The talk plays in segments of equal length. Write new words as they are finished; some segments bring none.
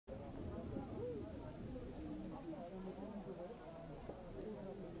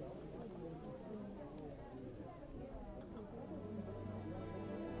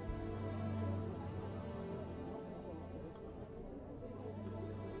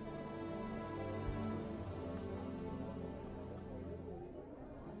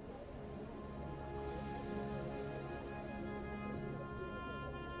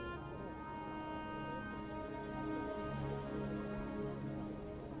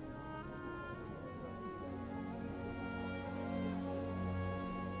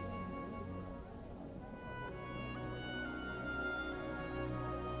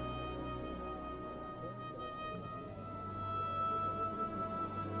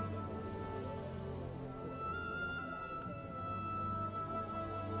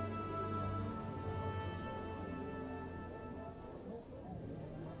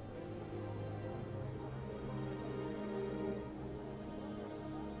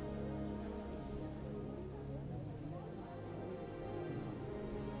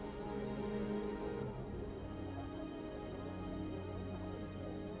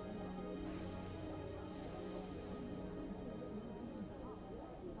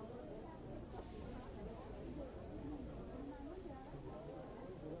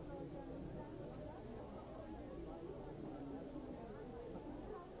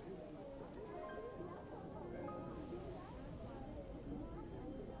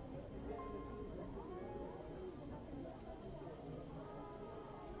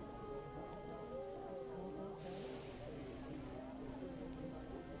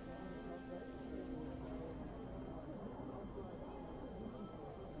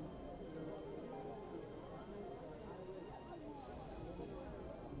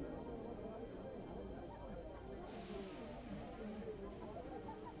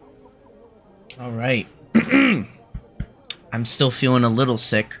All right. I'm still feeling a little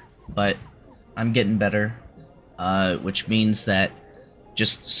sick, but I'm getting better. Which means that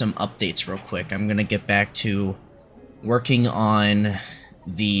just some updates real quick. I'm gonna get back to working on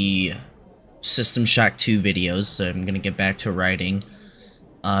the System Shock 2 videos, so I'm gonna get back to writing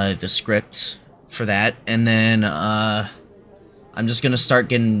the script for that, and then I'm just gonna start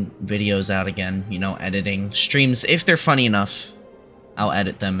getting videos out again, you know, editing streams. If they're funny enough, I'll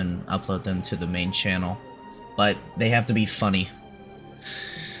edit them and upload them to the main channel, but they have to be funny.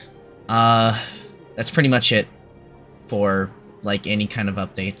 That's pretty much it for, like, any kind of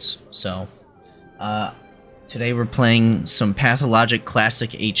updates. So, today we're playing some Pathologic Classic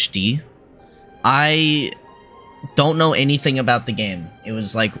HD. I don't know anything about the game. It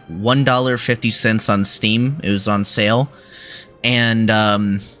was like $1.50 on Steam. It was on sale. And,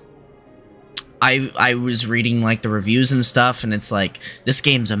 I was reading, like, the reviews and stuff, and it's like, this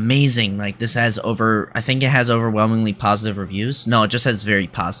game's amazing. Like, this has I think it has overwhelmingly positive reviews. No, it just has very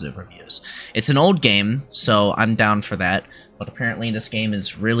positive reviews. It's an old game, so I'm down for that. But apparently this game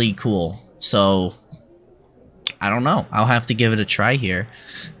is really cool. So, I don't know. I'll have to give it a try here.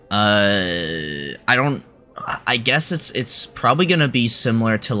 I guess it's probably gonna be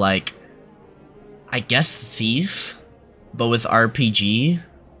similar to, like, I guess Thief, but with RPG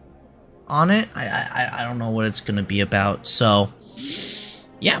on it. I don't know what it's gonna be about. So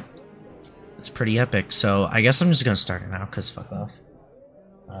yeah, it's pretty epic. So I guess I'm just gonna start it now, cause fuck off.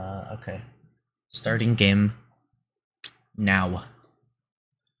 Okay, starting game now.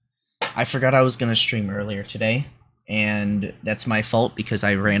 I forgot I was gonna stream earlier today, and that's my fault because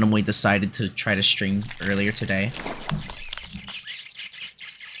I randomly decided to try to stream earlier today.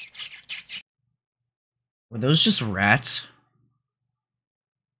 Were those just rats?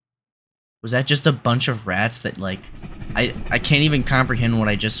 Was that just a bunch of rats that, like, I can't even comprehend what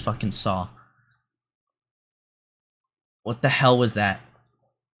I just fucking saw. What the hell was that?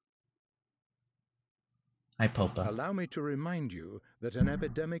 Hi, Popa. Allow me to remind you that an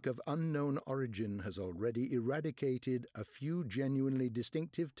epidemic of unknown origin has already eradicated a few genuinely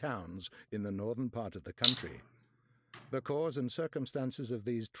distinctive towns in the northern part of the country. The cause and circumstances of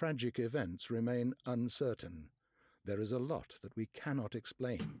these tragic events remain uncertain. There is a lot that we cannot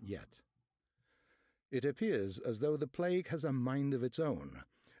explain yet. It appears as though the plague has a mind of its own,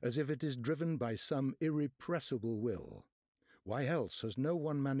 as if it is driven by some irrepressible will. Why else has no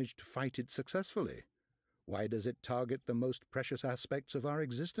one managed to fight it successfully? Why does it target the most precious aspects of our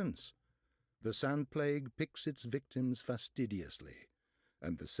existence? The sand plague picks its victims fastidiously,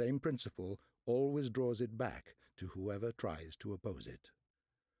 and the same principle always draws it back to whoever tries to oppose it.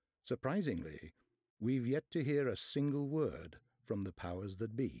 Surprisingly, we've yet to hear a single word from the powers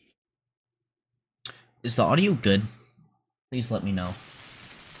that be. Is the audio good? Please let me know.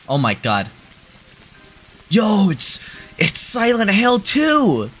 Oh my god. Yo, it's Silent Hill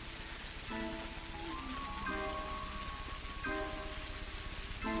 2!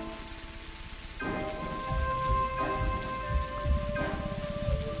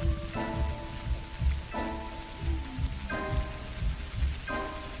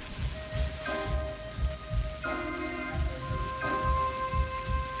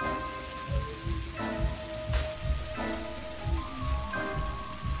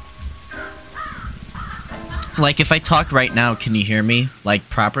 Like, if I talk right now, can you hear me, like,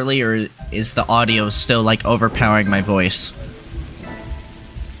 properly, or is the audio still, like, overpowering my voice?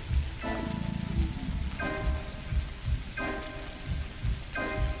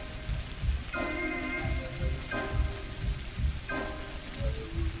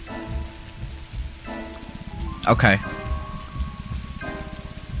 Okay.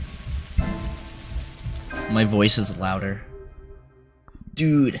 My voice is louder.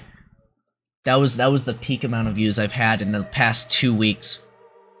 Dude. That was the peak amount of views I've had in the past 2 weeks.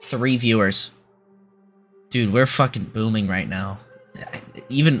 3 viewers. Dude, we're fucking booming right now.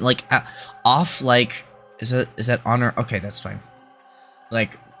 Even, like, off, like, is that honor? Okay, that's fine.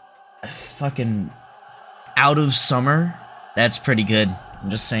 Like, fucking out of summer, that's pretty good.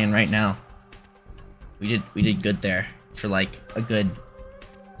 I'm just saying right now. We did good there for, like, a good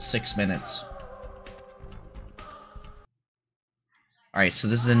 6 minutes. Alright, so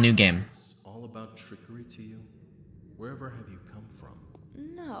this is a new game. All about trickery to you? Wherever have you come from?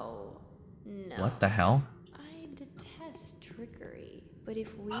 No. What the hell? I detest trickery, but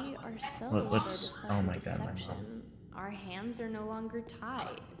if we ourselves What's... are Oh to my suffer god, my mom. deception, our hands are no longer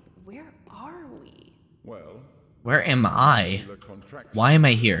tied. Where are we? Well, Where am I? the contraction Why am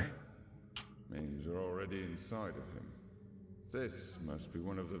I here? means you're already inside of him. This must be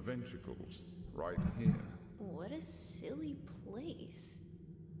one of the ventricles, right here. What a silly place.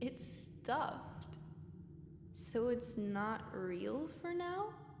 It's stuffed. So it's not real for now?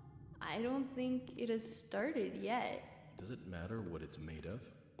 I don't think it has started yet. Does it matter what it's made of?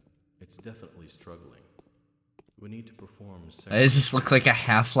 It's definitely struggling. We need to perform. Does this look like a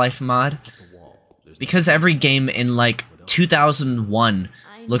Half-Life mod? The wall. There's Because every game in like 2001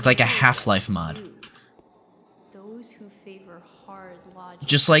 looked like a Half-Life mod. Those who favor hard logic.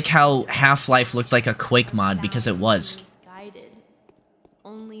 Just like how Half-Life looked like a Quake mod because it was. Misguided.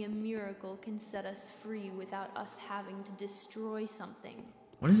 Only a miracle can set us free without us having to destroy something.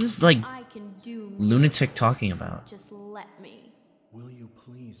 What is this like I can do lunatic miracles. talking about? Just let me. Will you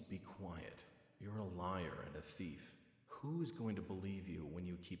please be quiet? You're a liar and a thief. Who is going to believe you when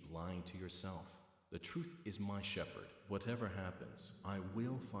you keep lying to yourself? The truth is my shepherd. Whatever happens, I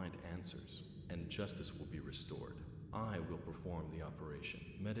will find answers, and justice will be restored. I will perform the operation.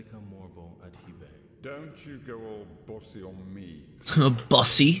 Medica morbo adhibe. Don't you go all bossy on me.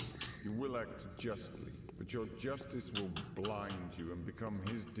 Bossy? You will act justly, but your justice will blind you and become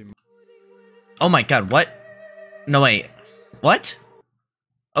his Oh my god, what? No, wait. What?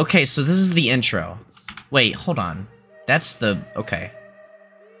 Okay, so this is the intro. Wait, hold on. That's the... okay.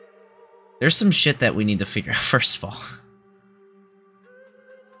 There's some shit that we need to figure out, first of all.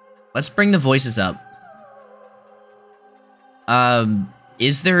 Let's bring the voices up.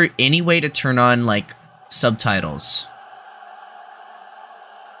 Is there any way to turn on, like, subtitles?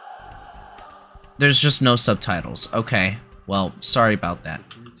 There's just no subtitles. Okay. Well, sorry about that.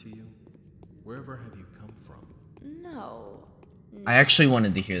 To you, wherever have you come from? No. I actually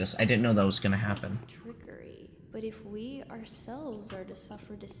wanted to hear this. I didn't know that was gonna happen. It's trickery. But if we ourselves are to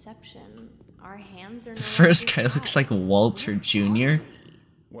suffer deception, our hands are no The first longer guy looks tied. like Walter Jr.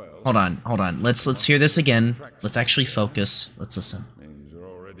 Well, Hold on. Let's hear this again. Let's actually focus. Let's listen. means you're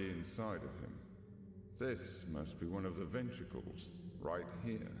already inside of him. This must be one of the ventricles, right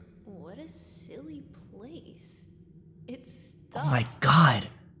here. What a silly place. It's Oh stuck. my god.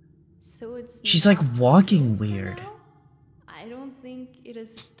 So it's She's not like walking real for weird. now? I don't think it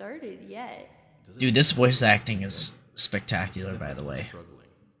has started yet. Dude, this voice acting is spectacular, by the way. Struggling.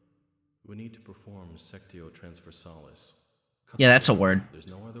 We need to perform sectio transversalis. Yeah, that's a word. There's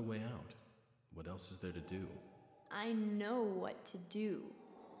no other way out. What else is there to do? I know what to do.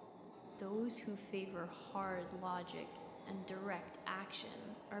 Those who favor hard logic and direct action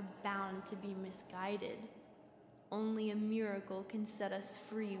are bound to be misguided. Only a miracle can set us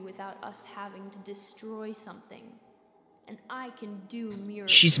free without us having to destroy something. And I can do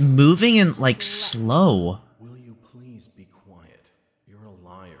miracles. She's moving and like Just let me. slow. Will you please be quiet? You're a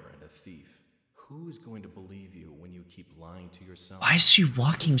liar and a thief. Who is going to believe you when you keep lying to yourself? Why is she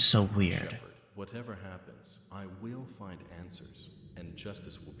walking so My weird? shepherd, whatever happens, I will find answers, and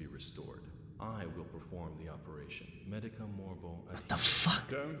justice will be restored. I will perform the operation. Medica morbo What the fuck?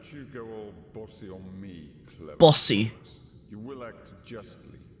 Don't you go all bossy on me, clever. Bossy. fox. You will act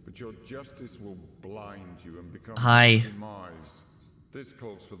justly, but your justice will blind you and become Hi. your demise. This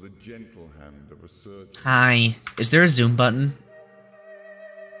calls for the gentle hand of a surgeon. Hi. Is there a zoom button?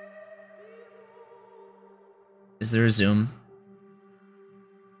 Is there a zoom?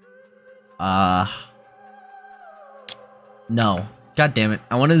 No. God damn it.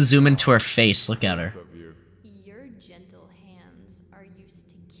 I want to zoom into her face. Look at her. Of you. Your gentle hands are used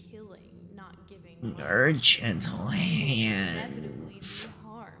to killing, not giving Her gentle inevitably hands. do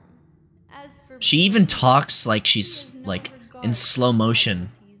harm. As for She even Blade, talks like he she's has no like regard in for slow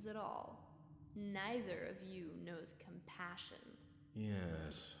motion. casualties at all. Neither of you knows compassion.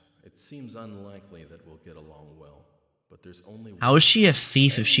 Yes, it seems unlikely that we'll get along well, but there's only How is she a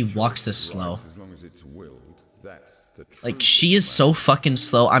thief if she walks this slow? As long as it's willed, that's the truth. Like, she is so fucking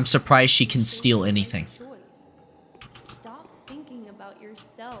slow, I'm surprised she can steal anything. Choice. Stop thinking about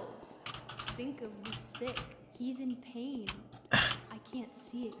yourselves. Think of the sick. He's in pain. I can't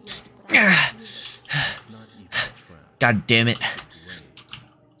see it yet, but I can feel it. It's not even a trap. God damn it.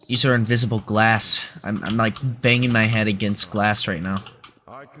 These are invisible glass. I'm like banging my head against glass right now.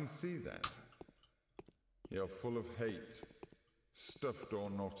 I can see that. You're full of hate. Stuffed or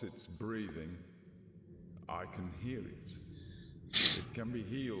not, it's breathing. I can hear it. It can be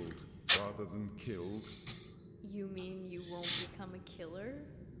healed rather than killed. You mean you won't become a killer?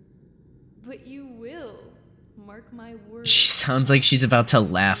 But you will. Mark my words. She sounds like she's about to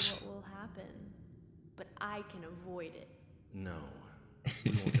laugh. What will happen? But I can avoid it. No,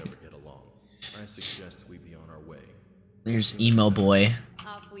 we won't ever get along. I suggest we be on our way. There's emo boy.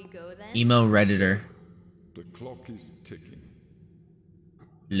 Off we go then. Emo redditor. The clock is ticking.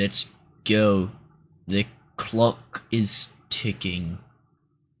 Let's go. The clock is ticking.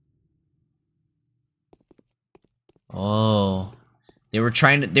 Oh. They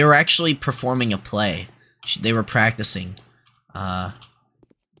were actually performing a play. They were practicing.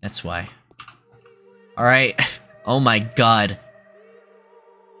 That's why. Alright. Oh my god.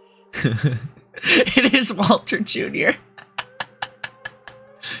 It is Walter Jr.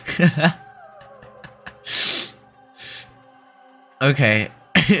 Okay.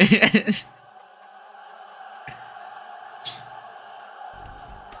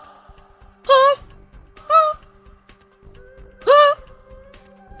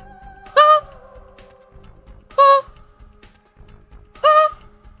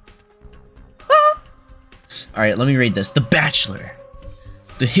 Alright, let me read this. The Bachelor.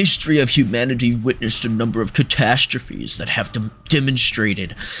 The history of humanity witnessed a number of catastrophes that have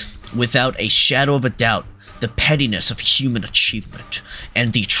demonstrated, without a shadow of a doubt, the pettiness of human achievement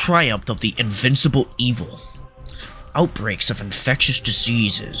and the triumph of the invincible evil. Outbreaks of infectious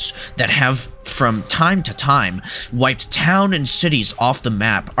diseases that have, from time to time, wiped towns and cities off the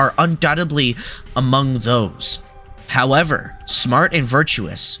map are undoubtedly among those. However, smart and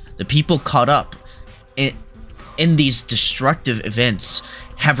virtuous, the people caught up in these destructive events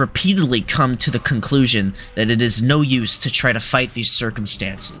have repeatedly come to the conclusion that it is no use to try to fight these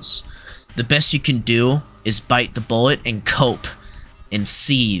circumstances. The best you can do is bite the bullet and cope and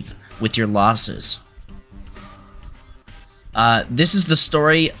seethe with your losses. This is the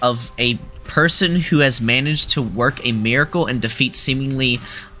story of a person who has managed to work a miracle and defeat seemingly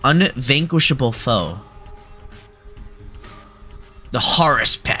unvanquishable foe. The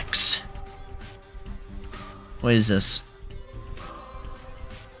Haruspecs. What is this?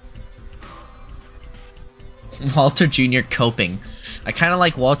 Walter Jr. coping. I kind of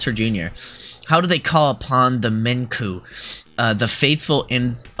like Walter Jr. How do they call upon the Menku, the faithful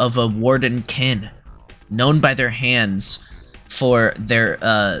of a warden kin, known by their hands for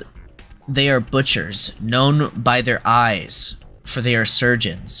their, they are butchers, known by their eyes, for they are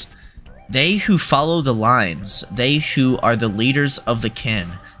surgeons. They who follow the lines, they who are the leaders of the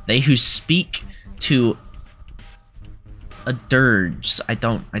kin, they who speak to a dirge. I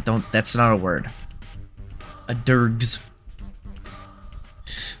don't, that's not a word. A dirgs.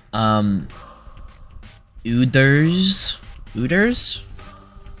 Ooders? Ooders?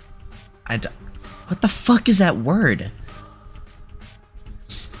 What the fuck is that word?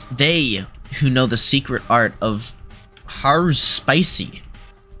 They who know the secret art of Haruspicy.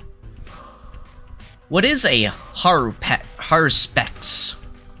 What is a Haruspecs?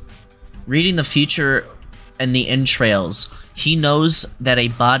 Reading the future and the entrails, he knows that a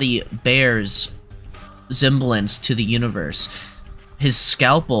body bears semblance to the universe. His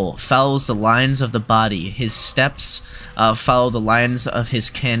scalpel follows the lines of the body. His steps follow the lines of his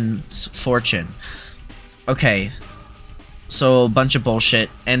kin's fortune. Okay, so a bunch of bullshit.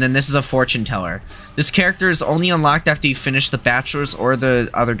 And then this is a fortune teller. This character is only unlocked after you finish the Bachelor's or the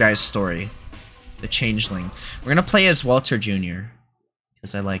other guy's story. The Changeling. We're gonna play as Walter Jr.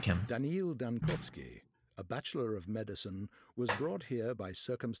 because I like him. Daniil Dankovsky, a Bachelor of Medicine, was brought here by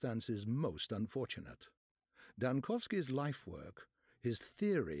circumstances most unfortunate. Dankovsky's life work, his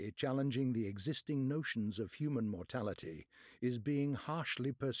theory challenging the existing notions of human mortality, is being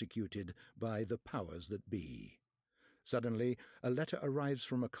harshly persecuted by the powers that be. Suddenly, a letter arrives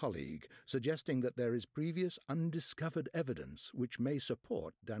from a colleague suggesting that there is previous undiscovered evidence which may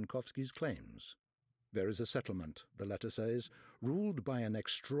support Dankovsky's claims. There is a settlement, the letter says, ruled by an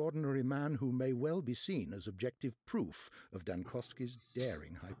extraordinary man who may well be seen as objective proof of Dankovsky's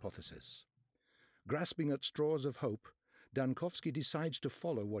daring hypothesis. Grasping at straws of hope, Dankovsky decides to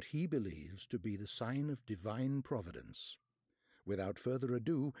follow what he believes to be the sign of divine providence. Without further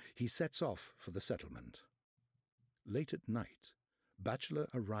ado, he sets off for the settlement. Late at night, Bachelor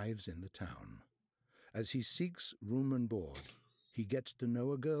arrives in the town. As he seeks room and board, he gets to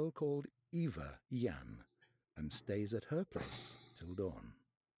know a girl called Eva Yan and stays at her place till dawn.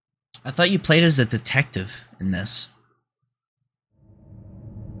 I thought you played as a detective in this.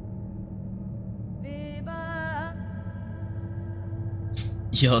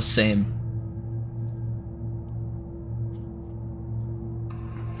 Yo, same.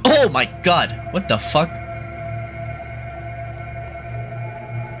 Oh my god! What the fuck?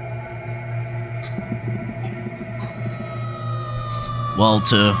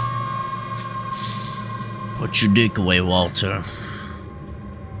 Walter. Put your dick away, Walter.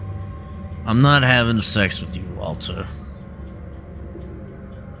 I'm not having sex with you, Walter.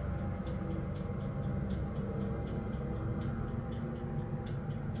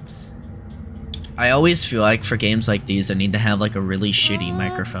 I always feel like for games like these, I need to have like a really shitty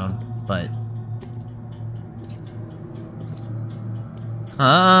microphone, but...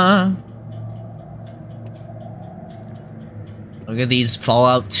 Look at these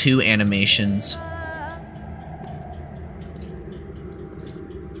Fallout 2 animations.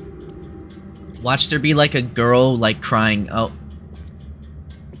 Watch there be like a girl like crying. Oh.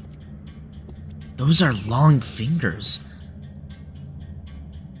 Those are long fingers.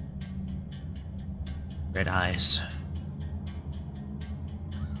 Red eyes.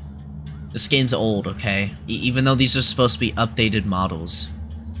 This game's old, okay? Even though these are supposed to be updated models.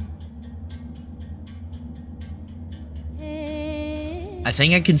 I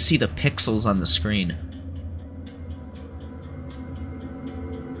think I can see the pixels on the screen.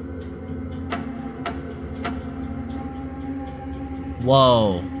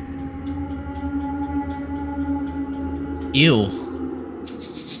 Whoa. Ew.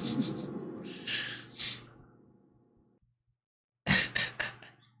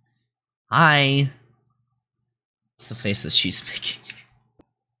 Hi. It's the face that she's making.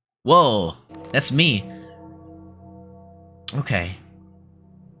 Whoa. That's me. Okay.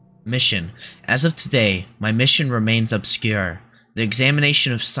 Mission. As of today, my mission remains obscure. The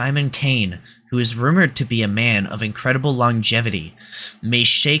examination of Simon Kane, who is rumored to be a man of incredible longevity, may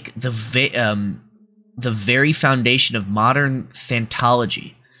shake the very foundation of modern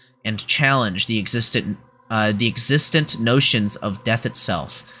thantology and challenge the existent notions of death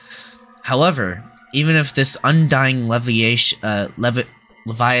itself. However, even if this undying Leviathan,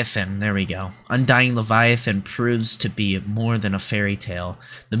 there we go, undying Leviathan proves to be more than a fairy tale,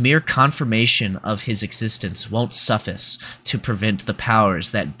 the mere confirmation of his existence won't suffice to prevent the powers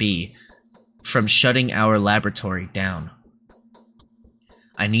that be from shutting our laboratory down.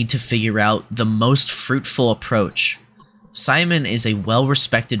 I need to figure out the most fruitful approach. Simon is a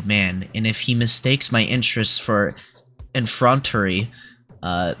well-respected man, and if he mistakes my interests for effrontery,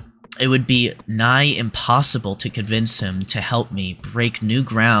 it would be nigh impossible to convince him to help me break new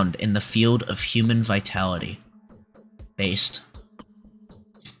ground in the field of human vitality. Based.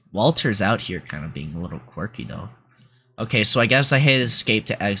 Walter's out here kind of being a little quirky, though. Okay, so I guess I hit escape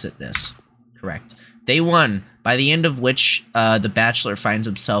to exit this. Correct. Day 1, by the end of which the Bachelor finds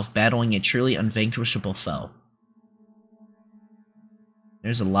himself battling a truly unvanquishable foe.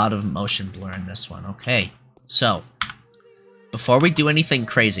 There's a lot of motion blur in this one. Okay, so before we do anything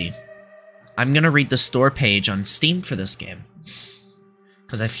crazy, I'm gonna read the store page on Steam for this game,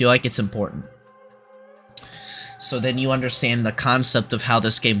 because I feel like it's important. So then you understand the concept of how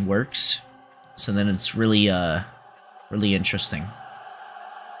this game works. So then it's really, really interesting.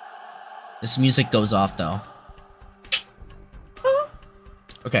 This music goes off, though.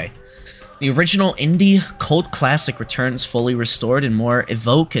 Okay. The original indie cult classic returns fully restored and more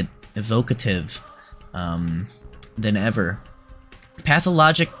evocative than ever.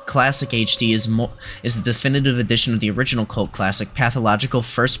 Pathologic Classic HD is the definitive edition of the original cult classic pathological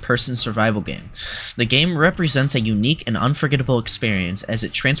first-person survival game. The game represents a unique and unforgettable experience as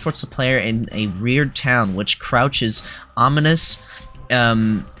it transports the player in a weird town which crouches ominous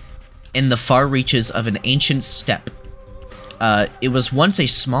in the far reaches of an ancient steppe. It was once a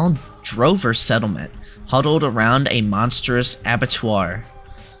small drover settlement huddled around a monstrous abattoir,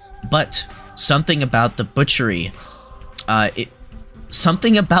 but something about the butchery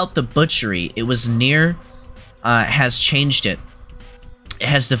it was near has changed it. It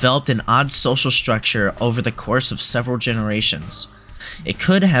has developed an odd social structure over the course of several generations. It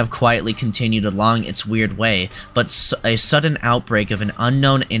could have quietly continued along its weird way, but a sudden outbreak of an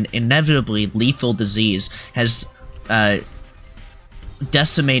unknown and inevitably lethal disease has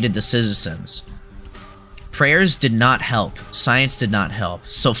decimated the citizens. Prayers did not help, science did not help,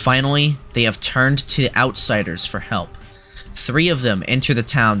 so finally they have turned to outsiders for help. 3 of them enter the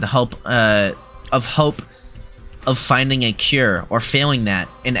town to help, of hope of finding a cure, or failing that,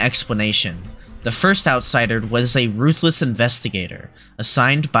 an explanation. The first outsider was a ruthless investigator,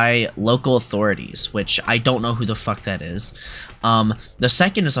 assigned by local authorities, which I don't know who the fuck that is. The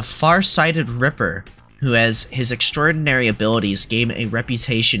second is a far-sighted ripper, who has his extraordinary abilities gain a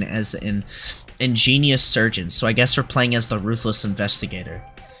reputation as an ingenious surgeon, so I guess we're playing as the ruthless investigator.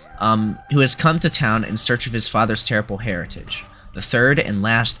 Who has come to town in search of his father's terrible heritage. The third and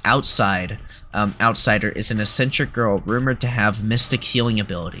last outsider is an eccentric girl rumored to have mystic healing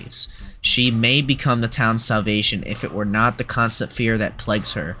abilities. She may become the town's salvation if it were not the constant fear that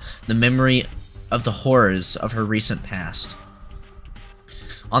plagues her, the memory of the horrors of her recent past.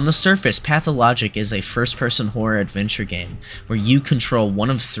 On the surface, Pathologic is a first-person horror adventure game where you control one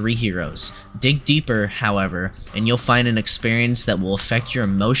of 3 heroes. Dig deeper, however, and you'll find an experience that will affect your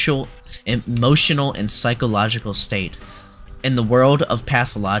emotional and psychological state. In the world of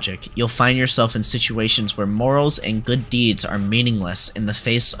Pathologic, you'll find yourself in situations where morals and good deeds are meaningless in the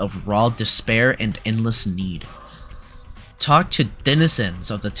face of raw despair and endless need. Talk to denizens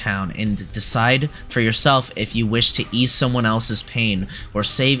of the town and decide for yourself if you wish to ease someone else's pain or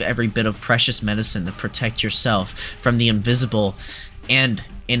save every bit of precious medicine to protect yourself from the invisible and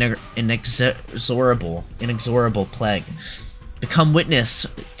inexorable plague. Become witness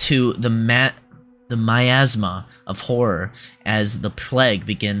to the miasma of horror as the plague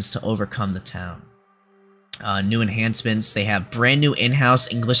begins to overcome the town. New enhancements. They have brand new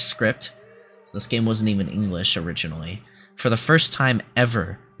in-house English script. So this game wasn't even English originally. For the first time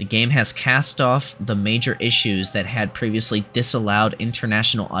ever, the game has cast off the major issues that had previously disallowed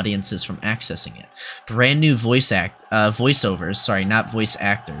international audiences from accessing it. Brand new voiceovers, sorry, not voice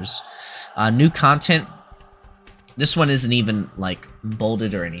actors. New content. This one isn't even, like,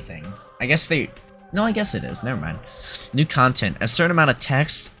 bolded or anything. I guess it is. Never mind. New content. A certain amount of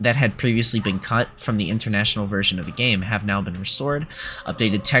text that had previously been cut from the international version of the game have now been restored.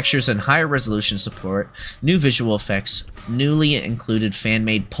 Updated textures and higher resolution support. New visual effects. Newly included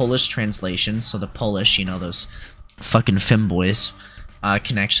fan-made Polish translations. So the Polish, you know, those fucking femboys,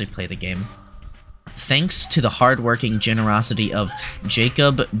 can actually play the game. Thanks to the hard-working generosity of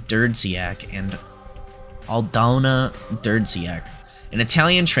Jacob Derdziak and Aldona Derdziak. An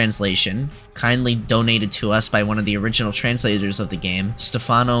Italian translation, kindly donated to us by one of the original translators of the game,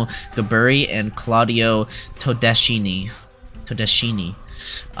 Stefano Gaburi and Claudio Todeschini.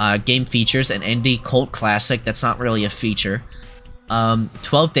 Game features an indie cult classic that's not really a feature.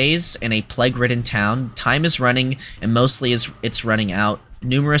 12 days in a plague-ridden town. Time is running, and mostly it's running out.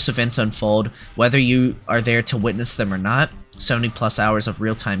 Numerous events unfold, whether you are there to witness them or not. 70+ hours of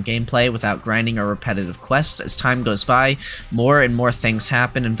real-time gameplay without grinding or repetitive quests. As time goes by, more and more things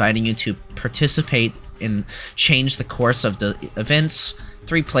happen, inviting you to participate and change the course of the events.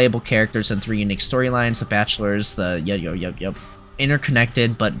 3 playable characters and 3 unique storylines. The Bachelors,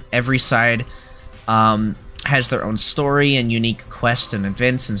 interconnected, but every side has their own story and unique quests and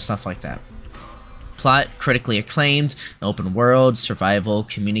events and stuff like that. Plot, critically acclaimed, an open world, survival,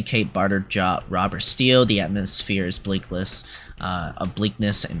 communicate, barter, job, rob or steal. The atmosphere is bleakness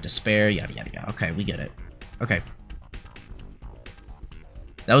and despair, yada yada yada. Okay, we get it. Okay.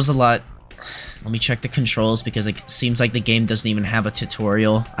 That was a lot. Let me check the controls because it seems like the game doesn't even have a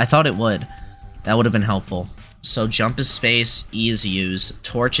tutorial. I thought it would. That would have been helpful. So jump is space, E is use,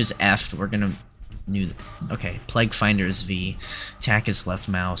 torch is F. We're gonna okay, plague finder is V, attack is left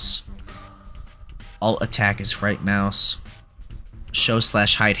mouse. Alt attack is right mouse.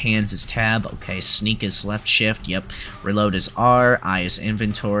 Show/hide hands is tab. Okay, sneak is left shift. Yep. Reload is R. I is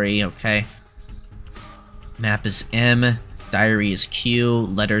inventory. Okay. Map is M. Diary is Q.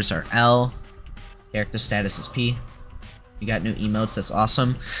 Letters are L. Character status is P. You got new emotes. That's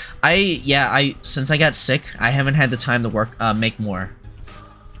awesome. Since I got sick, I haven't had the time to make more.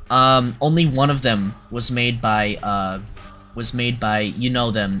 Only one of them was made by you know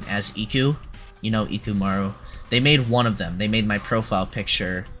them as Iku. You know Ikumaru. They made one of them. They made my profile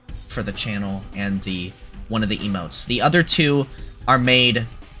picture for the channel and one of the emotes. The other 2 are made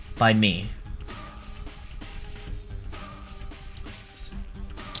by me.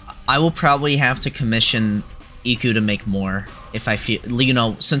 I will probably have to commission Iku to make more if I feel, you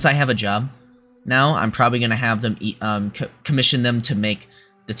know, since I have a job now, I'm probably gonna have them commission them to make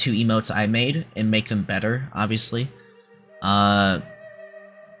the 2 emotes I made and make them better, obviously.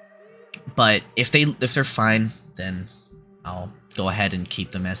 But if they're fine, then I'll go ahead and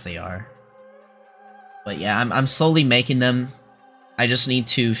keep them as they are. But yeah, I'm slowly making them. I just need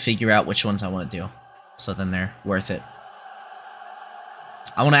to figure out which ones I want to do, so then they're worth it.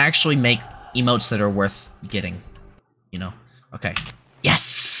 I want to actually make emotes that are worth getting, you know. Okay.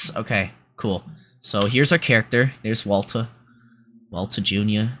 Yes! Okay, cool. So here's our character. There's Walter. Walter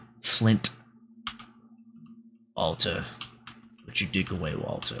Jr. Flint. Walter. Put your dick away,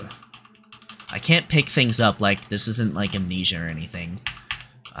 Walter. I can't pick things up, like, this isn't like Amnesia or anything.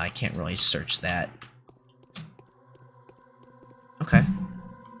 I can't really search that. Okay.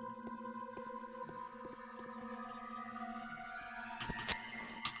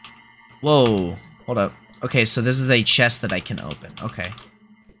 Whoa, hold up. Okay, so this is a chest that I can open. Okay.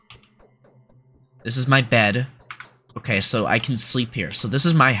 This is my bed. Okay, so I can sleep here. So this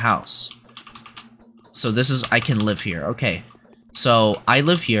is my house. So I can live here. Okay. So I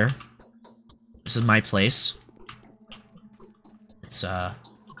live here. This is my place. It's,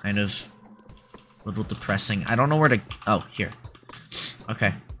 kind of a little depressing. I don't know where to... Oh, here.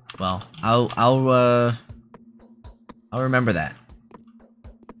 Okay. Well, I'll remember that.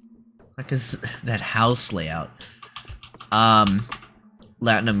 What is that house layout?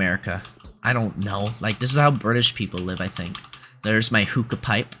 Latin America. I don't know. Like, this is how British people live, I think. There's my hookah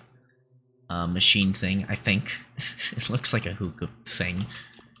pipe. machine thing, I think. It looks like a hookah thing.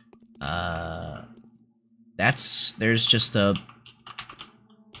 There's just a...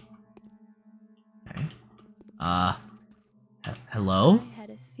 Okay. Hello? I had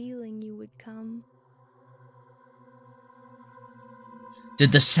a feeling you would come.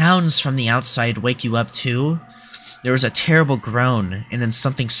 Did the sounds from the outside wake you up too? There was a terrible groan, and then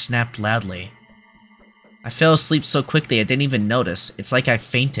something snapped loudly. I fell asleep so quickly I didn't even notice. It's like I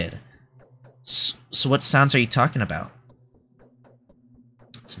fainted. So what sounds are you talking about?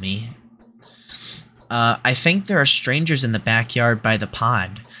 It's me. I think there are strangers in the backyard by the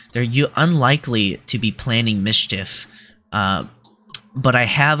pond. They're unlikely to be planning mischief. But I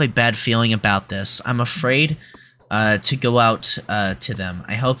have a bad feeling about this. I'm afraid to go out to them.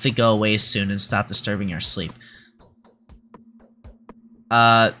 I hope they go away soon and stop disturbing our sleep.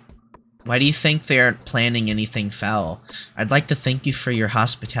 Why do you think they aren't planning anything foul? I'd like to thank you for your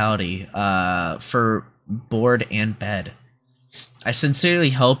hospitality, for board and bed. I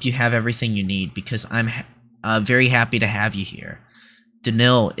sincerely hope you have everything you need, because I'm very happy to have you here.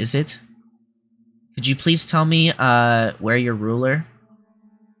 Danil, is it? Could you please tell me where your ruler,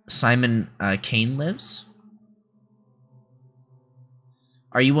 Simon Kane, lives?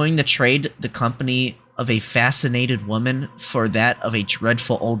 Are you willing to trade the company of a fascinated woman for that of a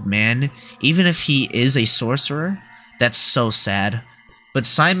dreadful old man, even if he is a sorcerer? That's so sad. But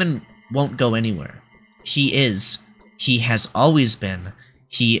Simon won't go anywhere. He has always been,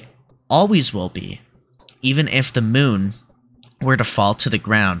 he always will be. Even if the moon were to fall to the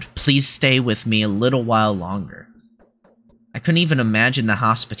ground, please stay with me a little while longer. I couldn't even imagine the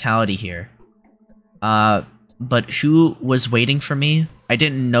hospitality here. But who was waiting for me? I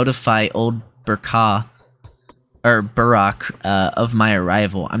didn't notify old Burak of my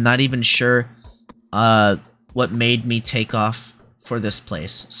arrival. I'm not even sure what made me take off for this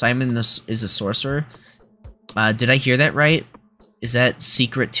place. Simon is a sorcerer. Did I hear that right? Is that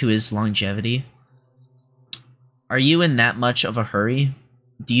secret to his longevity? Are you in that much of a hurry?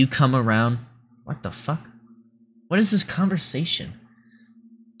 Do you come around? What the fuck? What is this conversation?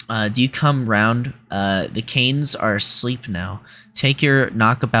 Do you come round? The Canes are asleep now. Take your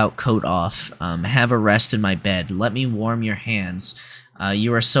knockabout coat off. Have a rest in my bed. Let me warm your hands.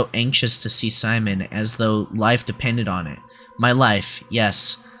 You are so anxious to see Simon, as though life depended on it. My life,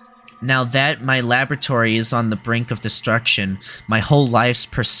 yes. Now that my laboratory is on the brink of destruction, my whole life's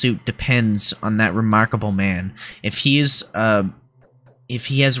pursuit depends on that remarkable man. If he has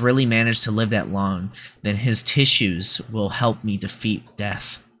really managed to live that long, then his tissues will help me defeat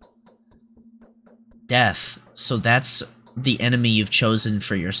death. Death. So that's the enemy you've chosen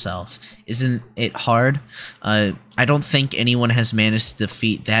for yourself. Isn't it hard? I don't think anyone has managed to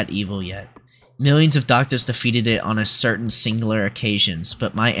defeat that evil yet. Millions of doctors defeated it on a certain singular occasions,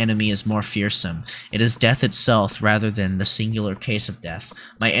 but my enemy is more fearsome. It is death itself rather than the singular case of death.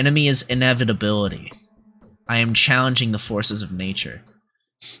 My enemy is inevitability. I am challenging the forces of nature.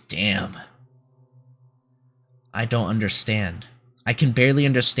 Damn. I don't understand. I can barely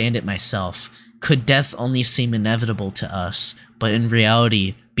understand it myself. Could death only seem inevitable to us, but in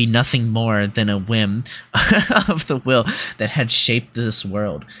reality be nothing more than a whim of the will that had shaped this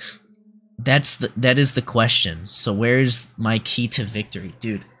world? That is the question. So where's my key to victory?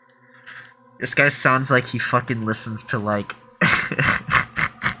 Dude, this guy sounds like he fucking listens to, like,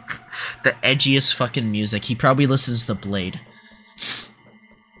 the edgiest fucking music. He probably listens to Blade.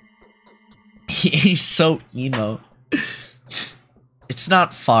 He's so emo. It's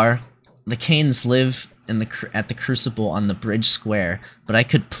not far. The Canes live at the Crucible on the Bridge Square, but I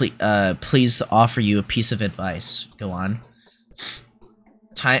could please offer you a piece of advice. Go on.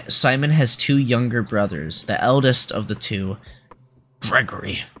 Simon has two younger brothers. The eldest of the two,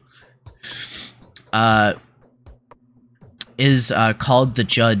 Gregory, is called the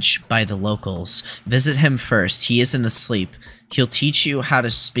Judge by the locals. Visit him first. He isn't asleep. He'll teach you how to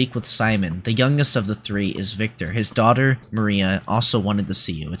speak with Simon. The youngest of the three is Victor. His daughter, Maria, also wanted to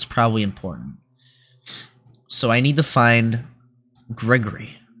see you. It's probably important. So I need to find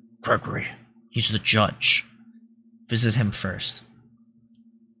Gregory. Gregory. He's the Judge. Visit him first.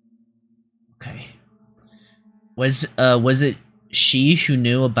 Okay. Was it she who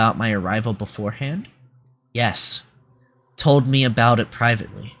knew about my arrival beforehand? Yes. Told me about it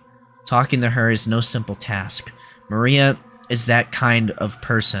privately. Talking to her is no simple task. Maria is that kind of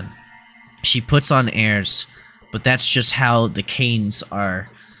person. She puts on airs, but that's just how the Canes are.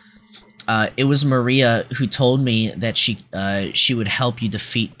 It was Maria who told me that she would help you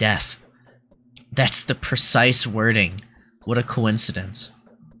defeat death. That's the precise wording. What a coincidence.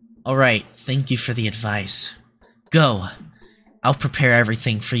 Alright, thank you for the advice. Go. I'll prepare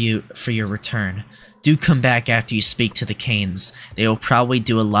everything for you for your return. Do come back after you speak to the Canes. They will probably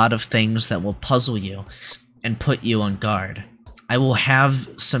do a lot of things that will puzzle you and put you on guard. I will have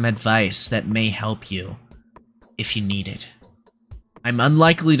some advice that may help you if you need it. I'm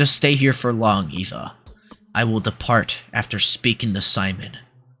unlikely to stay here for long, Eva. I will depart after speaking to Simon,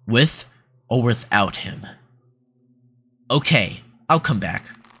 with or without him. Okay, I'll come back.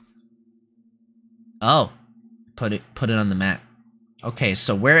 Oh, put it on the map. Okay,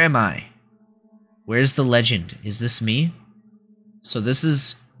 so where am I? Where's the legend? Is this me? So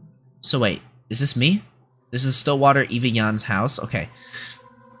wait, is this me? This is Stillwater Eva Jan's house? Okay.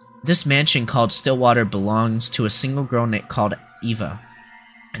 This mansion called Stillwater belongs to a single girl called Eva.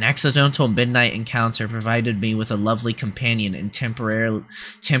 An accidental midnight encounter provided me with a lovely companion in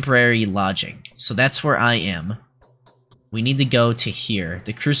temporary lodging. So that's where I am. We need to go to here.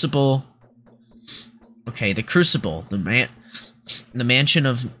 The Crucible. Okay, the Crucible. The mansion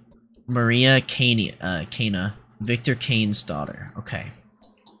of Maria Cana, Victor Kane's daughter. Okay.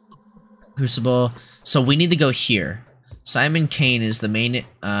 Crucible. So we need to go here. Simon Kane is the main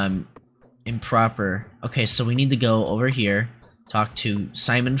improper. Okay, so we need to go over here. Talk to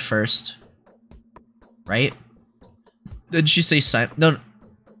Simon first. Right? Did she say Simon? No.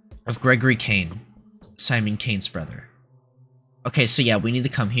 Of Gregory Kane. Simon Kane's brother. Okay, so yeah, we need to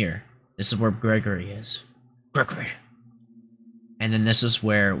come here. This is where Gregory is. Gregory. And then this is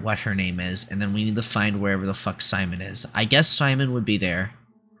where what her name is. And then we need to find wherever the fuck Simon is. I guess Simon would be there.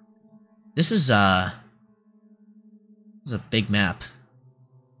 This is a big map.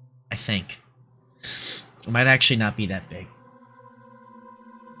 I think. It might actually not be that big.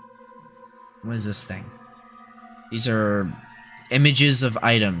 What is this thing? These are images of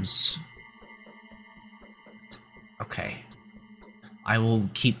items. Okay. I will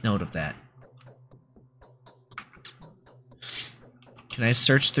keep note of that. Can I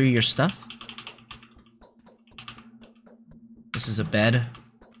search through your stuff? This is a bed.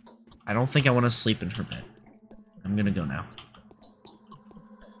 I don't think I want to sleep in her bed. I'm gonna go now.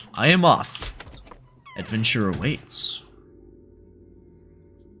 I am off. Adventure awaits.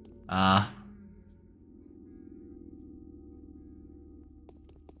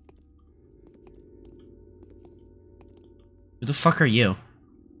 Who the fuck are you?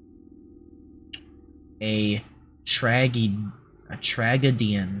 A Tragedian.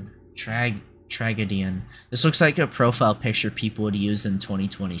 Tragedian. This looks like a profile picture people would use in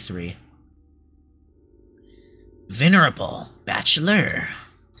 2023. Venerable Bachelor,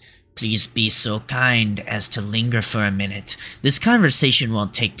 please be so kind as to linger for a minute. This conversation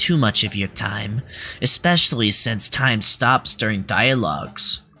won't take too much of your time, especially since time stops during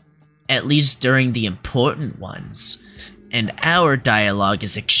dialogues. At least during the important ones. And our dialogue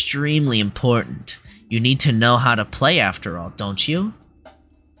is extremely important. You need to know how to play after all, don't you?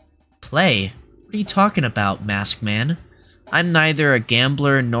 Play? What are you talking about, Masked Man? I'm neither a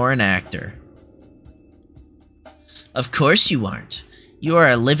gambler nor an actor. Of course you aren't. You are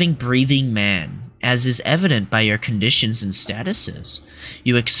a living, breathing man, as is evident by your conditions and statuses.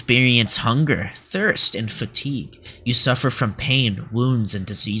 You experience hunger, thirst, and fatigue. You suffer from pain, wounds, and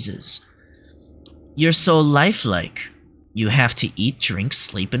diseases. You're so lifelike. You have to eat, drink,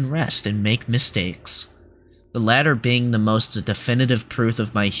 sleep, and rest, and make mistakes. The latter being the most definitive proof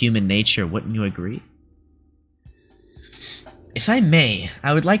of my human nature, wouldn't you agree? If I may,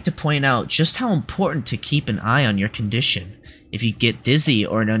 I would like to point out just how important to keep an eye on your condition. If you get dizzy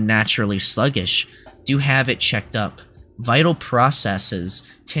or unnaturally sluggish, do have it checked up. Vital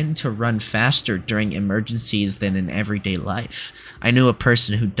processes tend to run faster during emergencies than in everyday life. I knew a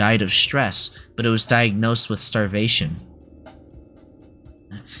person who died of stress, but it was diagnosed with starvation.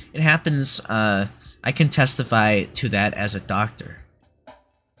 It happens, I can testify to that as a doctor.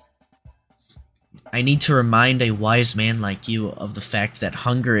 I need to remind a wise man like you of the fact that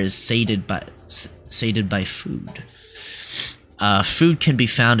hunger is sated by food. Food can be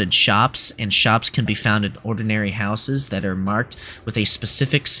found in shops, and shops can be found in ordinary houses that are marked with a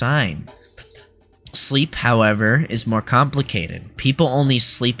specific sign. Sleep, however, is more complicated. People only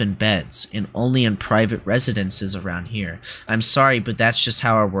sleep in beds, and only in private residences around here. I'm sorry, but that's just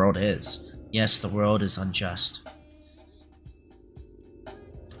how our world is. Yes, the world is unjust.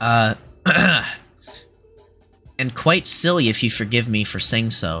 And quite silly if you forgive me for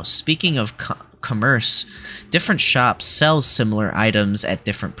saying so. Speaking of commerce, different shops sell similar items at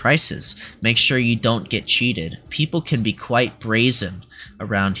different prices. Make sure you don't get cheated. People can be quite brazen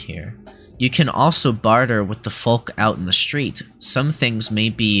around here. You can also barter with the folk out in the street. Some things may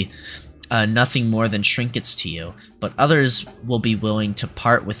be nothing more than trinkets to you, but others will be willing to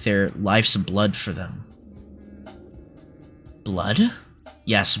part with their life's blood for them. Blood?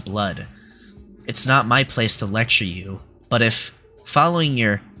 Yes, blood. It's not my place to lecture you, but if, following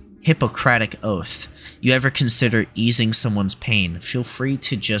your Hippocratic oath, you ever consider easing someone's pain, feel free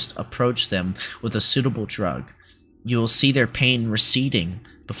to just approach them with a suitable drug. You will see their pain receding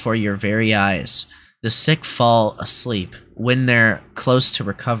before your very eyes. The sick fall asleep when they're close to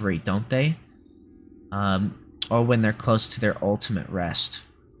recovery, don't they? Or when they're close to their ultimate rest.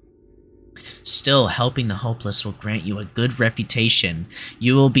 Still, helping the hopeless will grant you a good reputation.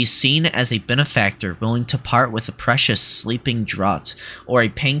 You will be seen as a benefactor willing to part with a precious sleeping draught, or a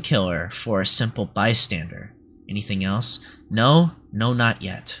painkiller for a simple bystander. Anything else? No, not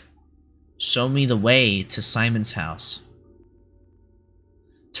yet. Show me the way to Simon's house.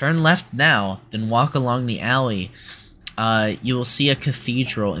 Turn left now, then walk along the alley. You will see a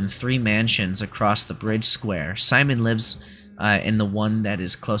cathedral and 3 mansions across the bridge square. Simon lives in the one that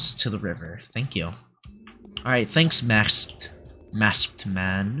is closest to the river. Thank you. Alright, thanks, masked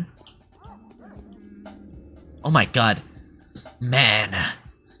man. Oh my god. Man.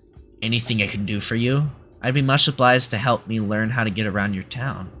 Anything I can do for you? I'd be much obliged to help me learn how to get around your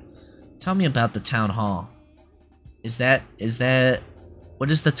town. Tell me about the town hall. Is that... What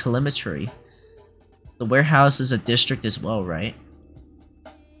is the telemetry? The warehouse is a district as well, right?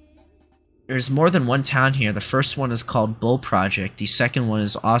 There's more than one town here. The first one is called Bull Project. The second one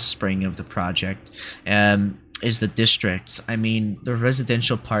is offspring of the project. Is the districts. I mean, the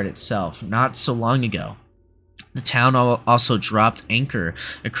residential part itself. Not so long ago, the town also dropped anchor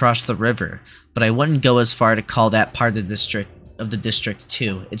across the river, but I wouldn't go as far to call that part of the district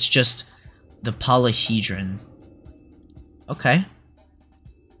too. It's just the polyhedron. Okay.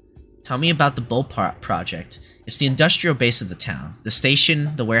 Tell me about the Bull Project. It's the industrial base of the town. The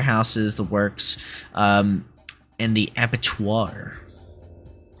station, the warehouses, the works, and the abattoir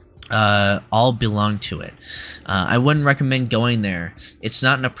all belong to it. I wouldn't recommend going there. It's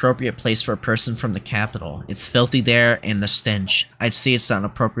not an appropriate place for a person from the capital. It's filthy there, and the stench. I'd say it's not an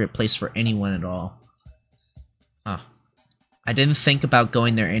appropriate place for anyone at all. Huh. I didn't think about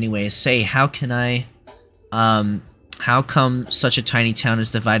going there anyway. Say, how can I... How come such a tiny town is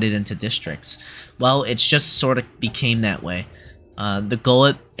divided into districts? Well, it's just sort of became that way. The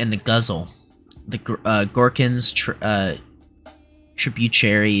Gullet and the Guzzle. The Gorkins,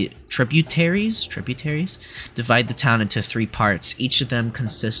 tributaries divide the town into 3 parts. Each of them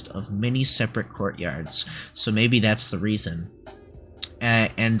consist of many separate courtyards. So maybe that's the reason.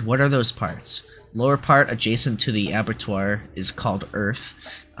 And what are those parts? Lower part adjacent to the abattoir is called Earth.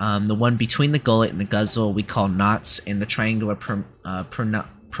 The one between the Gullet and the Guzzle we call Knots, and the triangular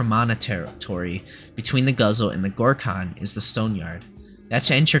promontory between the Guzzle and the Gorkon is the Stoneyard. That's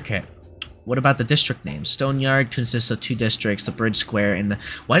intricate. What about the district names? Stoneyard consists of 2 districts, the Bridge Square and the...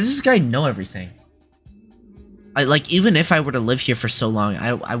 Why does this guy know everything? Even if I were to live here for so long,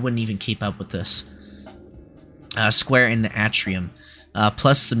 I wouldn't even keep up with this. Square and the Atrium.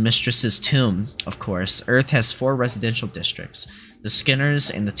 Plus the Mistress's Tomb, of course. Earth has 4 residential districts. The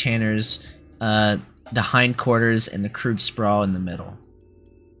Skinners and the Tanners, the Hindquarters, and the Crude Sprawl in the middle.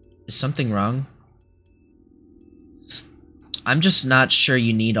 Is something wrong? I'm just not sure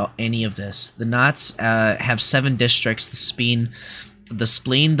you need any of this. The Knots have 7 districts: the spleen,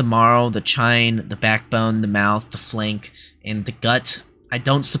 the marrow, the chine, the backbone, the mouth, the flank, and the gut. I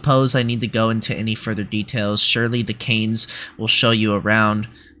don't suppose I need to go into any further details. Surely the Canes will show you around.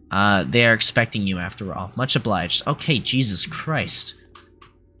 They are expecting you after all. Much obliged. Okay, Jesus Christ.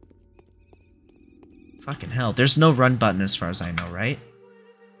 Fucking hell. There's no run button as far as I know, right?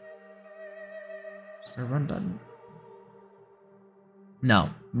 Is there a run button?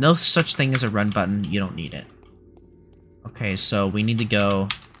 No. No such thing as a run button. You don't need it. Okay, so we need to go...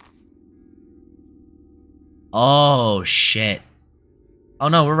 Oh, shit. Oh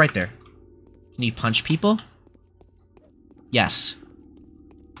no, we're right there. Can you punch people? Yes.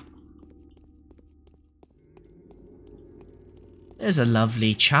 There's a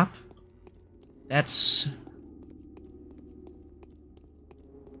lovely chap. That's...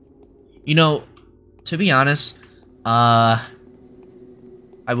 You know, to be honest, I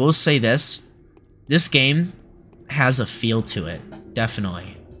will say this. This game has a feel to it,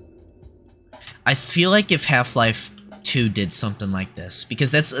 definitely. I feel like if Half-Life 2 did something like this,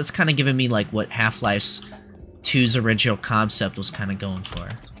 because that's kind of giving me like what Half-Life 2's original concept was kind of going for.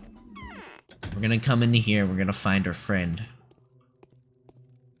 We're gonna come into here, we're gonna find our friend.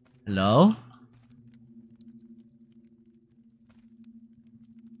 Hello?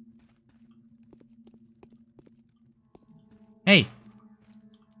 Hey.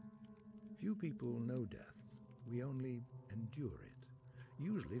 Few people know death. We only endure it,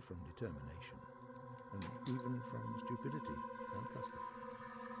 usually from determination. and even from stupidity and custom.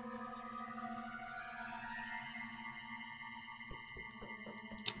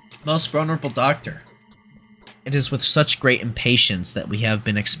 Most vulnerable doctor. It is with such great impatience that we have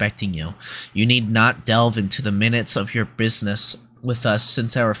been expecting you. You need not delve into the minutes of your business with us,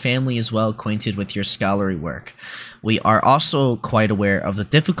 since our family is well acquainted with your scholarly work. We are also quite aware of the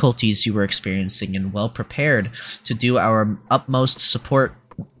difficulties you were experiencing and well prepared to do our utmost to support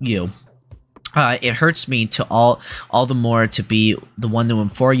you. It hurts me to all the more to be the one to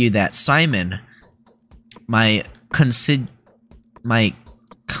inform you that Simon, my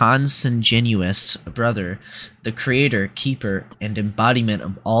consanguineous brother, the creator, keeper, and embodiment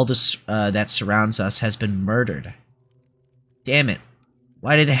of all this that surrounds us, has been murdered. Damn it.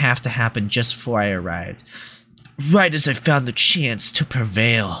 Why did it have to happen just before I arrived? Right as I found the chance to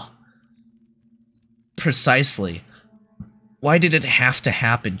prevail. Precisely. Why did it have to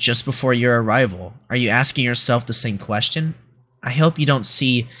happen just before your arrival? Are you asking yourself the same question? I hope you don't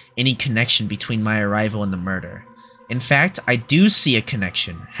see any connection between my arrival and the murder. In fact, I do see a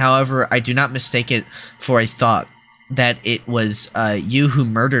connection. However, I do not mistake it for a thought that it was you who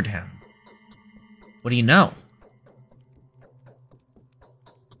murdered him. What do you know?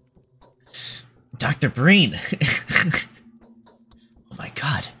 Dr. Breen. Oh my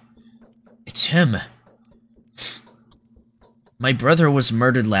god. It's him. My brother was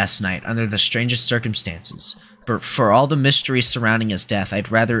murdered last night under the strangest circumstances. But for all the mystery surrounding his death,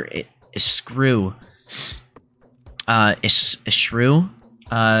 I'd rather eschew the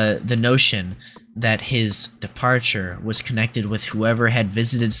notion that his departure was connected with whoever had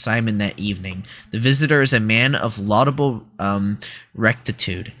visited Simon that evening. The visitor is a man of laudable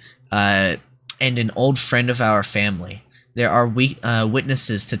rectitude, and an old friend of our family. There are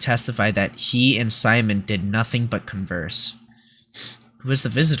witnesses to testify that he and Simon did nothing but converse. Who is the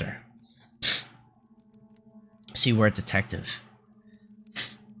visitor? See, we're a detective.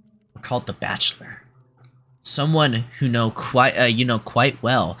 We're called the Bachelor. Someone who you know quite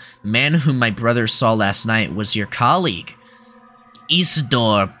well. The man whom my brother saw last night was your colleague,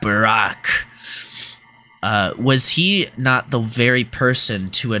 Isidore Barak. Was he not the very person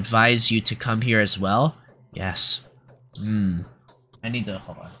to advise you to come here as well? Yes. I need to,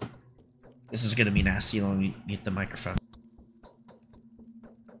 hold on. This is gonna be nasty. Let me get the microphone.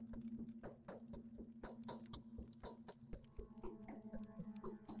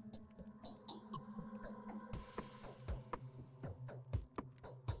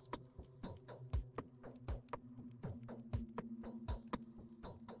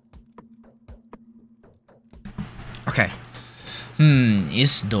 Okay.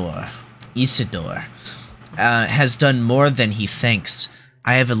 Isidore has done more than he thinks.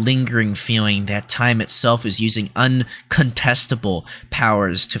 I have a lingering feeling that time itself is using uncontestable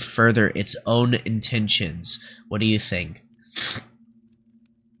powers to further its own intentions. What do you think?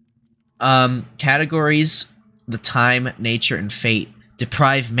 Categories: the time, nature, and fate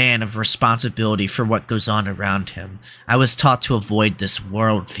deprive man of responsibility for what goes on around him. I was taught to avoid this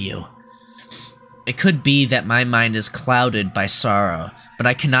worldview. It could be that my mind is clouded by sorrow, but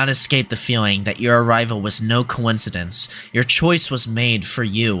I cannot escape the feeling that your arrival was no coincidence. Your choice was made for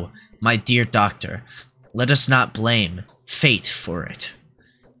you, my dear doctor. Let us not blame fate for it.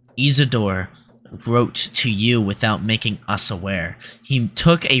 Isidore wrote to you without making us aware. He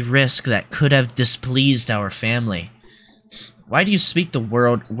took a risk that could have displeased our family. Why do you speak the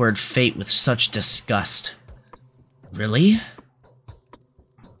word fate with such disgust? Really?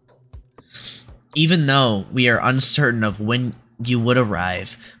 Even though we are uncertain of when you would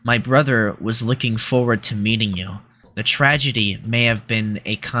arrive, my brother was looking forward to meeting you. The tragedy may have been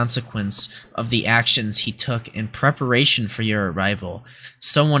a consequence of the actions he took in preparation for your arrival.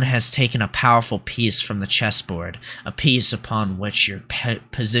 Someone has taken a powerful piece from the chessboard, a piece upon which your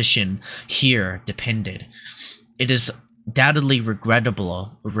position here depended. It is undoubtedly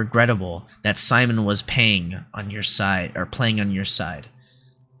regrettable that Simon was playing on your side.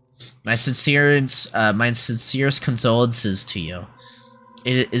 My sincerest condolences to you.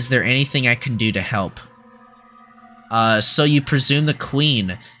 Is there anything I can do to help? So you presume the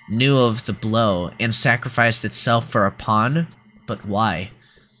queen knew of the blow and sacrificed itself for a pawn? But why?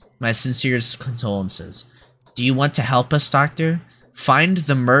 My sincerest condolences. Do you want to help us, Doctor? Find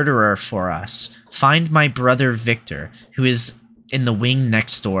the murderer for us. Find my brother Victor, who is in the wing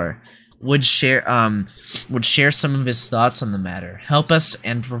next door. Would share some of his thoughts on the matter. Help us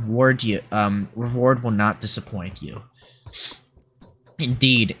and reward will not disappoint you.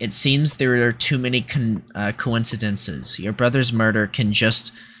 Indeed, it seems there are too many coincidences. Your brother's murder can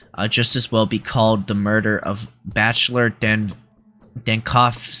just as well be called the murder of Bachelor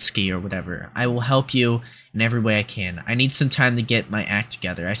Dankovsky or whatever. I will help you in every way I can. I need some time to get my act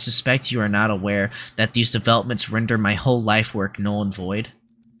together. I suspect you are not aware that these developments render my whole life work null and void.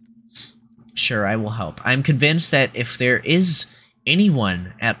 Sure, I will help. I'm convinced that if there is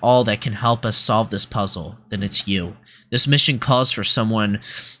anyone at all that can help us solve this puzzle, then it's you. This mission calls for someone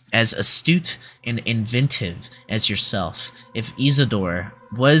as astute and inventive as yourself. If Isidore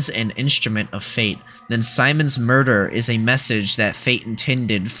was an instrument of fate, then Simon's murder is a message that fate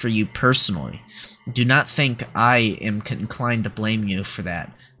intended for you personally. Do not think I am inclined to blame you for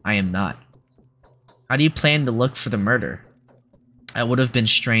that. I am not. How do you plan to look for the murder? That would have been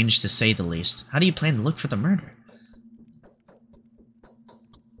strange to say the least. How do you plan to look for the murder?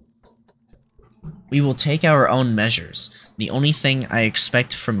 We will take our own measures. The only thing I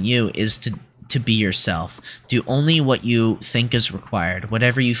expect from you is to be yourself. Do only what you think is required.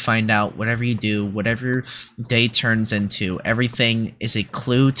 Whatever you find out, whatever you do, whatever day turns into, everything is a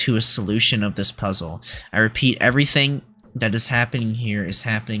clue to a solution of this puzzle. I repeat, everything that is happening here is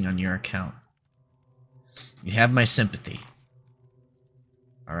happening on your account. You have my sympathy.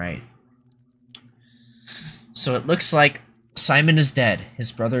 Alright. So it looks like Simon is dead.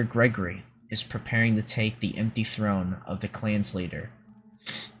 His brother Gregory is preparing to take the empty throne of the clan's leader.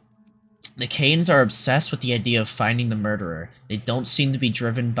 The Canes are obsessed with the idea of finding the murderer. They don't seem to be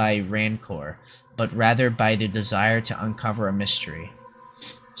driven by rancor, but rather by the desire to uncover a mystery.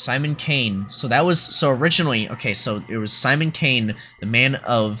 Simon Kane, so originally, okay, so it was Simon Kane, the man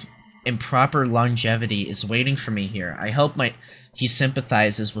of improper longevity, is waiting for me here. I hope he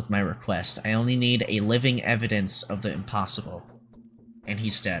sympathizes with my request. I only need a living evidence of the impossible. And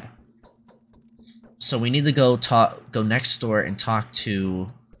he's dead. So we need to go next door and talk to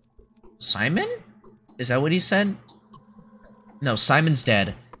Simon? Is that what he said? No, Simon's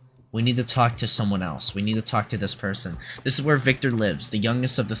dead. We need to talk to someone else. We need to talk to this person. This is where Victor lives, the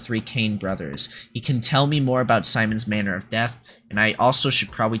youngest of the 3 Kane brothers. He can tell me more about Simon's manner of death, and I also should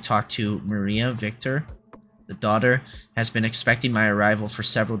probably talk to Maria. Victor, the daughter, has been expecting my arrival for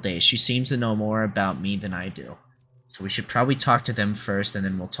several days. She seems to know more about me than I do. So we should probably talk to them first, and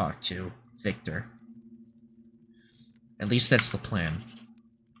then we'll talk to Victor. At least that's the plan.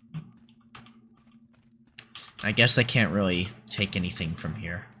 I guess I can't really take anything from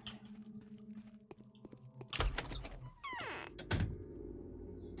here.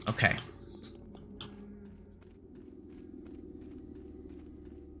 Okay.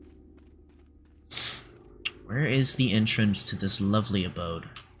 Where is the entrance to this lovely abode?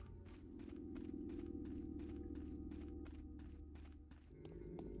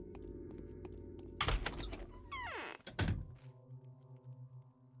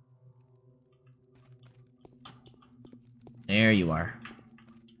 There you are.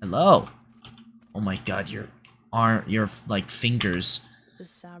 Hello. Oh my god, your like fingers. The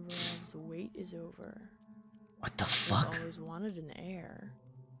Saburov's wait is over. What the fuck? I've always wanted an heir.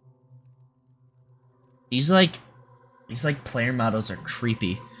 These player models are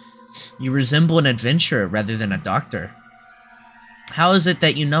creepy. You resemble an adventurer rather than a doctor. How is it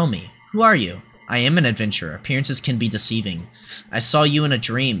that you know me? Who are you? I am an adventurer. Appearances can be deceiving. I saw you in a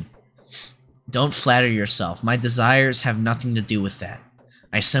dream. Don't flatter yourself. My desires have nothing to do with that.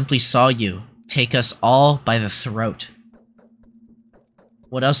 I simply saw you take us all by the throat.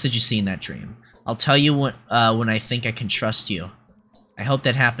 What else did you see in that dream? I'll tell you when I think I can trust you. I hope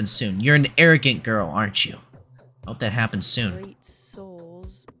that happens soon. You're an arrogant girl, aren't you? I hope that happens soon. Great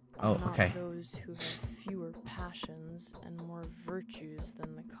souls are not those who have fewer passions and more virtues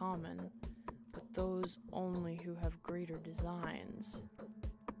than the common, but those only who have greater designs.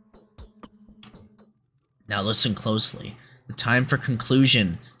 Now listen closely. The time for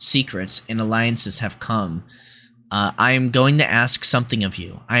conclusion, secrets, and alliances have come. I am going to ask something of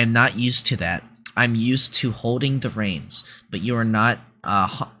you. I am not used to that. I'm used to holding the reins, but you are not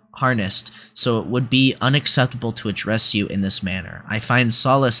harnessed, so it would be unacceptable to address you in this manner. I find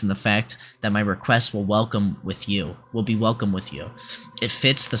solace in the fact that my request will be welcome with you. It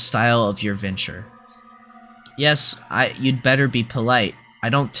fits the style of your venture. Yes, you'd better be polite. I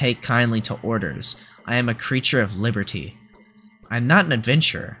don't take kindly to orders. I am a creature of liberty. I'm not an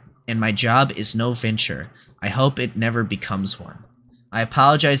adventurer, and my job is no venture. I hope it never becomes one. I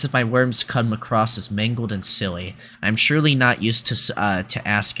apologize if my words come across as mangled and silly. I'm surely not used to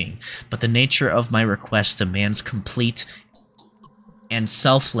asking, but the nature of my request demands complete and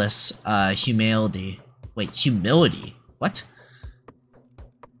selfless humility. Wait, humility? What?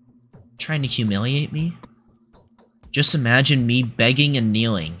 Trying to humiliate me? Just imagine me begging and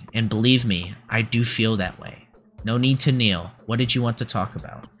kneeling, and believe me, I do feel that way. No need to kneel. What did you want to talk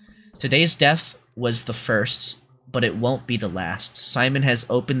about? Today's death was the first, but it won't be the last. Simon has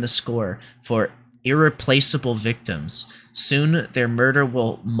opened the score for irreplaceable victims. Soon their murder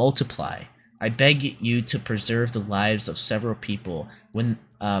will multiply. I beg you to preserve the lives of several people when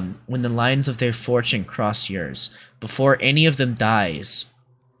the lines of their fortune cross yours. Before any of them dies,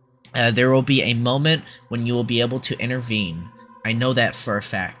 there will be a moment when you will be able to intervene. I know that for a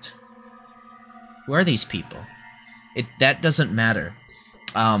fact. Who are these people? That doesn't matter.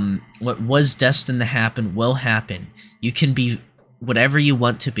 What was destined to happen will happen. You can be whatever you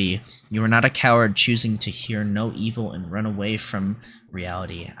want to be. You are not a coward choosing to hear no evil and run away from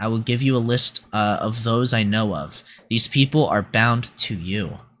reality. I will give you a list of those I know of. These people are bound to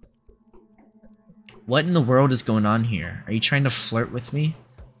you. What in the world is going on here? Are you trying to flirt with me?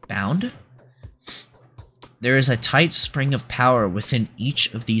 Bound? There is a tight spring of power within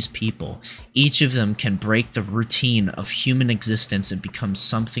each of these people. Each of them can break the routine of human existence and become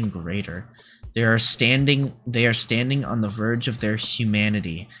something greater. They are standing on the verge of their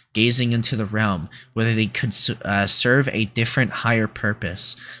humanity, gazing into the realm, whether they could serve a different, higher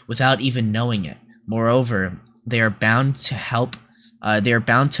purpose, without even knowing it. Moreover, they are bound to help. They are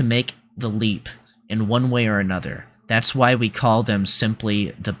bound to make the leap in one way or another. That's why we call them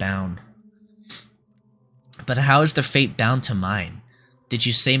simply the bound. But how is their fate bound to mine? Did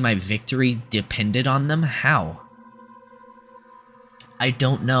you say my victory depended on them? How? I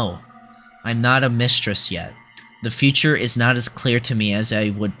don't know. I'm not a mistress yet. The future is not as clear to me as I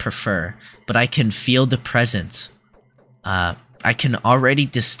would prefer, but I can feel the present. I can already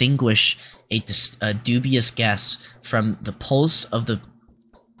distinguish a dubious guess from the pulse of the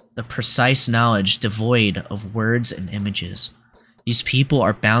precise knowledge devoid of words and images. These people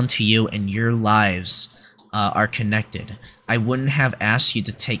are bound to you and your lives are connected. I wouldn't have asked you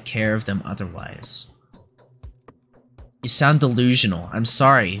to take care of them otherwise. You sound delusional. I'm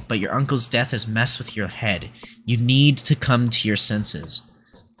sorry, but your uncle's death has messed with your head. You need to come to your senses.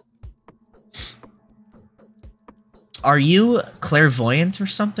 Are you clairvoyant or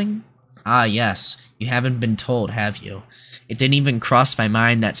something? Ah, yes. You haven't been told, have you? It didn't even cross my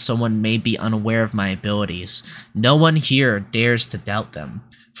mind that someone may be unaware of my abilities. No one here dares to doubt them,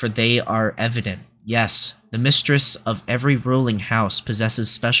 for they are evident. Yes, the mistress of every ruling house possesses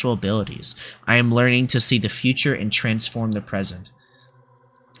special abilities. I am learning to see the future and transform the present.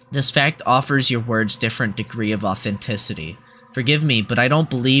 This fact offers your words different degree of authenticity. Forgive me, but I don't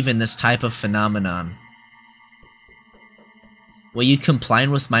believe in this type of phenomenon. Will you comply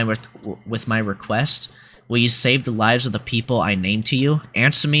with my request? Will you save the lives of the people I name to you?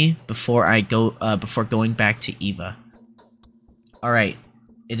 Answer me before going back to Eva. All right.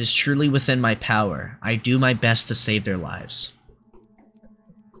 It is truly within my power. I do my best to save their lives.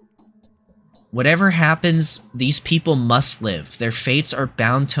 Whatever happens, these people must live. Their fates are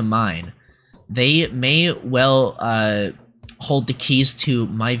bound to mine. They may well hold the keys to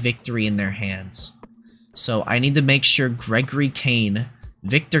my victory in their hands. So I need to make sure Gregory Kane,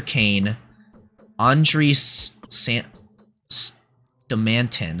 Victor Kane, Andre Stamantin,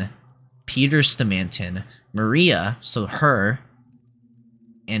 Peter Stamantin, Maria, so her,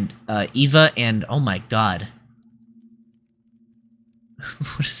 and Eva, and oh my god.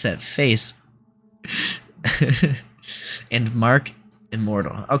 What is that face? And Mark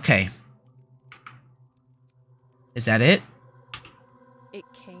Immortal. Okay. Is that it? It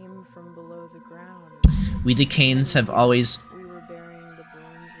came from below the ground. We the Canes have always... We were burying the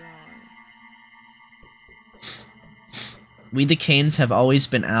bones wrong. We the Canes have always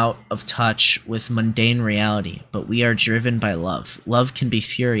been out of touch with mundane reality, but we are driven by love. Love can be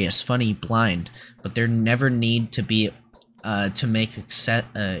furious, funny, blind, but there never need to be to make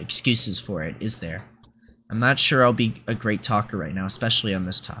excuses for it, is there? I'm not sure I'll be a great talker right now, especially on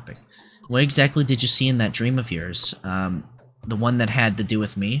this topic. What exactly did you see in that dream of yours? The one that had to do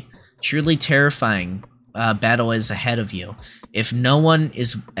with me? Truly terrifying battle is ahead of you. If no one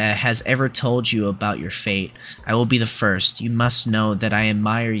has ever told you about your fate, I will be the first. You must know that I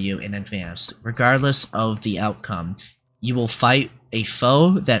admire you in advance. Regardless of the outcome, you will fight a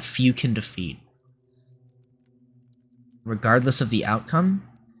foe that few can defeat. Regardless of the outcome,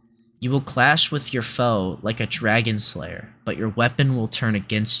 you will clash with your foe like a dragon slayer, but your weapon will turn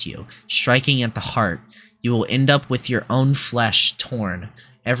against you, striking at the heart. You will end up with your own flesh torn.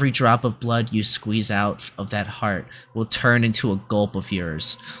 Every drop of blood you squeeze out of that heart will turn into a gulp of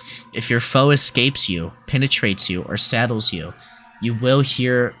yours. If your foe escapes you, penetrates you, or saddles you, you will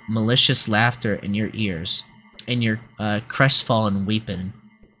hear malicious laughter in your ears, and your crestfallen weeping.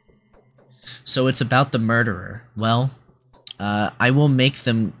 So it's about the murderer. Well, I will make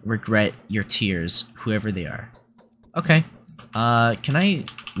them regret your tears, whoever they are. Okay. Can I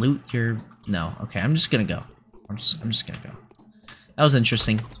loot your... No. Okay, I'm just gonna go. I'm just gonna go. That was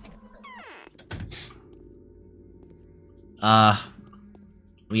interesting.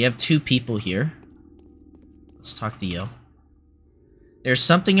 We have 2 people here. Let's talk to you. There's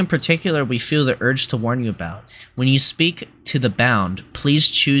something in particular we feel the urge to warn you about. When you speak to the bound, please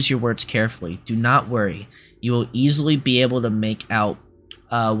choose your words carefully. Do not worry. You will easily be able to make out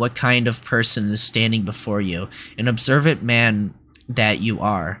what kind of person is standing before you, an observant man that you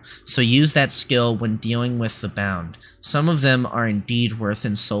are. So use that skill when dealing with the bound. Some of them are indeed worth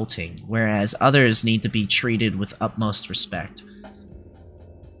insulting, whereas others need to be treated with utmost respect.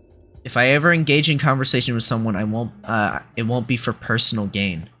 If I ever engage in conversation with someone, it won't be for personal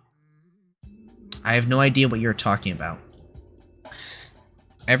gain. I have no idea what you're talking about.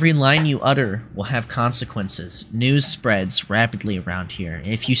 Every line you utter will have consequences. News spreads rapidly around here.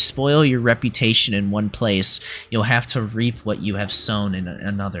 If you spoil your reputation in one place, you'll have to reap what you have sown in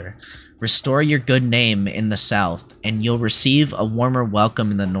another. Restore your good name in the south, and you'll receive a warmer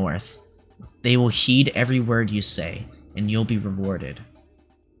welcome in the north. They will heed every word you say, and you'll be rewarded.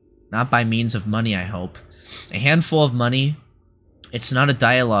 Not by means of money, I hope. A handful of money? It's not a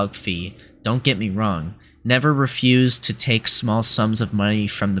dialogue fee, don't get me wrong. Never refuse to take small sums of money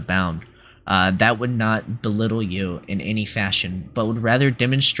from the bound. That would not belittle you in any fashion, but would rather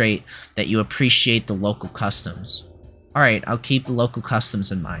demonstrate that you appreciate the local customs. Alright, I'll keep the local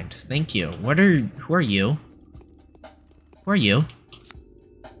customs in mind. Thank you. Who are you? Who are you?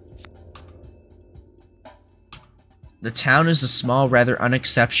 The town is a small, rather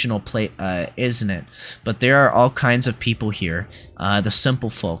unexceptional place, isn't it? But there are all kinds of people here. The simple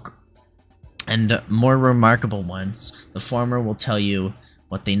folk. And more remarkable ones. The former will tell you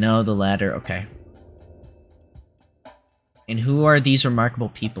what they know, the latter... Okay. And who are these remarkable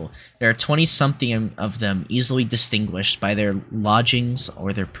people? There are 20-something of them, easily distinguished by their lodgings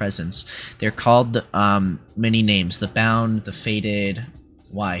or their presence. They're called many names. The Bound, the Fated...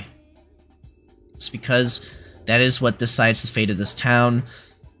 Why? It's because... that is what decides the fate of this town.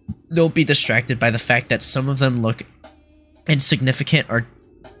 Don't be distracted by the fact that some of them look insignificant or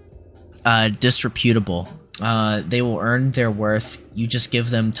disreputable. They will earn their worth. You just give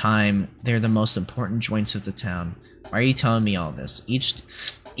them time. They're the most important joints of the town. Why are you telling me all this?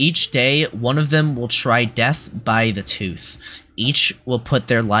 Each day, one of them will try death by the tooth. Each will put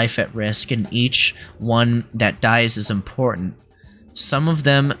their life at risk, and each one that dies is important. Some of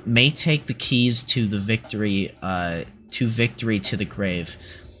them may take the keys to the victory to the grave.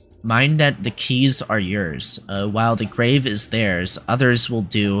 Mind that the keys are yours. While the grave is theirs, others will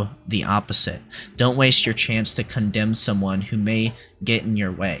do the opposite. Don't waste your chance to condemn someone who may get in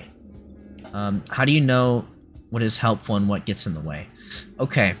your way. How do you know what is helpful and what gets in the way?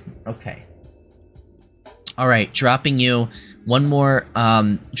 Okay. Alright, dropping you more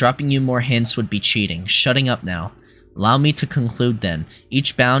hints would be cheating. Shutting up now. Allow me to conclude then.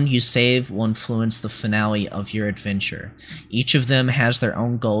 Each bound you save will influence the finale of your adventure. Each of them has their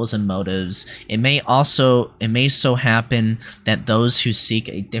own goals and motives. It may so happen that those who seek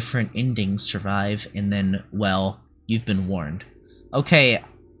a different ending survive, and then, well, you've been warned. Okay,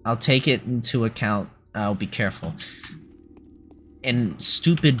 I'll take it into account. I'll be careful. In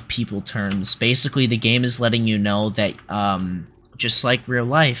stupid people terms, basically the game is letting you know that, just like real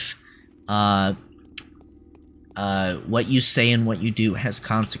life, what you say and what you do has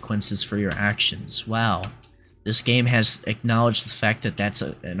consequences for your actions. Wow. This game has acknowledged the fact that that's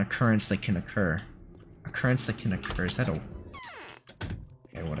an occurrence that can occur. Occurrence that can occur. Is that a...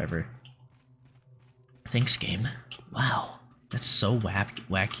 Okay, whatever. Thanks, game. Wow. That's so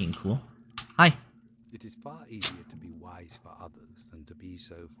wacky and cool. Hi. It is far easier to be wise for others than to be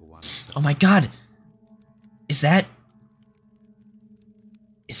so for oneself. Oh my god! Is that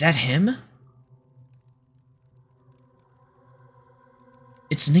him?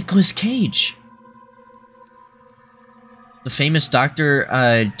 It's Nicolas Cage. The famous Dr.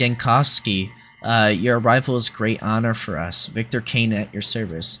 Denkovsky. Your arrival is great honor for us. Victor Kane at your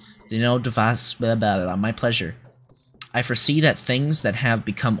service. Dino Devas, blah, blah, blah. My pleasure. I foresee that things that have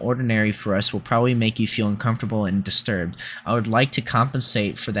become ordinary for us will probably make you feel uncomfortable and disturbed. I would like to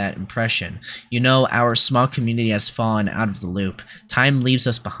compensate for that impression. You know, our small community has fallen out of the loop. Time leaves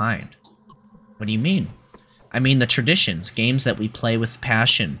us behind. What do you mean? I mean the traditions, games that we play with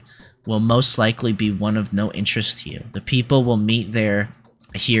passion, will most likely be one of no interest to you. The people we'll meet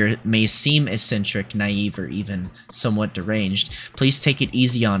here may seem eccentric, naive, or even somewhat deranged. Please take it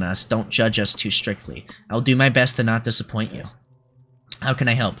easy on us. Don't judge us too strictly. I'll do my best to not disappoint you. How can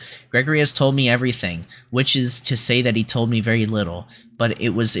I help? Gregory has told me everything, which is to say that he told me very little, but it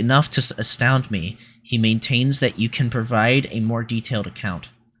was enough to astound me. He maintains that you can provide a more detailed account.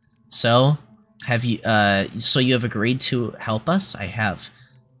 So, Have you, so you have agreed to help us? I have.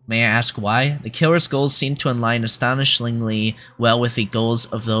 May I ask why? The killer's goals seem to align astonishingly well with the goals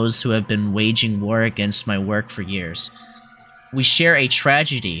of those who have been waging war against my work for years. We share a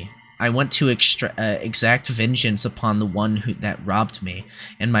tragedy. I want to exact vengeance upon the one that robbed me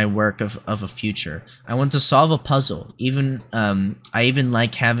and my work of a future. I want to solve a puzzle. I even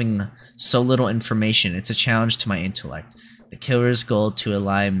like having so little information. It's a challenge to my intellect. The killer's goal to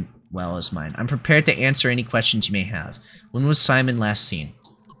align well as mine. I'm prepared to answer any questions you may have. When was Simon last seen?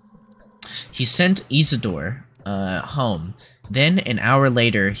 He sent Isidore home. Then, an hour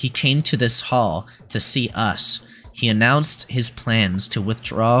later, he came to this hall to see us. He announced his plans to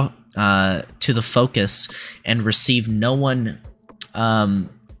withdraw to the focus and receive no one.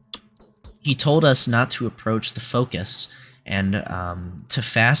 He told us not to approach the focus and to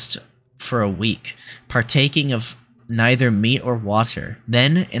fast for a week, partaking of neither meat or water.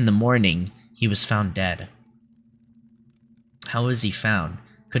 Then, in the morning, he was found dead. How was he found?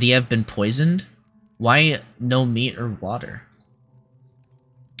 Could he have been poisoned? Why no meat or water?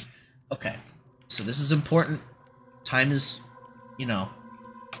 Okay, so this is important. Time is, you know.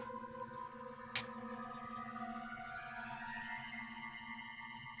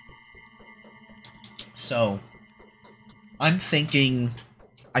 So, I'm thinking,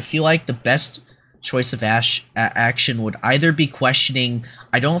 I feel like the best choice of action would either be questioning.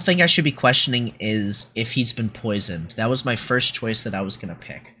 I don't think I should be questioning is if he's been poisoned. That was my first choice that I was going to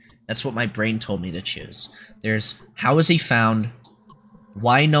pick. That's what my brain told me to choose. There's how was he found,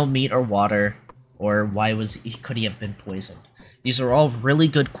 why no meat or water, or could he have been poisoned? These are all really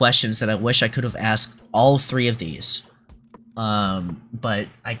good questions that I wish I could have asked all three of these. But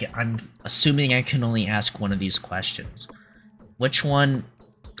I'm assuming I can only ask one of these questions. Which one?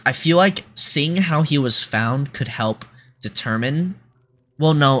 I feel like seeing how he was found could help determine.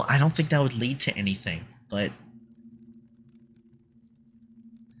 Well, no, I don't think that would lead to anything, but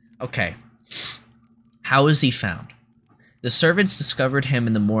okay. How is he found? The servants discovered him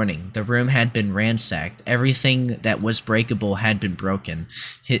in the morning. The room had been ransacked. Everything that was breakable had been broken.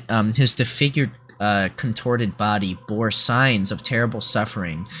 His disfigured, contorted body bore signs of terrible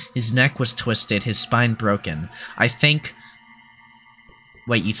suffering. His neck was twisted, his spine broken. I think...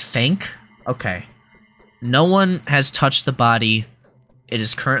 Wait, you think? Okay. No one has touched the body. It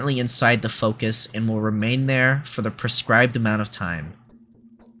is currently inside the focus and will remain there for the prescribed amount of time.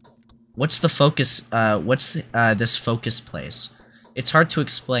 What's the focus, this focus place? It's hard to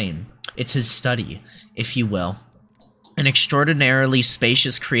explain. It's his study, if you will. An extraordinarily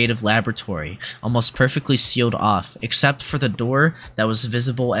spacious creative laboratory, almost perfectly sealed off, except for the door that was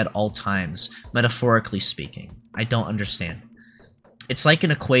visible at all times, metaphorically speaking. I don't understand. It's like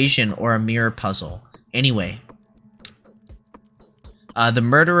an equation or a mirror puzzle. Anyway, the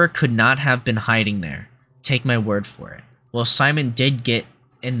murderer could not have been hiding there. Take my word for it. Well, Simon did get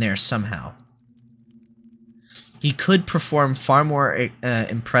in there somehow. He could perform far more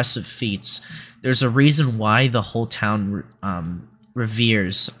impressive feats. There's a reason why the whole town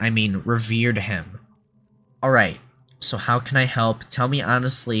revered him. Alright, so how can I help? Tell me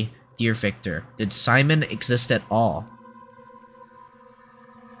honestly, dear Victor, did Simon exist at all?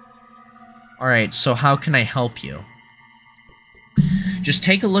 Alright, so how can I help you? Just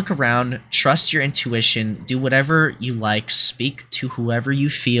take a look around, trust your intuition, do whatever you like, speak to whoever you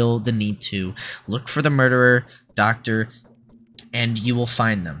feel the need to, look for the murderer, doctor, and you will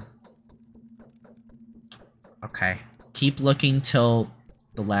find them. Okay. Keep looking till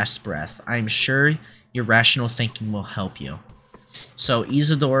the last breath. I'm sure your rational thinking will help you. So,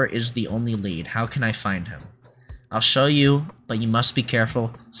 Isidore is the only lead. How can I find him? I'll show you, but you must be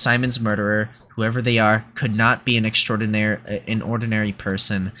careful. Simon's murderer, whoever they are, could not be an ordinary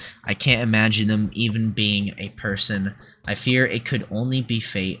person. I can't imagine them even being a person. I fear it could only be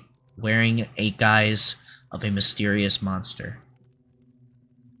fate, wearing a guise of a mysterious monster.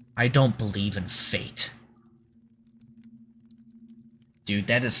 I don't believe in fate. Dude,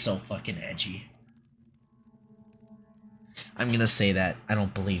 that is so fucking edgy. I'm gonna say that. I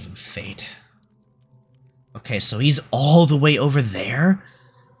don't believe in fate. Okay, so he's all the way over there?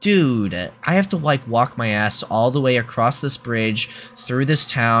 Dude, I have to, like, walk my ass all the way across this bridge, through this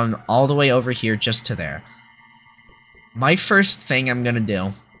town, all the way over here just to there. My first thing I'm gonna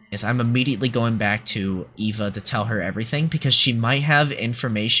do is I'm immediately going back to Eva to tell her everything, because she might have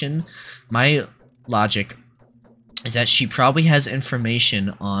information. My logic is that she probably has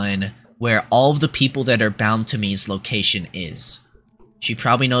information on where all of the people that are bound to me's location is. She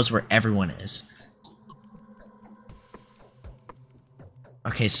probably knows where everyone is.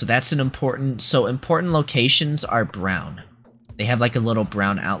 Okay, so that's an important... So important locations are brown. They have like a little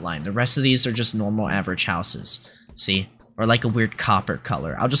brown outline. The rest of these are just normal average houses. See? Or like a weird copper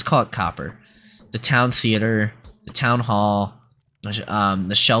color. I'll just call it copper. The town theater, the town hall,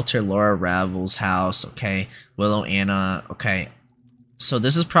 the shelter, Laura Ravel's house, okay. Willow Anna, okay. So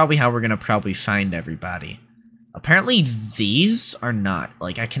this is probably how we're gonna probably find everybody. Apparently these are not.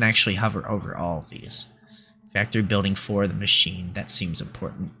 Like, I can actually hover over all of these. Factory Building 4, the machine. That seems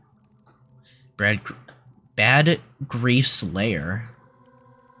important. Bad Grief's Lair.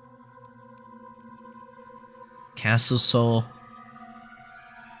 Castle Soul.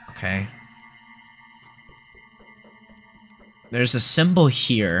 Okay. There's a symbol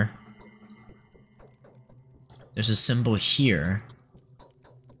here. There's a symbol here.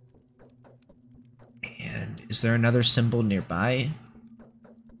 And is there another symbol nearby?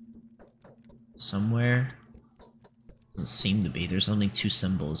 Somewhere? Doesn't seem to be. There's only 2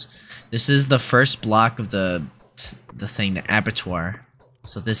 symbols. This is the first block of the thing, the abattoir.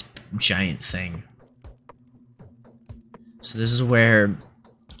 So this giant thing. So this is where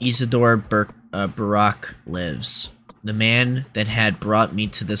Isidore Barak lives. The man that had brought me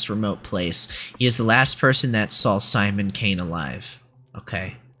to this remote place. He is the last person that saw Simon Kane alive.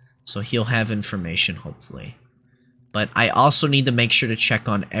 Okay. So he'll have information, hopefully. But I also need to make sure to check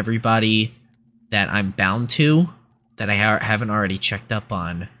on everybody that I'm bound to, that I haven't already checked up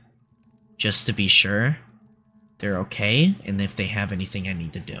on, just to be sure they're okay, and if they have anything I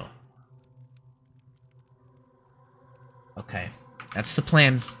need to do. Okay, that's the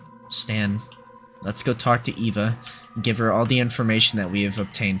plan, Stan. Let's go talk to Eva and give her all the information that we have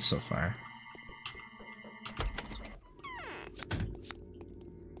obtained so far.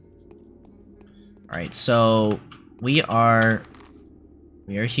 Alright, so we are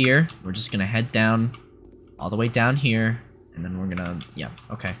here. We're just gonna head down, all the way down here, and then we're gonna, yeah,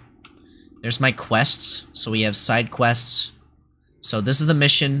 okay. There's my quests. So we have side quests. So this is the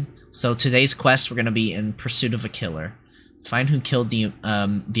mission. So today's quest, we're gonna be in pursuit of a killer. Find who killed the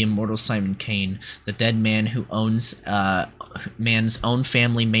immortal Simon Kane. The dead man who owns man's own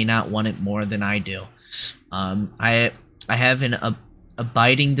family may not want it more than I do. I have an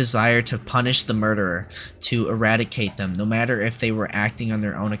abiding desire to punish the murderer, to eradicate them, no matter if they were acting on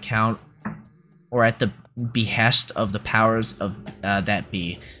their own account or at the behest of the powers of that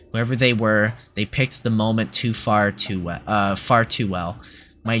be. Whoever they were, they picked the moment far too well.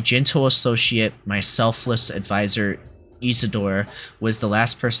 My gentle associate, my selfless advisor, Isidore, was the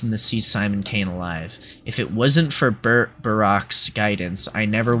last person to see Simon Kane alive. If it wasn't for Barak's guidance, I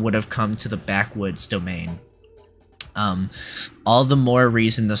never would have come to the backwoods domain. All the more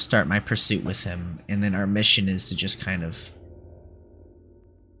reason to start my pursuit with him, and then our mission is to just kind of...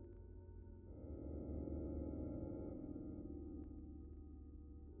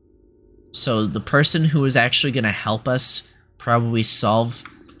 So the person who is actually going to help us probably solve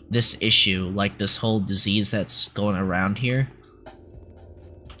this issue, like this whole disease that's going around here,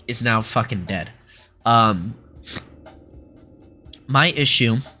 is now fucking dead. My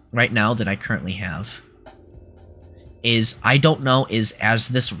issue right now that I currently have is, I don't know, is as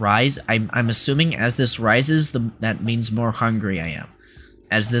this rise, I'm assuming as this rises, that means more hungry I am.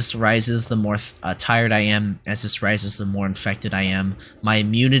 As this rises, the more tired I am. As this rises, the more infected I am. My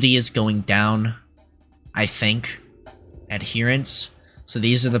immunity is going down, I think. Adherence. So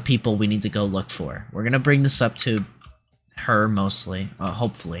these are the people we need to go look for. We're gonna bring this up to her mostly.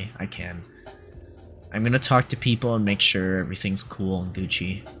 Hopefully, I can. I'm gonna talk to people and make sure everything's cool and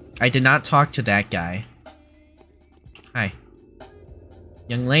Gucci. I did not talk to that guy. Hi.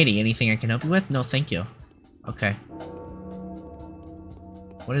 Young lady, anything I can help you with? No, thank you. Okay.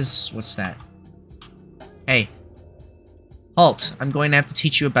 What's that? Hey. Halt! I'm going to have to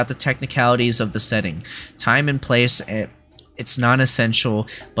teach you about the technicalities of the setting. Time and place, it's non-essential,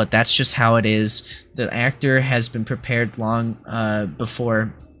 but that's just how it is. The actor has been prepared long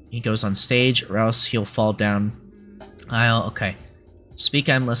before he goes on stage, or else he'll fall down. Okay. Speak,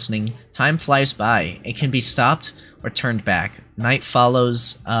 I'm listening. Time flies by. It can be stopped or turned back. Night follow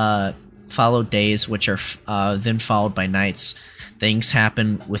days, which are then followed by nights. Things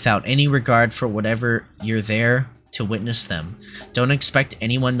happen without any regard for whatever you're there to witness them. Don't expect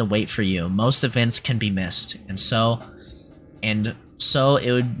anyone to wait for you. Most events can be missed, and so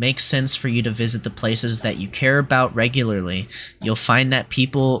it would make sense for you to visit the places that you care about regularly. You'll find that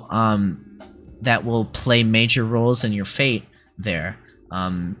people that will play major roles in your fate there.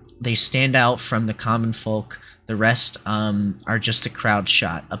 They stand out from the common folk. The rest are just a crowd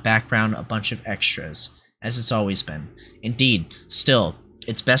shot, a background, a bunch of extras, as it's always been. Indeed, still,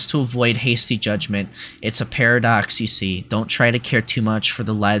 it's best to avoid hasty judgment. It's a paradox, you see. Don't try to care too much for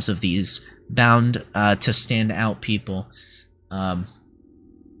the lives of these bound to stand out people. And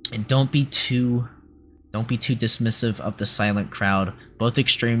don't be too dismissive of the silent crowd. Both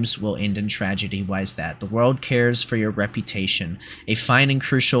extremes will end in tragedy. Why is that? The world cares for your reputation. A fine and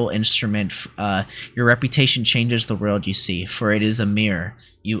crucial instrument. Your reputation changes the world you see, for it is a mirror.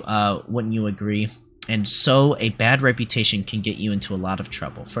 Wouldn't you agree? And so, a bad reputation can get you into a lot of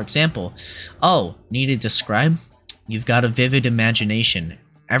trouble. For example, oh, need to describe? You've got a vivid imagination.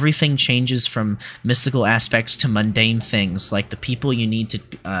 Everything changes from mystical aspects to mundane things, like the people you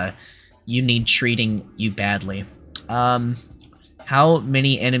need treating you badly. How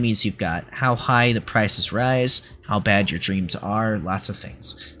many enemies you've got, how high the prices rise, how bad your dreams are, lots of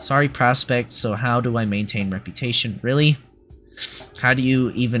things. Sorry, prospect, so how do I maintain reputation? Really? How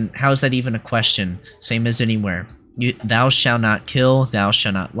is that even a question? Same as anywhere. Thou shalt not kill, thou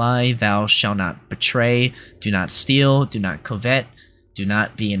shalt not lie, thou shalt not betray, do not steal, do not covet, do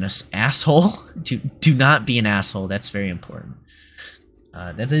not be an asshole. Do not be an asshole, that's very important.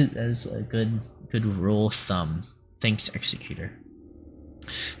 That is a good rule of thumb. Thanks, Executor.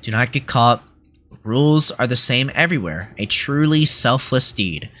 Do not get caught. Rules are the same everywhere. A truly selfless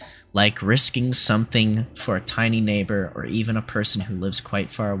deed, like risking something for a tiny neighbor or even a person who lives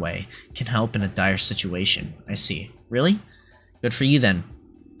quite far away, can help in a dire situation. I see. Really? Good for you then.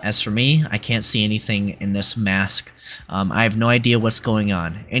 As for me, I can't see anything in this mask. I have no idea what's going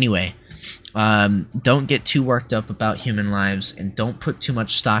on. Anyway, don't get too worked up about human lives, and don't put too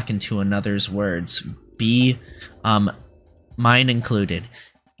much stock into another's words. Be, mine included.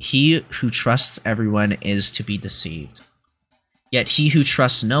 He who trusts everyone is to be deceived. Yet he who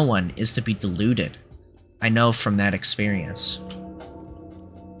trusts no one is to be deluded. I know from that experience.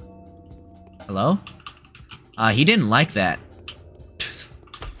 Hello? He didn't like that.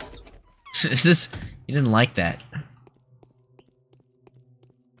 He didn't like that.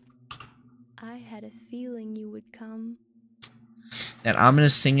 I had a feeling you would come. That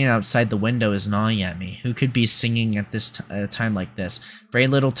ominous singing outside the window is gnawing at me. Who could be singing at this time like this? Very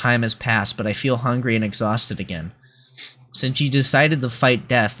little time has passed, but I feel hungry and exhausted again. Since you decided to fight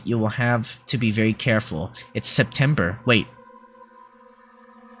death, you will have to be very careful. It's September. Wait.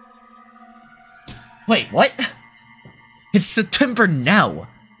 Wait, what? It's September now.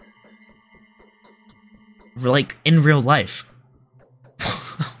 Like, in real life.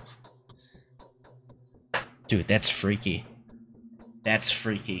 Dude, that's freaky. That's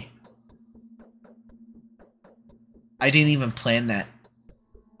freaky. I didn't even plan that.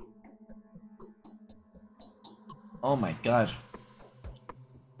 Oh my god.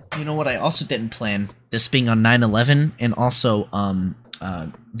 You know what I also didn't plan? This being on 9/11, and also,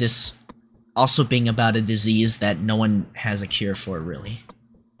 this also being about a disease that no one has a cure for, really.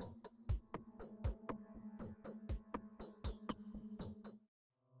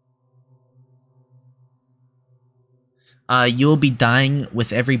 You will be dying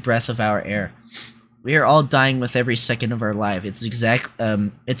with every breath of our air. We are all dying with every second of our life. It's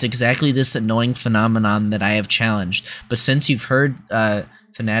exactly this annoying phenomenon that I have challenged. But since you've heard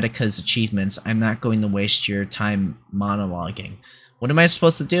Fanatica's achievements, I'm not going to waste your time monologuing. What am I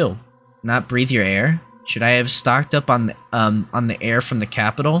supposed to do? Not breathe your air? Should I have stocked up on the air from the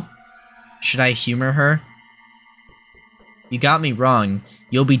capital? Should I humor her? You got me wrong.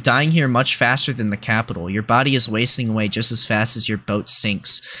 You'll be dying here much faster than the capital. Your body is wasting away just as fast as your boat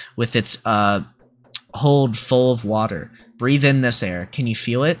sinks with its hold full of water. Breathe in this air. Can you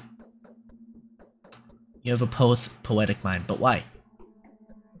feel it? You have a poetic mind, but why?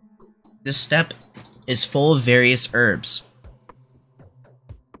 This steppe is full of various herbs.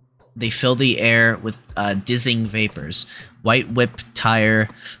 They fill the air with dizzying vapors. White whip tire,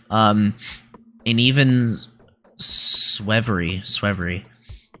 and even swevery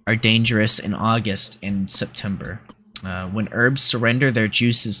are dangerous in August and September. When herbs surrender their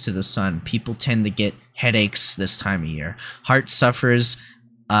juices to the sun, people tend to get headaches this time of year. Heart suffers,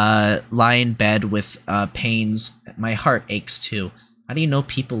 lie in bed with pains. My heart aches too. How do you know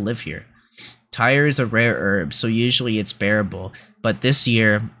people live here? Tire is a rare herb, so usually it's bearable, but this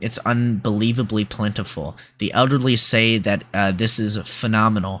year it's unbelievably plentiful. The elderly say that this is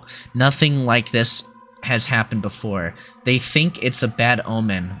phenomenal. Nothing like this has happened before. They think it's a bad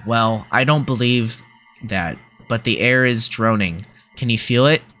omen. Well, I don't believe that, but the air is droning. Can you feel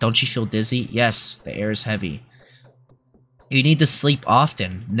it? Don't you feel dizzy? Yes, the air is heavy. You need to sleep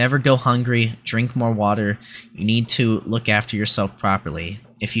often. Never go hungry. Drink more water. You need to look after yourself properly.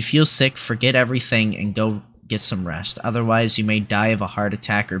 If you feel sick, forget everything and go get some rest. Otherwise, you may die of a heart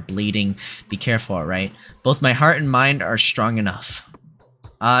attack or bleeding. Be careful, alright? Both my heart and mind are strong enough.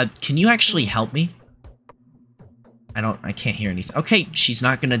 Can you actually help me? I can't hear anything. Okay, she's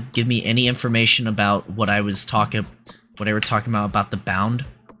not gonna give me any information about what I was talking what they were talking about the bound.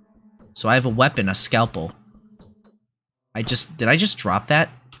 So I have a weapon, a scalpel. Did I just drop that?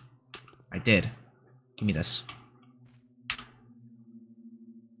 I did. Give me this.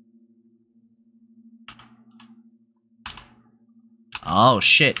 Oh,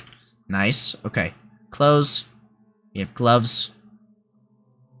 shit. Nice. Okay. Clothes. We have gloves.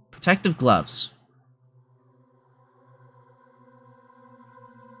 Protective gloves.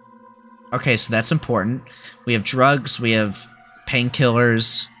 Okay, so that's important. We have drugs. We have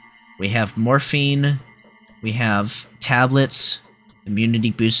painkillers. We have morphine. We have tablets. Immunity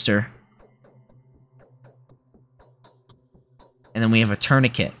booster. And then we have a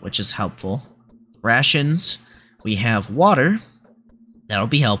tourniquet, which is helpful. Rations. We have water. That'll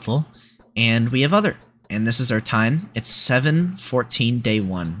be helpful. And we have other. And this is our time. It's 7:14 day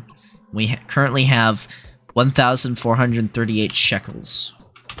 1. We currently have 1,438 shekels.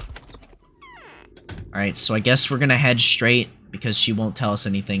 Alright, so I guess we're gonna head straight, because she won't tell us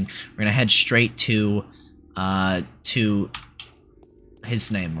anything. We're gonna head straight to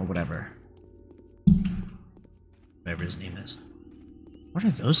his name, or whatever. Whatever his name is. What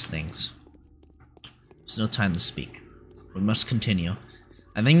are those things? There's no time to speak. We must continue.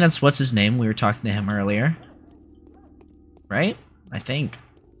 I think that's what's his name. We were talking to him earlier. Right? I think.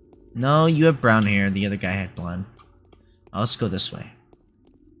 No, you have brown hair. The other guy had blonde. Oh, let's go this way.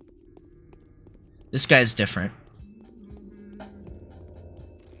 This guy's different.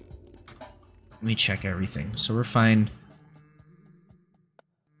 Let me check everything. So we're fine.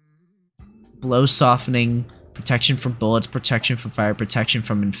 Blow softening, protection from bullets, protection from fire, protection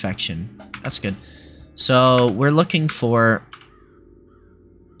from infection. That's good. So we're looking for...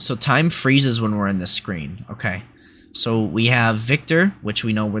 So time freezes when we're in this screen. Okay. So we have Victor, which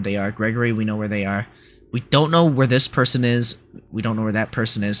we know where they are. Gregory, we know where they are. We don't know where this person is. We don't know where that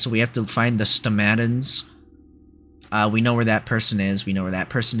person is. So we have to find the Stomatans. We know where that person is. We know where that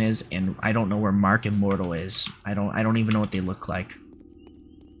person is. And I don't know where Mark Immortal is. I don't even know what they look like.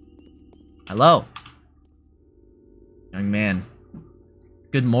 Hello. Young man.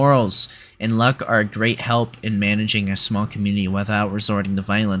 Good morals and luck are a great help in managing a small community without resorting to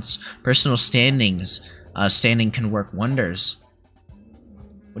violence. Personal standing can work wonders.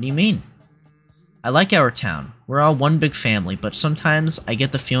 What do you mean? I like our town. We're all one big family, but sometimes I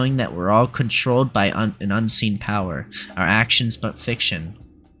get the feeling that we're all controlled by an unseen power. Our actions but fiction.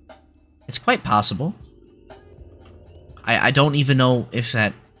 It's quite possible. I don't even know if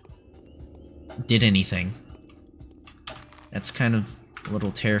that did anything. That's kind of a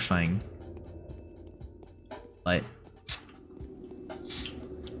little terrifying. But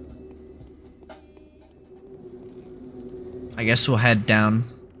I guess we'll head down.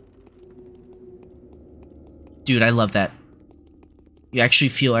 Dude, I love that. You actually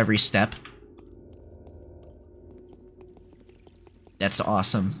feel every step. That's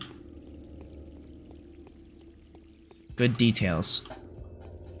awesome. Good details.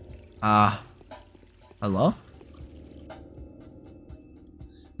 Hello?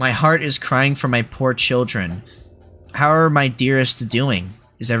 My heart is crying for my poor children. How are my dearest doing?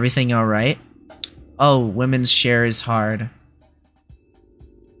 Is everything alright? Oh, women's share is hard.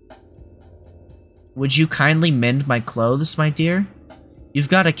 Would you kindly mend my clothes, my dear? You've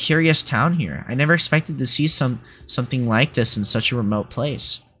got a curious town here. I never expected to see something like this in such a remote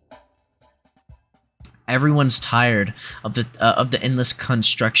place. Everyone's tired of the endless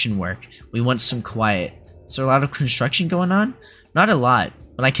construction work. We want some quiet. Is there a lot of construction going on? Not a lot,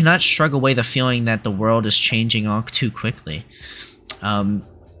 but I cannot shrug away the feeling that the world is changing all too quickly. The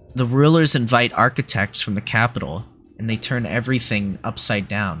rulers invite architects from the capital, and they turn everything upside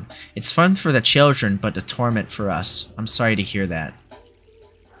down. It's fun for the children, but a torment for us. I'm sorry to hear that.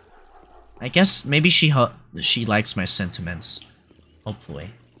 I guess maybe she likes my sentiments.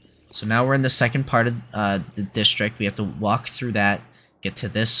 Hopefully. So now we're in the second part of the district. We have to walk through that, get to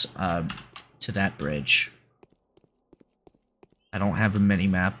this, to that bridge. I don't have a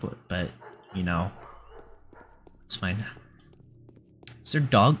mini-map, but, you know, it's fine. Is there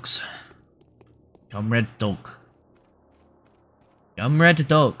dogs? Comrade dog. Comrade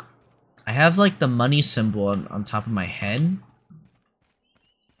dog. I have, like, the money symbol on top of my head.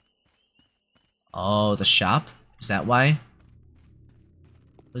 Oh, the shop? Is that why?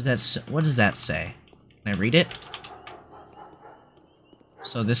 What does that say? Can I read it?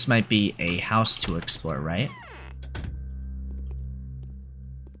 So this might be a house to explore, right?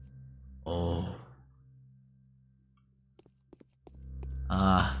 Oh.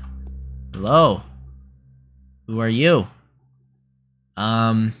 Hello? Who are you?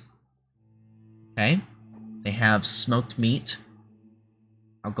 Okay. They have smoked meat.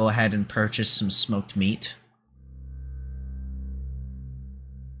 I'll go ahead and purchase some smoked meat.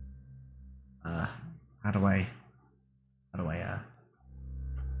 How do I,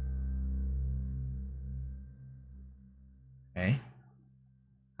 okay.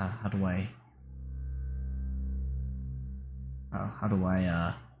 How do I,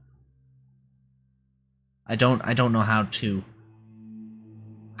 I don't know how to,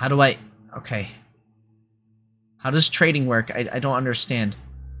 okay. How does trading work? I don't understand.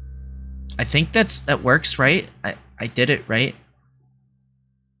 I think that works, right? I did it, right?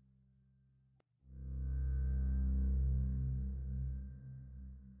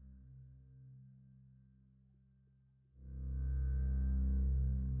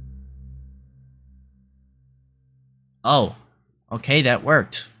 Oh, okay, that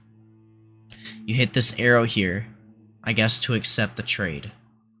worked. You hit this arrow here, I guess, to accept the trade.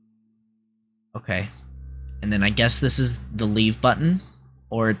 Okay. And then I guess this is the leave button,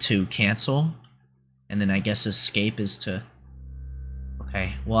 or to cancel. And then I guess escape is to...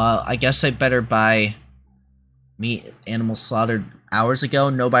 Okay, well, I guess I better buy meat animal slaughtered hours ago.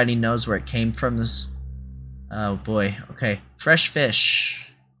 Nobody knows where it came from. This... Oh boy, okay. Fresh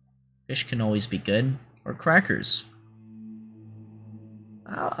fish. Fish can always be good. Or crackers.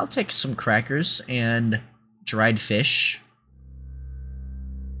 I'll take some crackers and dried fish.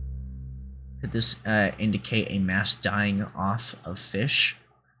 Could this indicate a mass dying off of fish?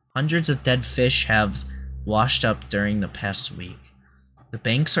 Hundreds of dead fish have washed up during the past week. The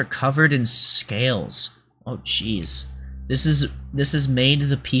banks are covered in scales. Oh jeez. This has made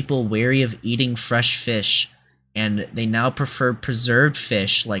the people wary of eating fresh fish, and they now prefer preserved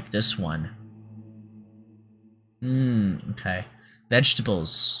fish like this one. Okay.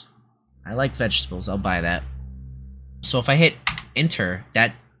 Vegetables. I like vegetables. I'll buy that. So if I hit enter,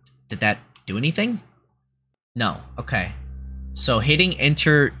 did that do anything? No. Okay. So hitting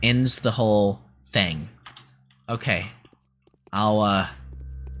enter ends the whole thing. Okay. I'll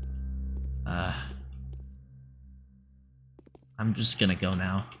I'm just gonna go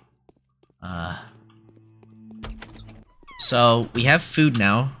now. So we have food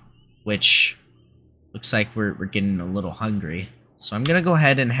now, which looks like we're getting a little hungry. So I'm gonna go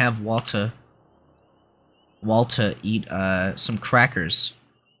ahead and have Walta eat some crackers.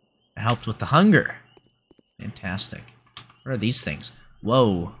 It helped with the hunger. Fantastic. What are these things?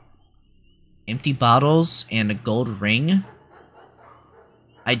 Whoa. Empty bottles and a gold ring.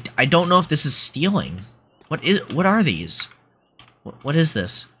 I don't know if this is stealing. What are these? What is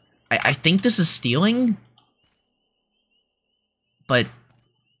this? I think this is stealing, but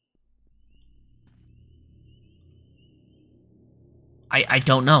I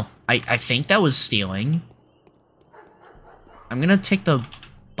don't know. I think that was stealing. I'm gonna take the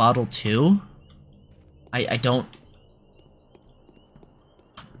bottle too. I don't...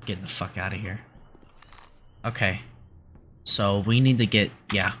 Getting the fuck out of here. Okay. So we need to get...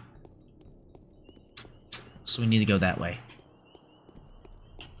 Yeah. So we need to go that way.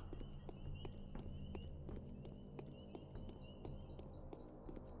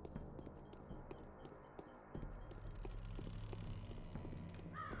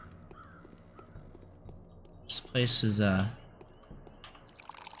 This place is,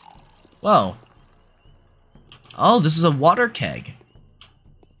 Whoa. Oh, this is a water keg.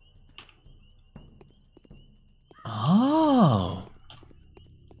 Oh.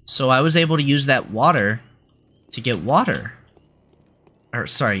 So I was able to use that water to get water. Or,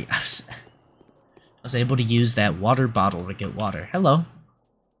 sorry, I was able to use that water bottle to get water. Hello.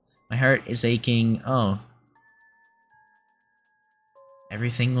 My heart is aching. Oh.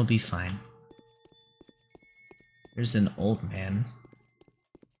 Everything will be fine. There's an old man.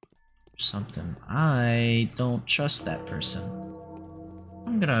 Something. I don't trust that person.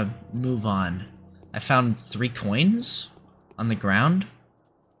 I'm gonna move on. I found 3 coins on the ground.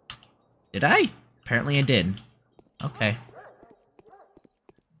 Did I? Apparently I did. Okay.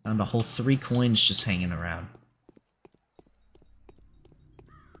 Found a whole 3 coins just hanging around.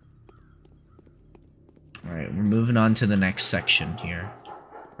 Alright, we're moving on to the next section here.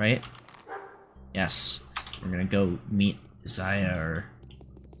 Right? Yes. We're gonna go meet Isaiah, or...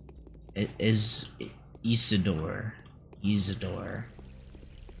 It is Isidore.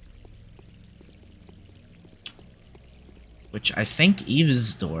 Which I think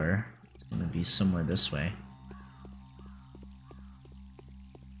Eve's door is gonna be somewhere this way.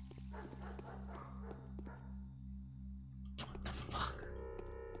 What the fuck?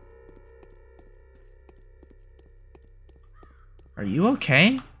 Are you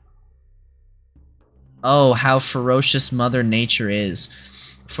okay? Oh, how ferocious Mother Nature is.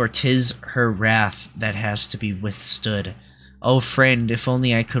 For 'tis her wrath that has to be withstood. Oh friend, if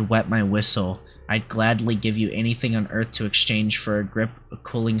only I could wet my whistle, I'd gladly give you anything on earth to exchange for a grip of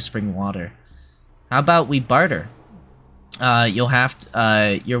cooling spring water. How about we barter? You'll have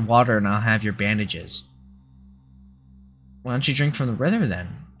your water and I'll have your bandages. Why don't you drink from the river then?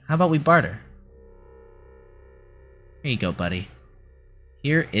 How about we barter? Here you go, buddy.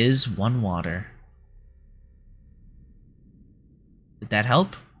 Here is 1 water. Did that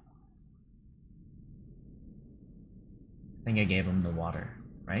help? I think I gave him the water,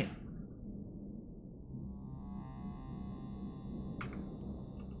 right?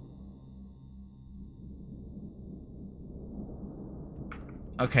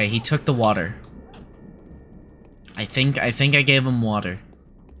 Okay, he took the water. I think I gave him water.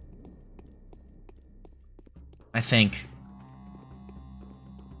 I think.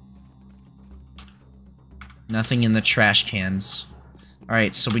 Nothing in the trash cans.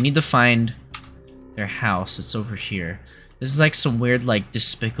 Alright, so we need to find their house. It's over here. This is like some weird, like,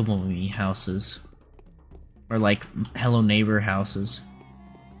 Despicable Me houses. Or like, Hello Neighbor houses.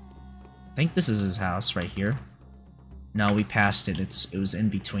 I think this is his house right here. No, we passed it. It was in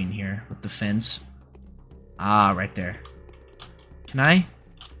between here with the fence. Ah, right there. Can I?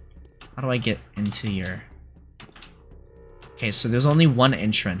 How do I get into your... Okay, so there's only 1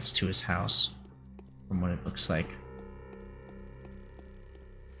 entrance to his house. From what it looks like.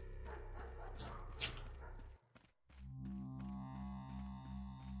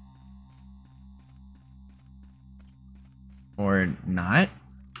 Or not?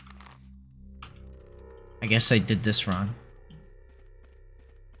 I guess I did this wrong.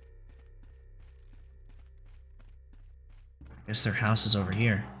 I guess their house is over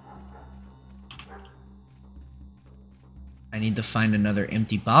here. I need to find another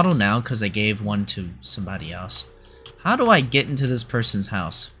empty bottle now because I gave one to somebody else. How do I get into this person's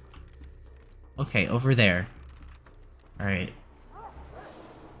house? Okay, over there. Alright.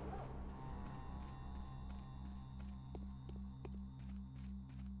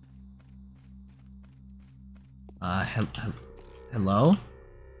 Hello?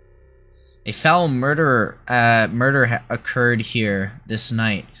 A foul murder occurred here this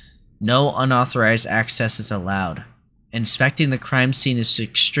night. No unauthorized access is allowed. Inspecting the crime scene is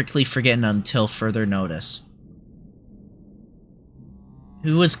strictly forbidden until further notice.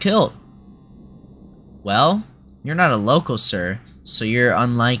 Who was killed? Well, you're not a local, sir, so you're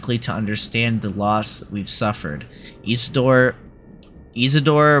unlikely to understand the loss that we've suffered.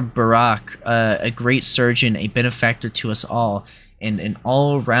 Isidore Barak, a great surgeon, a benefactor to us all, and an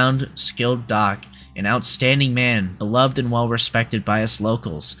all-round skilled doc, an outstanding man, beloved and well-respected by us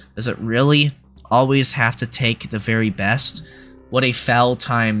locals. Does it really always have to take the very best? What a foul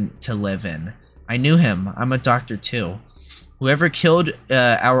time to live in. I knew him. I'm a doctor too. Whoever killed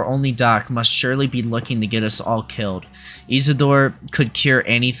our only doc must surely be looking to get us all killed. Isidore could cure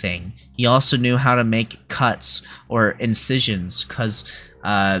anything. He also knew how to make cuts or incisions, cause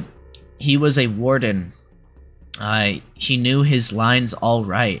he was a warden. He knew his lines all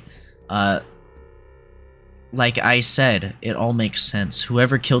right. Like I said, it all makes sense.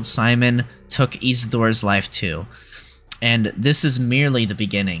 Whoever killed Simon took Isidore's life too. And this is merely the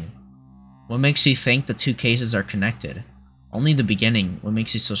beginning. What makes you think the 2 cases are connected? Only the beginning. What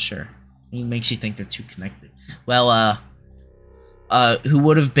makes you so sure? What makes you think they're 2 connected? Well, who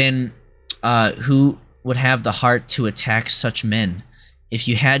would have who would have the heart to attack such men? If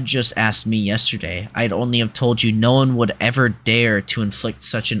you had just asked me yesterday, I'd only have told you no one would ever dare to inflict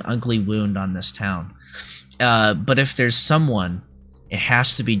such an ugly wound on this town. But if there's someone, it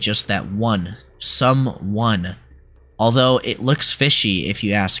has to be just that one. Someone. Although it looks fishy if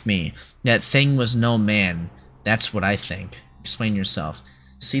you ask me. That thing was no man. That's what I think. Explain yourself.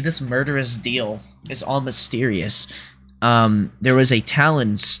 See, this murderous deal is all mysterious. There was a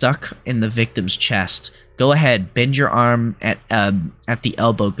talon stuck in the victim's chest. Go ahead, bend your arm at the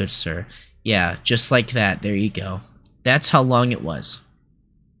elbow, good sir. Yeah, just like that. There you go. That's how long it was.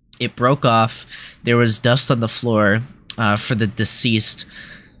 It broke off. There was dust on the floor, for the deceased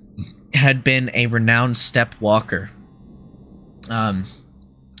had been a renowned step walker.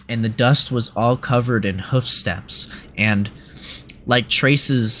 And the dust was all covered in hoof steps and like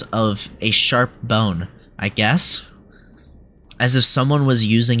traces of a sharp bone, I guess. As if someone was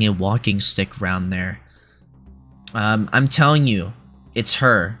using a walking stick round there. I'm telling you, it's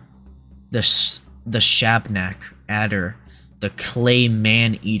her. The Shabnak adder. The clay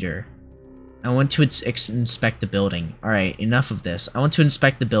man-eater. I want to inspect the building. Alright, enough of this. I want to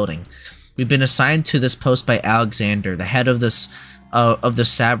inspect the building. We've been assigned to this post by Alexander, the head of this of the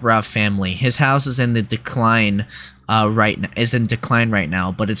Sabrov family. His house is in decline right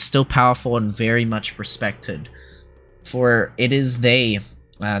now, but it's still powerful and very much respected. For it is they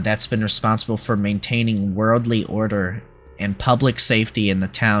that's been responsible for maintaining worldly order and public safety in the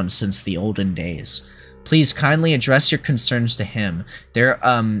town since the olden days. Please kindly address your concerns to him.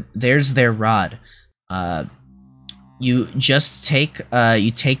 There's their rod. You just take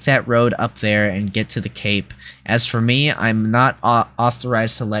that road up there and get to the Cape. As for me, I'm not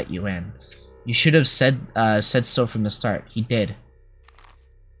authorized to let you in. You should have said so from the start. He did.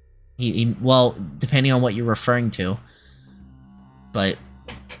 Well, depending on what you're referring to. But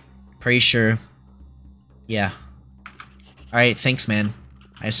pretty sure. Yeah. Alright, thanks, man.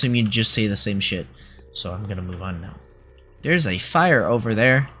 I assume you'd just say the same shit. So I'm gonna move on now. There's a fire over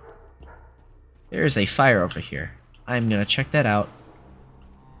there. There's a fire over here. I'm gonna check that out.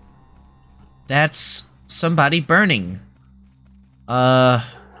 That's somebody burning. Why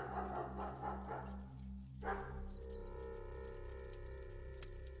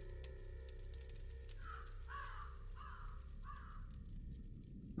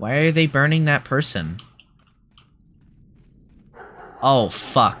are they burning that person? Oh,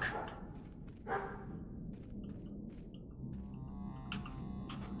 fuck.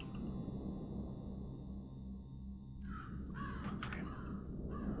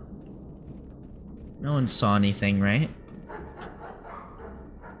 No one saw anything, right?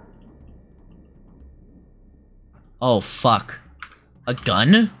 Oh, fuck. A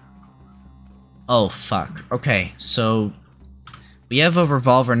gun? Oh, fuck. Okay, so we have a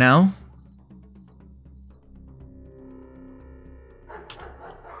revolver now.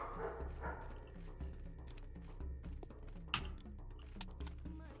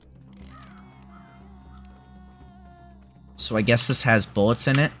 So I guess this has bullets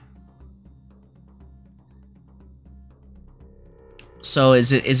in it. So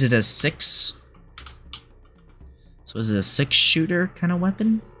is it a 6? So is it a 6-shooter kind of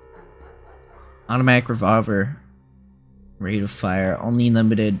weapon? Automatic revolver. Rate of fire. Only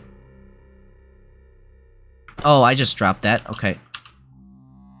limited. Oh, I just dropped that. Okay.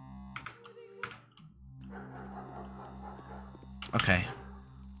 Okay.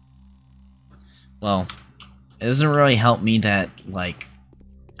 Well, it doesn't really help me that, like,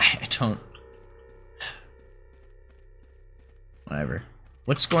 I don't... Whatever.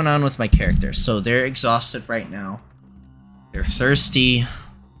 What's going on with my character? So they're exhausted right now. They're thirsty.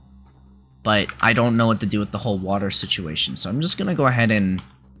 But I don't know what to do with the whole water situation. So I'm just gonna go ahead and...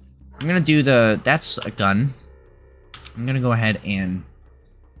 I'm gonna do the... That's a gun. I'm gonna go ahead and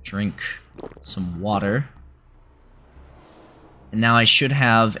drink some water. And now I should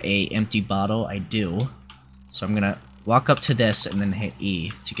have a empty bottle. I do. So I'm gonna walk up to this and then hit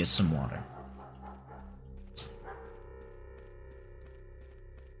E to get some water.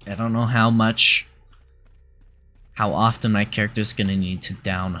 I don't know how often my character's gonna need to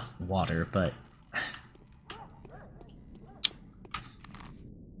down water, but...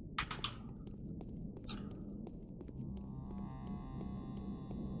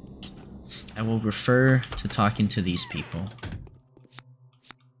 I will refer to talking to these people.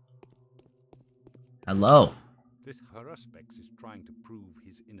 Hello. This Haruspex is trying to prove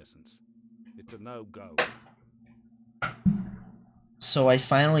his innocence. It's a no-go. So I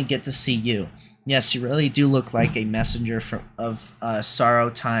finally get to see you. Yes, you really do look like a messenger of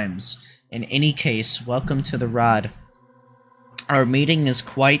sorrow times. In any case, welcome to the Rod. Our meeting is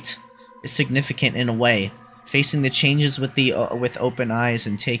quite significant in a way. Facing the changes with open eyes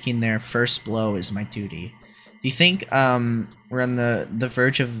and taking their first blow is my duty. Do you think we're on the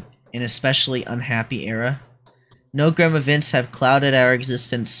verge of an especially unhappy era? No grim events have clouded our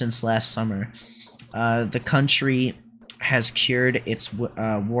existence since last summer. The country has cured its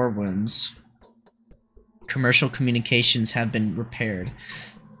war wounds. Commercial communications have been repaired.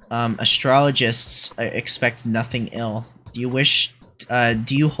 Astrologists expect nothing ill. Do you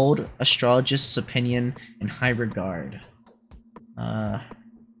hold astrologists' opinion in high regard?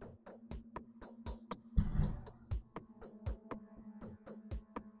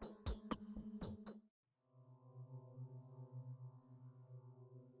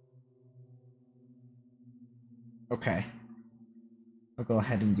 Okay. I'll go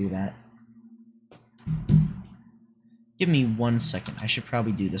ahead and do that. Give me 1 second. I should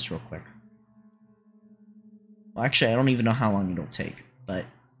probably do this real quick. Well, actually, I don't even know how long it'll take, but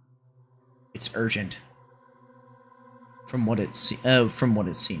it's urgent. From what it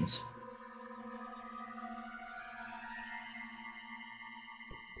seems.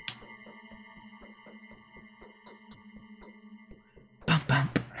 Bum, bum,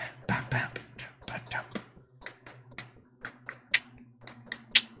 bum, bum, bum, bum.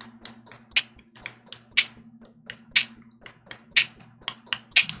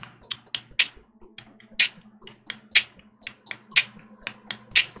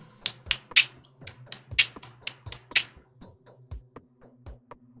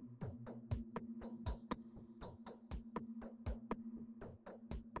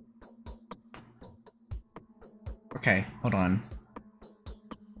 Okay, hold on.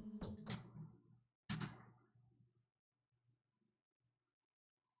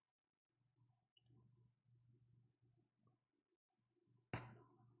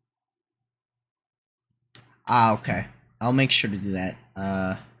 Ah, okay. I'll make sure to do that,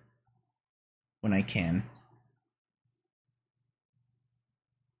 when I can.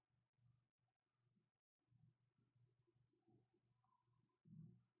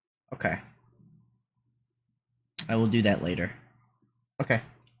 Okay. I will do that later. Okay.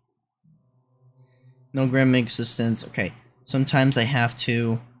 No grim existence. Okay. Sometimes I have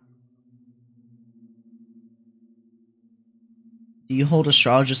to... Do you hold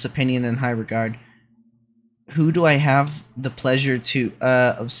astrologist's opinion in high regard? Who do I have the pleasure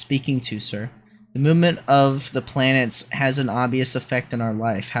of speaking to, sir? The movement of the planets has an obvious effect on our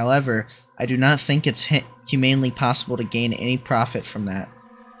life. However, I do not think it's humanly possible to gain any profit from that.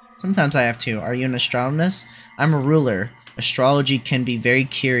 Sometimes I have to. Are you an astrologist? I'm a ruler. Astrology can be very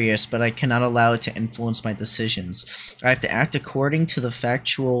curious, but I cannot allow it to influence my decisions. I have to act according to the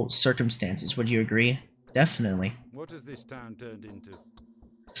factual circumstances. Would you agree? Definitely. What has this town turned into?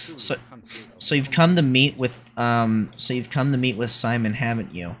 So you've come to meet with Simon,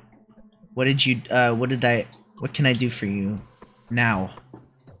 haven't you? What can I do for you now?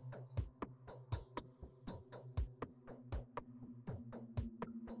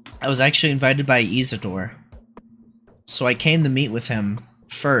 I was actually invited by Isidore. So I came to meet with him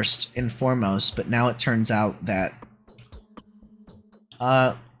first and foremost, but now it turns out that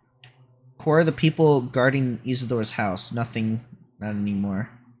who are the people guarding Isidore's house? Nothing, not anymore.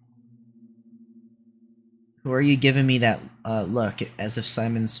 Who are you giving me that look, as if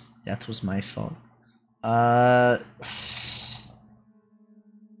Simon's death was my fault? I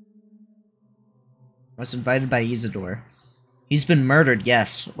was invited by Isidore. He's been murdered,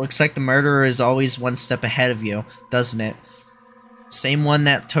 yes. Looks like the murderer is always one step ahead of you, doesn't it? Same one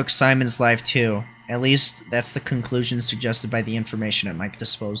that took Simon's life too. At least, that's the conclusion suggested by the information at my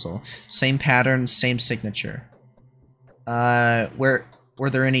disposal. Same pattern, same signature. Were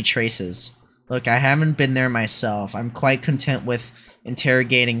there any traces? Look, I haven't been there myself. I'm quite content with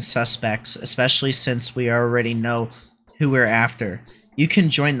interrogating suspects, especially since we already know who we're after. You can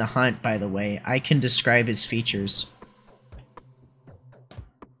join the hunt, by the way. I can describe his features.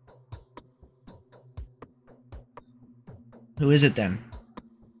 Who is it then?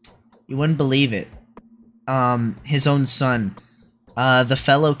 You wouldn't believe it. His own son. The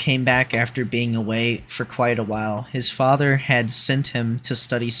fellow came back after being away for quite a while. His father had sent him to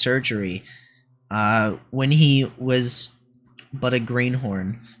study surgery, when he was but a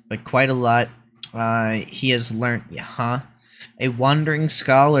greenhorn, but quite a lot, he has learnt, huh? A wandering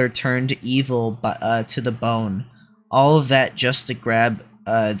scholar turned evil, to the bone. All of that just to grab,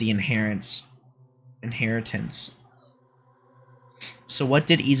 the inheritance. So what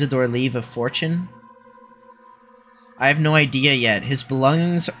did Isidore leave, a fortune? I have no idea yet. His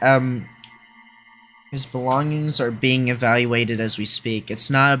belongings are being evaluated as we speak.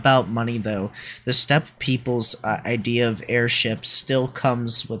 It's not about money, though. The steppe people's idea of airship still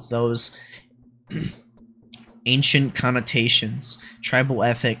comes with those ancient connotations, tribal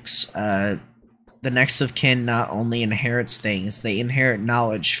ethics. The next of kin not only inherits things, they inherit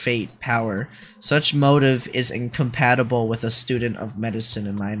knowledge, fate, power. Such motive is incompatible with a student of medicine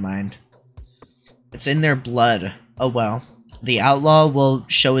in my mind. It's in their blood. Oh well. The outlaw will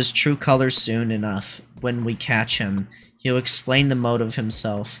show his true colors soon enough. When we catch him, he'll explain the motive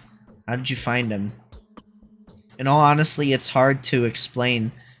himself. How did you find him? In all honesty, it's hard to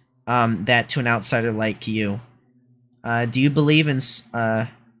explain that to an outsider like you. Do you believe in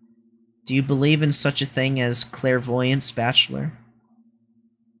such a thing as clairvoyance, bachelor?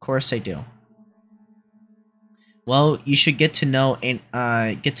 Of course I do. Well, you should get to know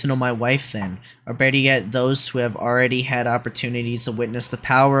my wife then, or better yet, those who have already had opportunities to witness the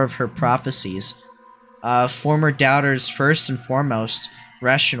power of her prophecies. Former doubters first and foremost,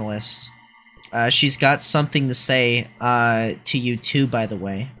 rationalists. She's got something to say to you too, by the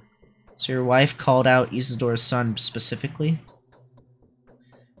way. So your wife called out Isidore's son specifically?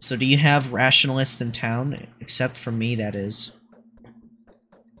 So do you have rationalists in town? Except for me, that is.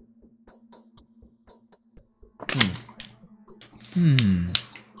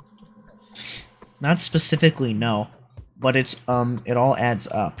 Not specifically, no. But it all adds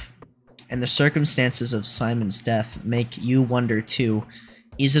up. And the circumstances of Simon's death make you wonder too.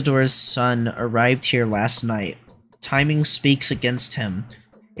 Isidore's son arrived here last night. Timing speaks against him.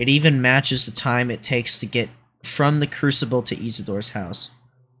 It even matches the time it takes to get from the Crucible to Isidore's house.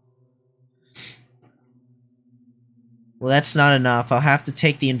 Well, that's not enough. I'll have to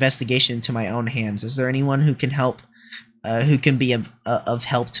take the investigation into my own hands. Is there anyone who can help who can be of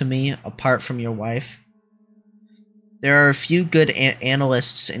help to me apart from your wife? There are a few good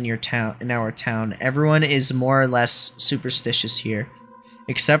analysts in our town. Everyone is more or less superstitious here,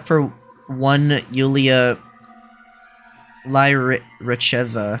 except for one Yulia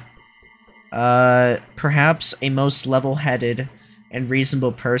Lyricheva. Perhaps a most level-headed and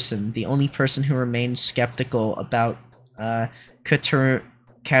reasonable person, the only person who remains skeptical about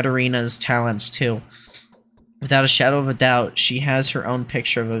Katerina's talents too. Without a shadow of a doubt, she has her own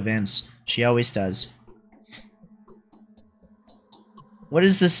picture of events. She always does. What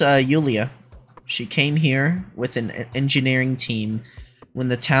is this, Yulia? She came here with an engineering team when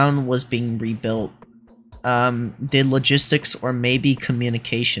the town was being rebuilt. Did logistics or maybe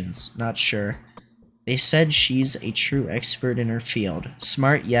communications, not sure. They said she's a true expert in her field.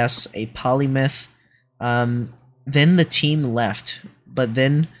 Smart, yes, a polymath. Then the team left, but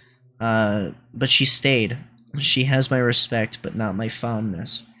she stayed. She has my respect, but not my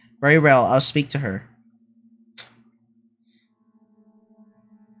fondness. Very well, I'll speak to her.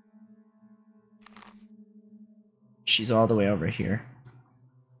 She's all the way over here.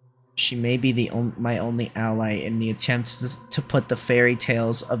 She may be my only ally in the attempt to put the fairy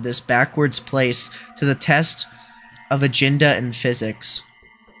tales of this backwards place to the test of agenda and physics.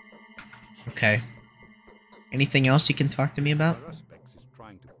 Okay. Anything else you can talk to me about? Is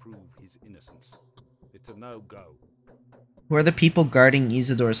trying to prove his innocence. It's a no-go. Who are the people guarding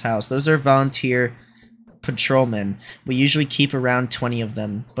Isidore's house? Those are volunteer patrolmen. We usually keep around 20 of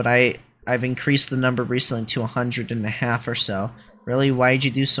them, but I've increased the number recently to 150 or so. Really? Why'd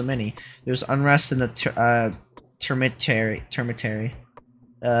you do so many? There's unrest in the termitary.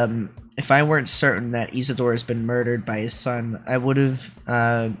 If I weren't certain that Isidore has been murdered by his son, I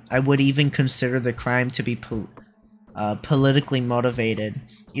would even consider the crime to be politically motivated.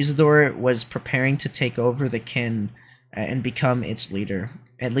 Isidore was preparing to take over the kin and become its leader,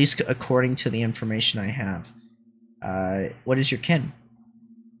 at least according to the information I have. What is your kin?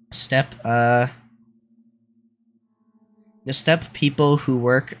 Steppe, the steppe people who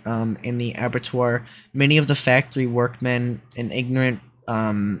work in the abattoir, many of the factory workmen, an ignorant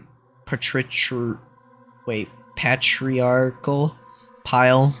patriarchal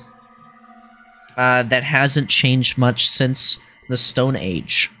pile that hasn't changed much since the Stone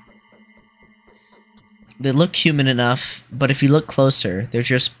Age. They look human enough, but if you look closer, they're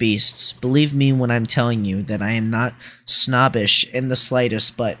just beasts. Believe me when I'm telling you that I am not snobbish in the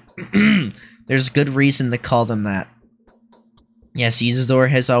slightest, but there's good reason to call them that. Yes, Isidore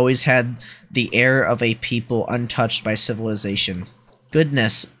has always had the air of a people untouched by civilization.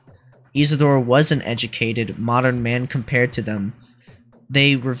 Goodness, Isidore was an educated, modern man compared to them.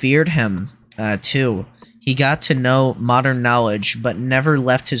 They revered him, too. He got to know modern knowledge, but never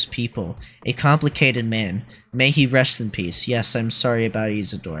left his people. A complicated man. May he rest in peace. Yes, I'm sorry about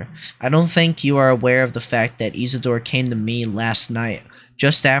Isidore. I don't think you are aware of the fact that Isidore came to me last night,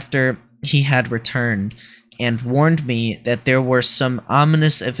 just after he had returned, and warned me that there were some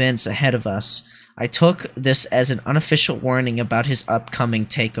ominous events ahead of us. I took this as an unofficial warning about his upcoming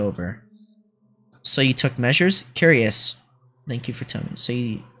takeover. So you took measures? Curious. Thank you for telling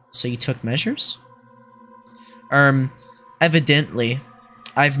me. So you took measures? Evidently.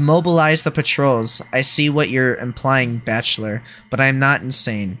 I've mobilized the patrols. I see what you're implying, Bachelor, but I'm not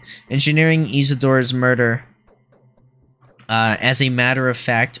insane. Engineering Isidore's murder, as a matter of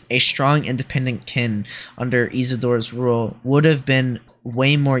fact, a strong independent kin under Isidore's rule would have been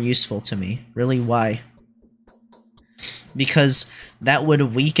way more useful to me. Really, why? Because that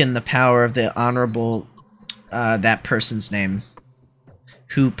would weaken the power of the honorable, that person's name,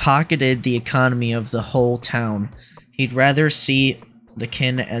 who pocketed the economy of the whole town. He'd rather see the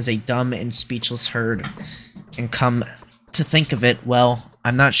kin as a dumb and speechless herd, and come to think of it, well,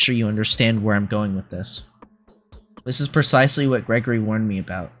 I'm not sure you understand where I'm going with this. This is precisely what Gregory warned me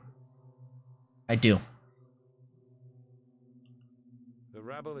about. I do. The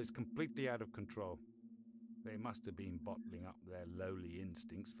rabble is completely out of control. They must have been bottling up their lowly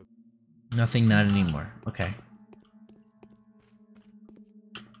instincts for... Nothing, not anymore. Okay.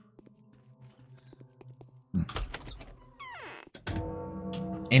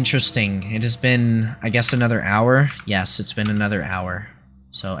 Interesting. It has been, I guess, another hour? Yes, it's been another hour.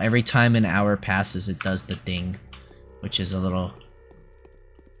 So every time an hour passes, it does the ding, which is a little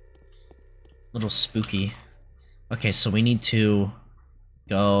spooky. Okay, so we need to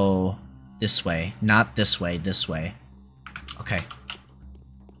go this way. Not this way, this way. Okay.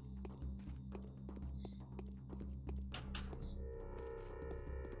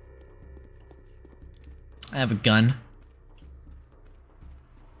 I have a gun.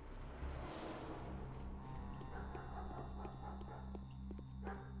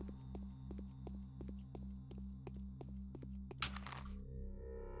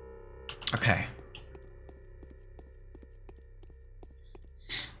 Okay.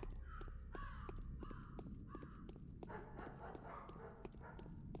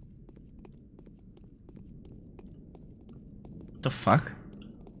 What the fuck?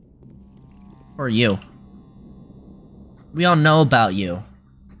 Who are you? We all know about you.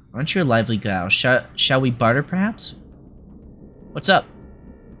 Aren't you a lively gal? Shall we barter, perhaps? What's up?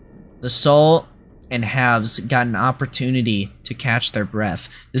 The soul and halves got an opportunity to catch their breath.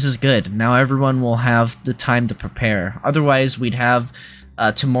 This is good. Now everyone will have the time to prepare. Otherwise, we'd have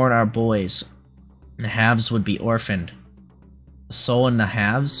to mourn our boys. The halves would be orphaned. The soul and the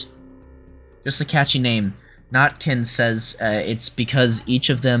halves? Just a catchy name. Notkin says it's because each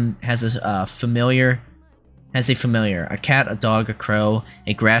of them has a familiar. A cat, a dog, a crow,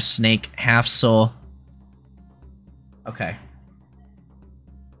 a grass snake, half soul. Okay.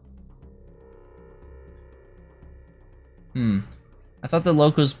 I thought the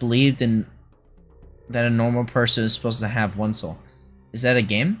locals believed in that a normal person is supposed to have one soul. Is that a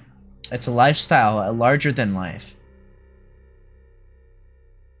game? It's a lifestyle, a larger than life.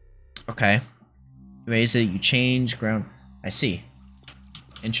 Okay. You raise it, you change, ground. I see.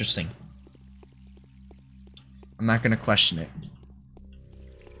 Interesting. I'm not gonna question it.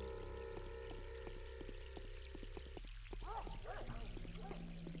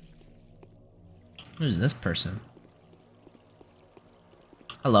 Who's this person?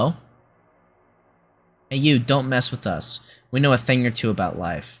 Hello? Hey you, don't mess with us. We know a thing or two about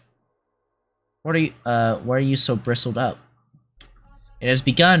life. Why are you so bristled up? It has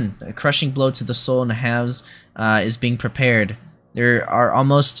begun. A crushing blow to the soul and the halves is being prepared. There are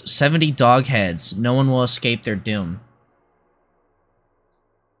almost 70 dog heads. No one will escape their doom.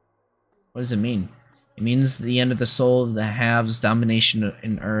 What does it mean? It means the end of the soul of the halves' domination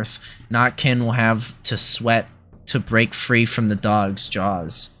in Earth. Notkin will have to sweat to break free from the dog's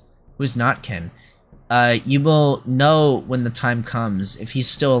jaws. Who's Notkin? You will know when the time comes, if he's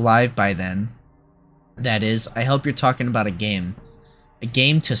still alive by then. That is, I hope you're talking about a game. A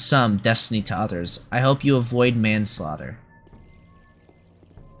game to some, destiny to others. I hope you avoid manslaughter.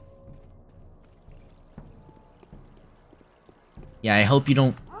 Yeah, I hope you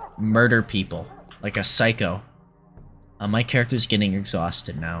don't murder people like a psycho. My character's getting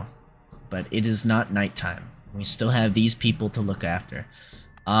exhausted now, but it is not nighttime. We still have these people to look after.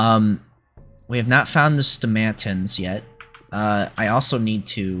 We have not found the Stomatins yet. I also need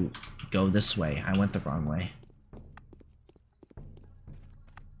to go this way. I went the wrong way.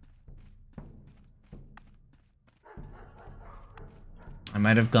 I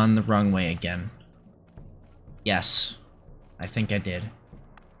might have gone the wrong way again. Yes. I think I did.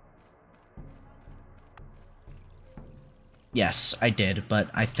 Yes, I did, but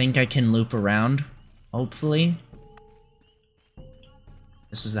I think I can loop around, hopefully.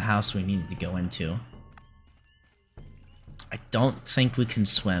 This is the house we needed to go into. I don't think we can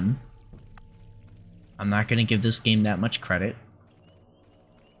swim. I'm not gonna give this game that much credit.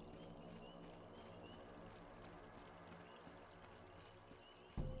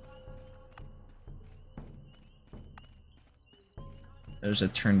 There's a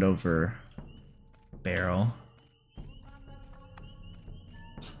turned over barrel.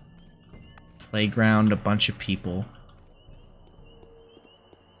 Playground, a bunch of people.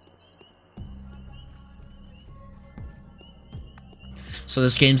 So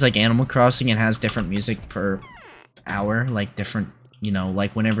this game's like Animal Crossing. It has different music per hour, like different, you know,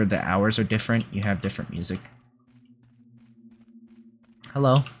 like whenever the hours are different, you have different music.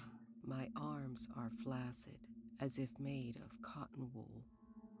 Hello. My arms are flaccid, as if made of cotton wool.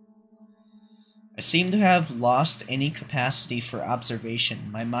 I seem to have lost any capacity for observation.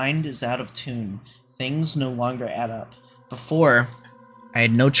 My mind is out of tune. Things no longer add up. Before, I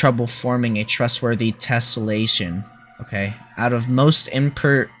had no trouble forming a trustworthy tessellation, okay, out of most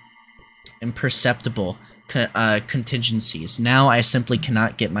imperceptible contingencies. Now I simply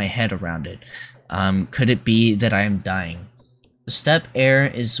cannot get my head around it. Could it be that I am dying? The steppe air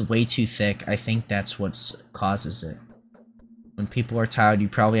is way too thick. I think that's what causes it. When people are tired, you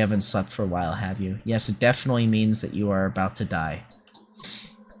probably haven't slept for a while, have you? Yes, it definitely means that you are about to die.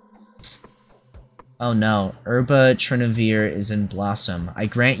 Oh no, Herba Trinivere is in blossom. I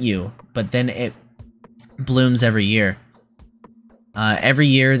grant you, but then it blooms every year. Every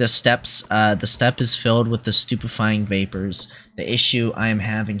year, the steppe is filled with the stupefying vapors. The issue I am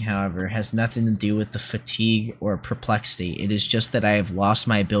having, however, has nothing to do with the fatigue or perplexity. It is just that I have lost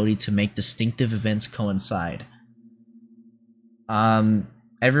my ability to make distinctive events coincide.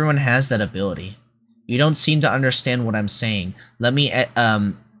 Everyone has that ability. You don't seem to understand what I'm saying. Let me,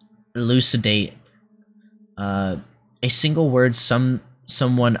 elucidate. A single word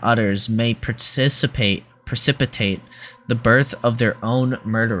someone utters may precipitate the birth of their own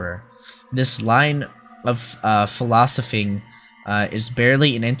murderer. This line of philosophing is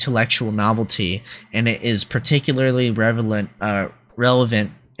barely an intellectual novelty, and it is particularly relevant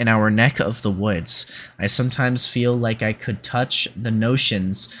in our neck of the woods. I sometimes feel like I could touch the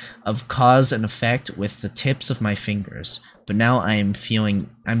notions of cause and effect with the tips of my fingers, but now I'm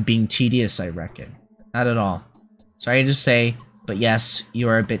being tedious, I reckon. Not at all. Sorry to say, but yes, you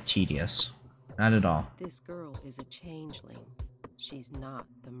are a bit tedious. Not at all. This girl is a changeling. She's not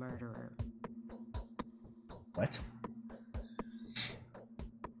the murderer. What?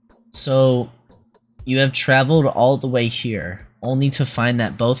 So, you have traveled all the way here, only to find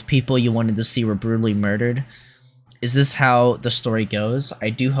that both people you wanted to see were brutally murdered? Is this how the story goes? I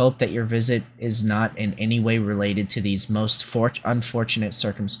do hope that your visit is not in any way related to these most unfortunate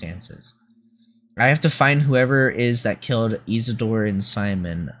circumstances. I have to find whoever is that killed Isidore and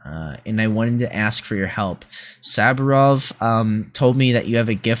Simon, and I wanted to ask for your help. Saburov told me that you have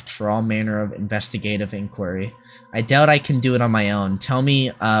a gift for all manner of investigative inquiry. I doubt I can do it on my own. Tell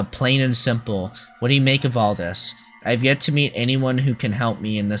me, plain and simple, what do you make of all this? I've yet to meet anyone who can help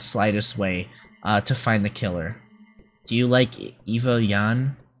me in the slightest way to find the killer. Do you like Eva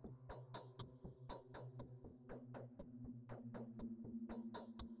Jan?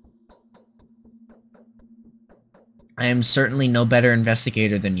 I am certainly no better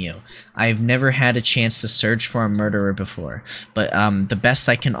investigator than you. I have never had a chance to search for a murderer before, but the best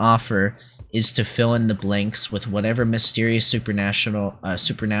I can offer is to fill in the blanks with whatever mysterious supernatural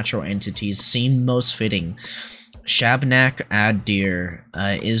entities seem most fitting. Shabnak ad-Dir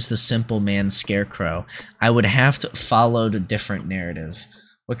is the simple man's scarecrow. I would have to follow a different narrative.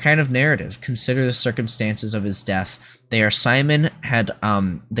 What kind of narrative? Consider the circumstances of his death. They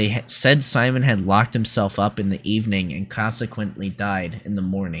said Simon had locked himself up in the evening and consequently died in the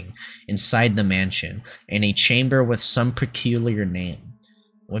morning inside the mansion in a chamber with some peculiar name.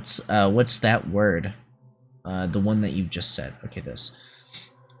 What's that word? The one that you've just said. Okay, this.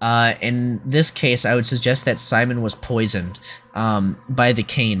 In this case, I would suggest that Simon was poisoned by the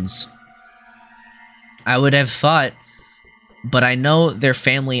Canes. I would have thought, but I know their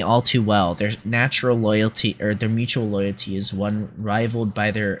family all too well. Their natural loyalty, or their mutual loyalty, is one rivaled by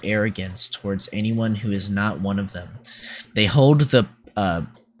their arrogance towards anyone who is not one of them. They hold the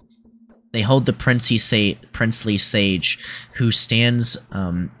princely sage who stands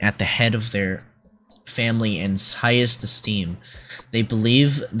at the head of their family in highest esteem. They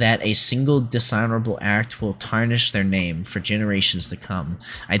believe that a single dishonorable act will tarnish their name for generations to come.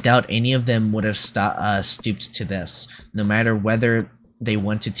 I doubt any of them would have stooped to this, no matter whether they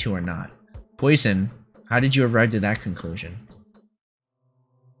wanted to or not. Poison, how did you arrive to that conclusion?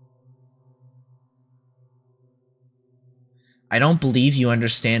 I don't believe you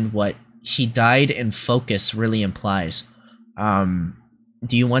understand what "he died in focus" really implies.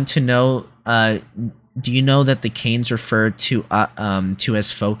 Do you want to know, do you know that the Canes refer to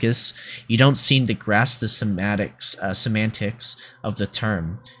as focus? You don't seem to grasp the semantics of the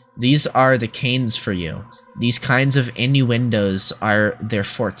term. These are the Canes for you. These kinds of innuendos are their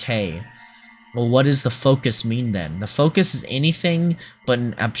forte. Well, what does the focus mean then? The focus is anything but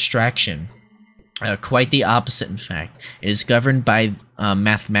an abstraction. Quite the opposite, in fact. It is governed by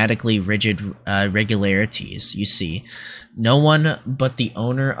mathematically rigid regularities, you see. No one but the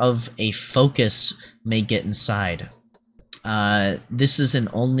owner of a focus may get inside. This can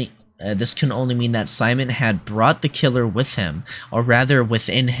only mean that Simon had brought the killer with him, or rather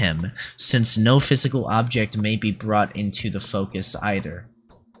within him, since no physical object may be brought into the focus either.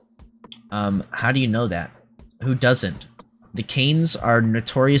 How do you know that? Who doesn't? The Canes are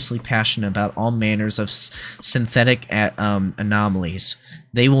notoriously passionate about all manners of synthetic anomalies.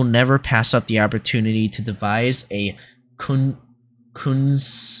 They will never pass up the opportunity to devise a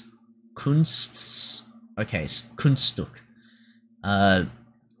Kunststück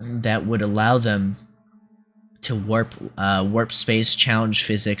that would allow them to warp space, challenge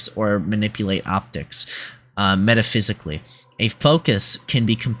physics, or manipulate optics metaphysically. A focus can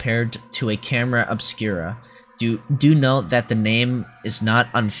be compared to a camera obscura. Do note that the name is not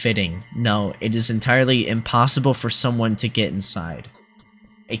unfitting. No, it is entirely impossible for someone to get inside.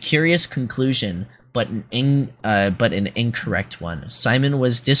 A curious conclusion, but an incorrect one. Simon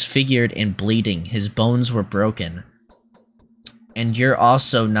was disfigured and bleeding. His bones were broken. And you're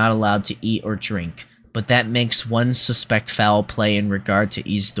also not allowed to eat or drink. But that makes one suspect foul play in regard to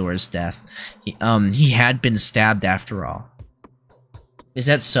Isidore's death. He had been stabbed after all. Is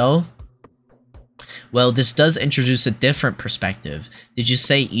that so? Well, this does introduce a different perspective. Did you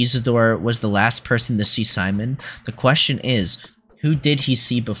say Isidore was the last person to see Simon? The question is, Who did he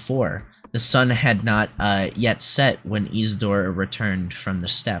see before? The sun had not yet set when Isidore returned from the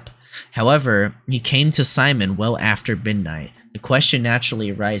steppe. However, he came to Simon well after midnight. The question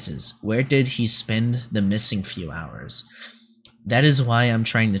naturally arises, where did he spend the missing few hours? That is why I'm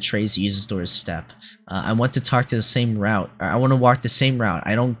trying to trace Isidore's step. I want to talk to the same route. I want to walk the same route.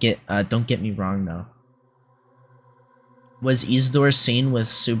 Don't get me wrong though. Was Isidore seen with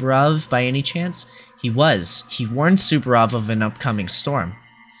Subarov by any chance? He was. He warned Subarov of an upcoming storm.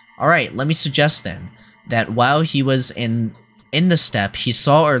 Alright, let me suggest then, that while he was in the steppe, he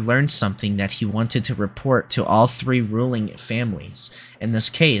saw or learned something that he wanted to report to all three ruling families. In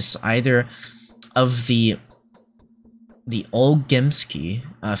this case, either of the Olgimsky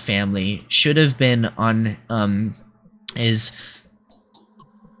family should have been on his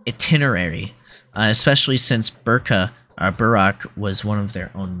itinerary, especially since Burak was one of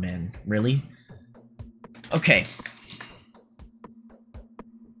their own men. Really? Okay.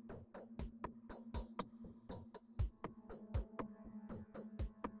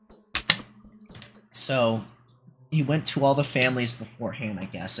 So, he went to all the families beforehand, I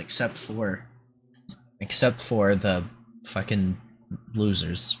guess, except for the fucking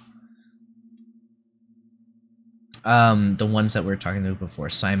losers. The ones that we were talking to before,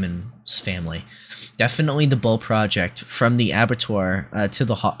 Simon's family. Definitely the Bull Project, from the abattoir to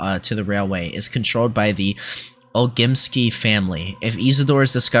the railway, is controlled by the Olgimsky family. If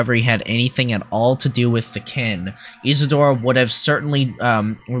Isidore's discovery had anything at all to do with the kin, Isidore would have certainly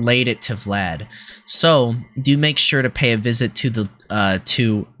relayed it to Vlad. So, do make sure to pay a visit to the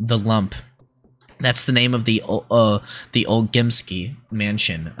lump. That's the name of the Olgimsky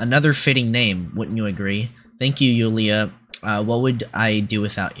mansion. Another fitting name, wouldn't you agree? Thank you, Yulia. What would I do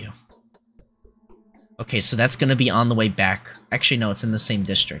without you? Okay, so that's gonna be on the way back. Actually, no, it's in the same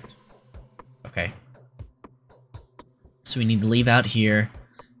district. Okay. So we need to leave out here,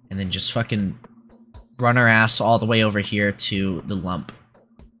 and then just fucking run our ass all the way over here to the lump,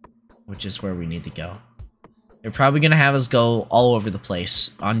 which is where we need to go. They're probably gonna have us go all over the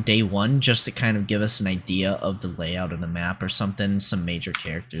place on day one, just to kind of give us an idea of the layout of the map or something, some major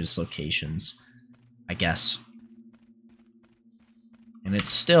characters, locations, I guess. And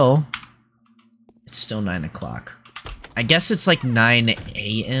it's still 9 o'clock. I guess it's like 9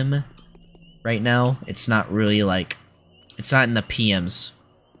 a.m. right now. It's not really like, it's not in the PMs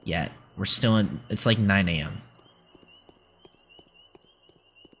yet. We're still in, it's like 9 a.m.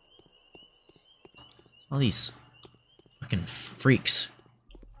 All these fucking freaks.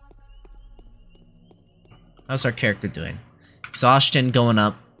 How's our character doing? Exhaustion going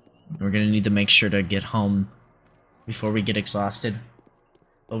up. We're gonna need to make sure to get home before we get exhausted.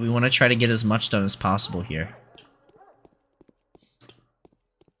 But we want to try to get as much done as possible here.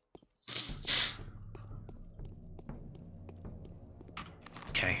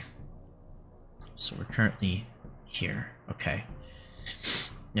 Okay. So we're currently here. Okay.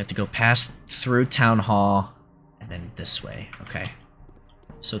 You have to go past through Town Hall and then this way. Okay.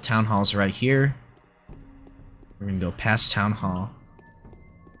 So Town Hall's right here. We're gonna go past Town Hall.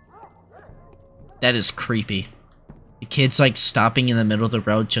 That is creepy. The kid's like stopping in the middle of the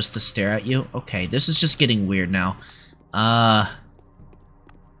road just to stare at you. Okay, this is just getting weird now.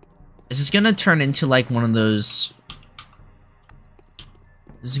 This is gonna turn into like one of those...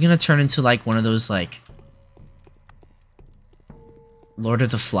 This is gonna turn into like one of those like... Lord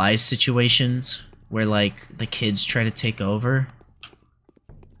of the Flies situations. Where like the kids try to take over.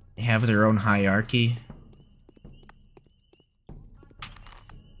 They have their own hierarchy.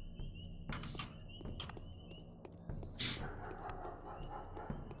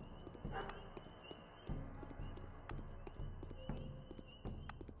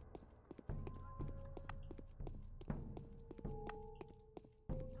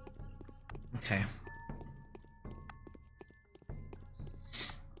 Okay.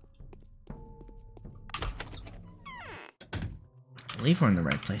 I believe we're in the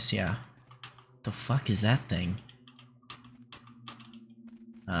right place, yeah. The fuck is that thing?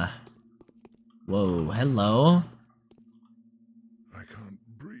 Whoa, hello? I can't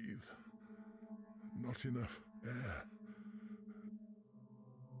breathe. Not enough air.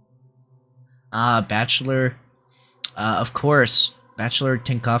 Bachelor. Of course. Bachelor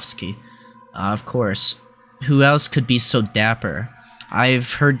Tinkovsky. Of course. Who else could be so dapper?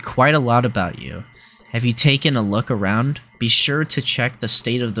 I've heard quite a lot about you. Have you taken a look around? Be sure to check the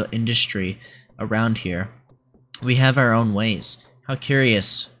state of the industry around here. We have our own ways. How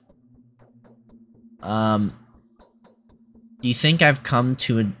curious. Do you think I've come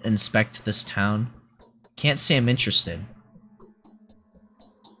to inspect this town? Can't say I'm interested.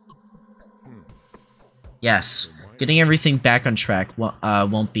 Yes. Getting everything back on track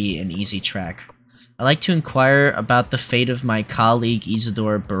won't be an easy track. I'd like to inquire about the fate of my colleague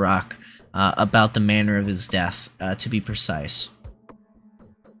Isidore Barak, about the manner of his death, to be precise.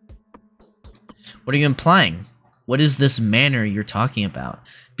 What are you implying? What is this manner you're talking about?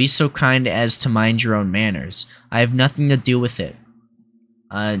 Be so kind as to mind your own manners. I have nothing to do with it.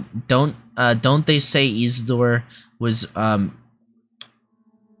 Don't they say Isidore was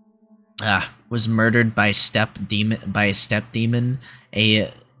murdered by a step demon,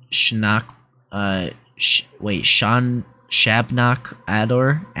 a Shabnak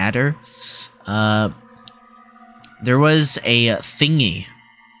Adder. There was a thingy.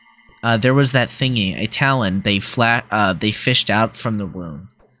 There was that thingy, a talon. They fished out from the wound.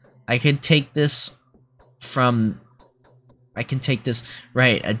 I can take this.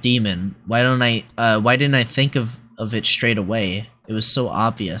 Right, a demon. Why didn't I think of it straight away? It was so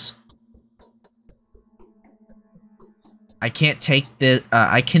obvious. I can take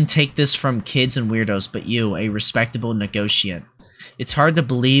this from kids and weirdos, but you, a respectable negotiant. It's hard to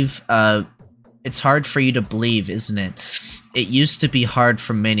believe, it's hard for you to believe, isn't it? It used to be hard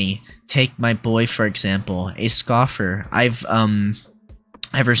for many. Take my boy, for example, a scoffer. I've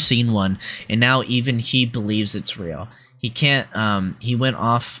ever seen one, and now even he believes it's real. He can't, he went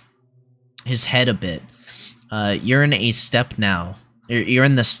off his head a bit. You're in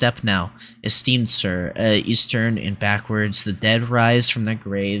the step now, esteemed sir. Eastern and backwards, the dead rise from their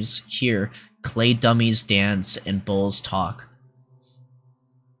graves. Here, clay dummies dance and bulls talk.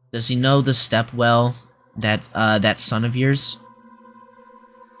 Does he know the step well, that son of yours?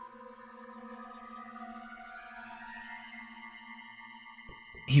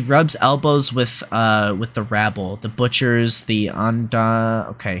 He rubs elbows with the rabble, the butchers, the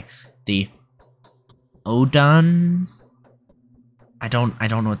the Odon. I don't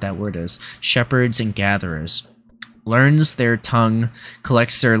know what that word is. Shepherds and gatherers. Learns their tongue,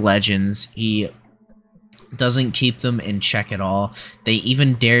 collects their legends. He doesn't keep them in check at all. They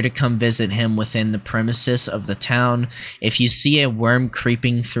even dare to come visit him within the premises of the town. If you see a worm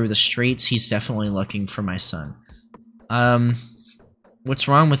creeping through the streets, he's definitely looking for my son. What's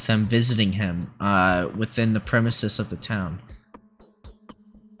wrong with them visiting him within the premises of the town?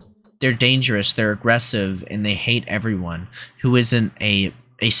 They're dangerous, they're aggressive, and they hate everyone who isn't a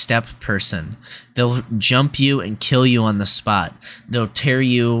step person. They'll jump you and kill you on the spot. They'll tear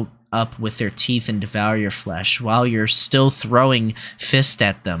you up with their teeth and devour your flesh while you're still throwing fists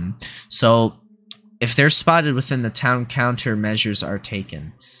at them. So, if they're spotted within the town, countermeasures are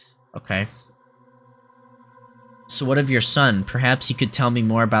taken. Okay. So what of your son? Perhaps you could tell me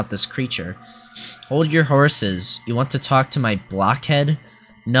more about this creature. Hold your horses. You want to talk to my blockhead?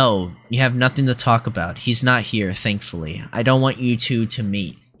 No, you have nothing to talk about. He's not here, thankfully. I don't want you two to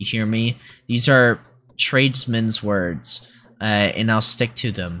meet. You hear me? These are tradesmen's words, and I'll stick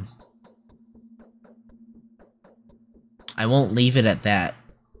to them. I won't leave it at that.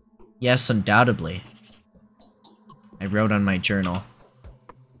 Yes, undoubtedly. I wrote on my journal.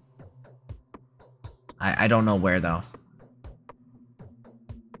 I don't know where, though.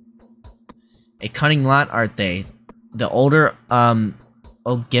 A cunning lot, aren't they? The older,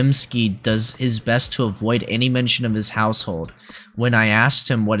 Ogimsky does his best to avoid any mention of his household. When I asked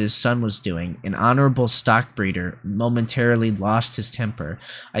him what his son was doing, an honorable stock breeder momentarily lost his temper.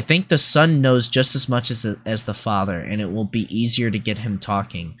 I think the son knows just as much as the father, and it will be easier to get him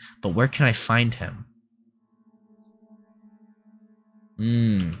talking. But where can I find him?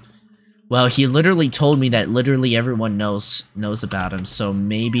 Well, he literally told me that literally everyone knows about him, so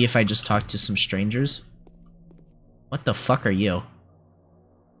maybe if I just talk to some strangers? What the fuck are you?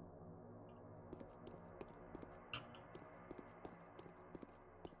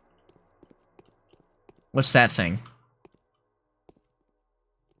 What's that thing?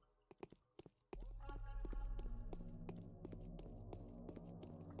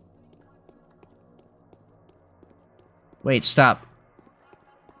 Wait, stop.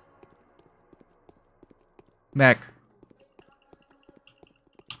 Back.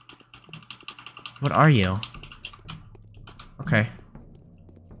 What are you? Okay.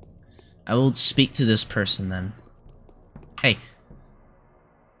 I will speak to this person then. Hey.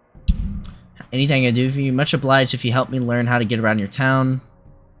 Anything I do for you? Much obliged if you help me learn how to get around your town.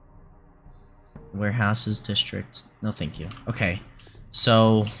 Warehouses, district. No, thank you. Okay.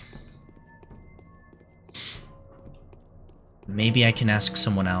 So... maybe I can ask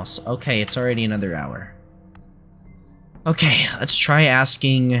someone else. Okay, it's already another hour. Okay, let's try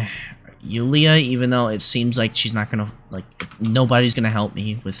asking Yulia, even though it seems like she's not gonna, like, nobody's gonna help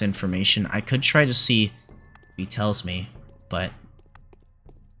me with information. I could try to see if he tells me, but...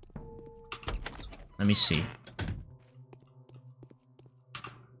 let me see.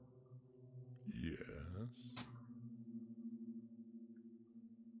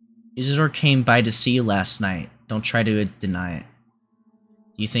 Isidore came by to see you last night. Don't try to deny it.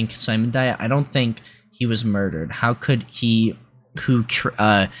 Do you think Simon died? I don't think he was murdered. How could he, who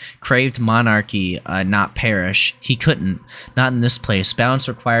craved monarchy, not perish? He couldn't. Not in this place. Balance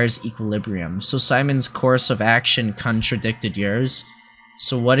requires equilibrium. So Simon's course of action contradicted yours?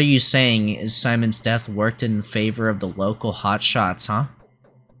 So what are you saying? Is Simon's death worked in favor of the local hotshots, huh?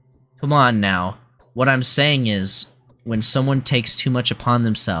 Come on now. What I'm saying is, when someone takes too much upon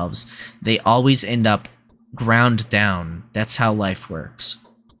themselves, they always end up ground down. That's how life works.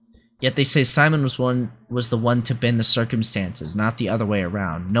 Yet they say Simon was the one to bend the circumstances, not the other way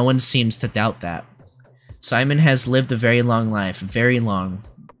around. No one seems to doubt that. Simon has lived a very long life, very long.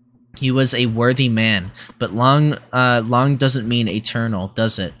 He was a worthy man, but long doesn't mean eternal,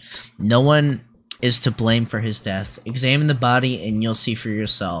 does it? No one is to blame for his death. Examine the body and you'll see for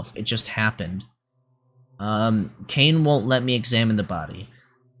yourself. It just happened. Cain won't let me examine the body.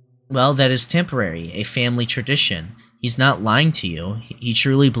 Well, that is temporary, a family tradition. He's not lying to you. He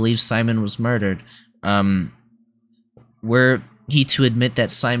truly believes Simon was murdered. Were he to admit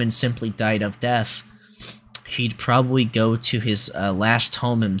that Simon simply died of death, he'd probably go to his last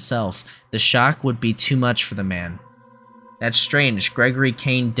home himself. The shock would be too much for the man. That's strange. Gregory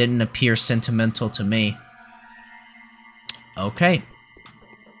Cain didn't appear sentimental to me. Okay.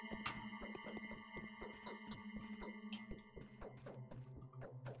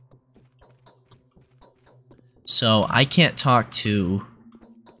 So, I can't talk to...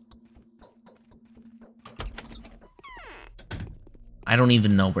 I don't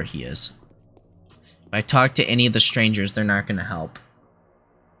even know where he is. If I talk to any of the strangers, they're not gonna help.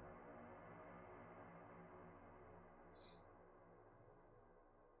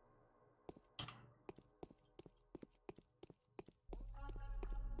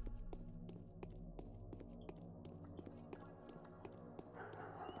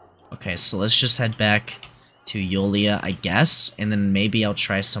 Okay, so let's just head back to Yolia, I guess, and then maybe I'll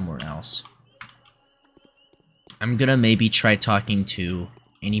try somewhere else. I'm gonna maybe try talking to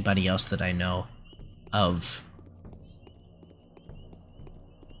anybody else that I know of.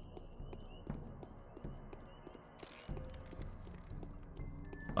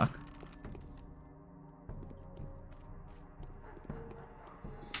 Fuck.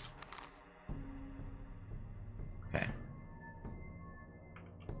 Okay.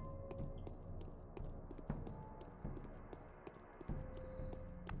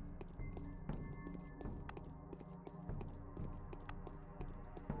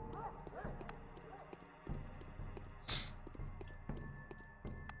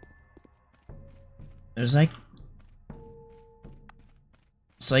 There's like...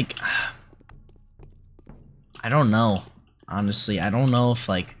 It's like... I don't know. Honestly, I don't know if,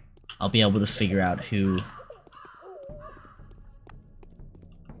 like, I'll be able to figure out who...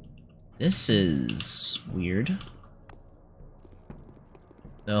 This is... weird.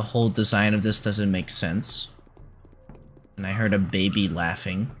 The whole design of this doesn't make sense. And I heard a baby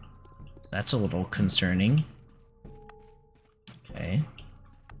laughing. That's a little concerning. Okay.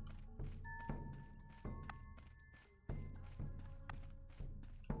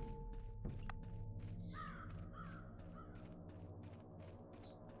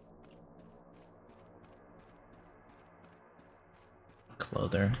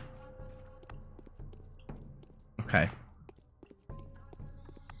 Clother. Okay.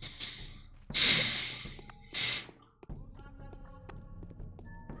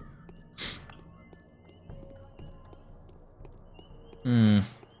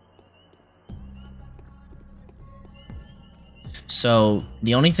 So,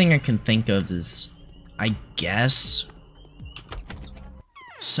 the only thing I can think of is, I guess,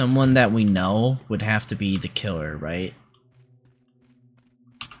 someone that we know would have to be the killer, right?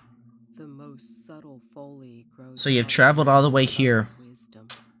 The most subtle folly grows. So you've traveled all the way here,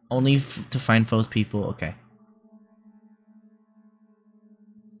 only to find both people. Okay.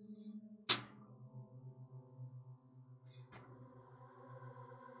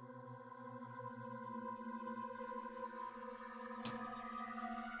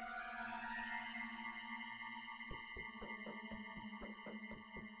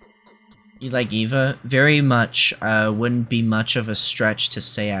 You like Eva? Very much. Wouldn't be much of a stretch to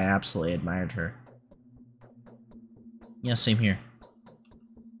say I absolutely admired her. Yeah, same here.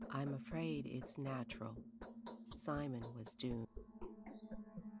 I'm afraid it's natural. Simon was doomed.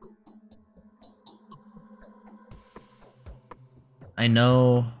 I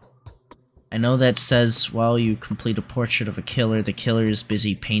know that says while you complete a portrait of a killer, the killer is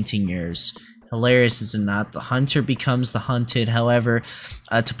busy painting yours. Hilarious is it not? The hunter becomes the hunted. However,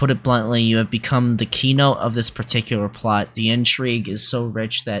 to put it bluntly, you have become the keynote of this particular plot. The intrigue is so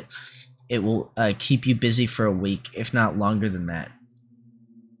rich that it will keep you busy for a week, if not longer than that.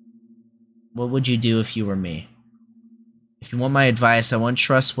 What would you do if you were me? If you want my advice, I won't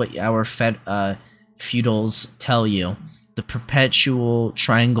trust what our feudals tell you. The perpetual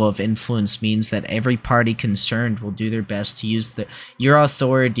triangle of influence means that every party concerned will do their best to use your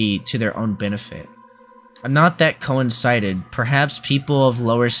authority to their own benefit. I'm not that coincided. Perhaps people of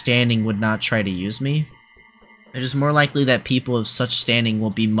lower standing would not try to use me. It is more likely that people of such standing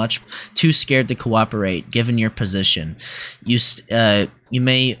will be much too scared to cooperate, given your position. You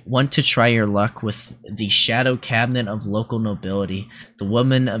may want to try your luck with the shadow cabinet of local nobility, the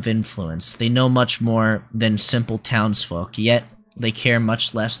women of influence. They know much more than simple townsfolk, yet they care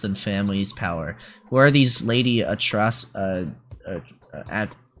much less than family's power. Who are these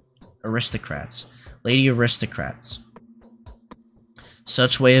aristocrats? Lady aristocrats.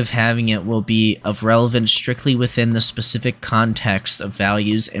 Such way of having it will be of relevance strictly within the specific context of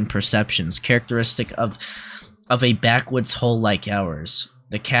values and perceptions, characteristic of a backwoods hole like ours.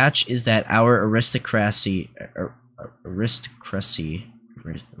 The catch is that our aristocracy,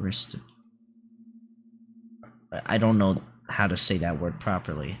 I don't know how to say that word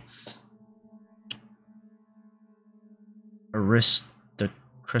properly.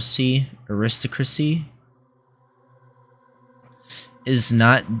 Aristocracy is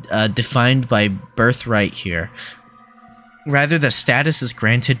not defined by birthright here. Rather, the status is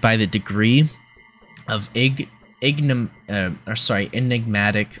granted by the degree of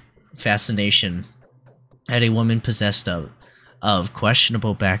enigmatic fascination that a woman possessed of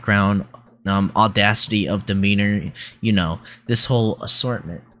questionable background, audacity of demeanor, you know, this whole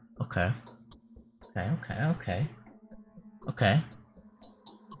assortment. Okay.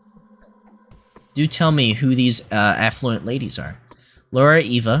 Do tell me who these affluent ladies are. Laura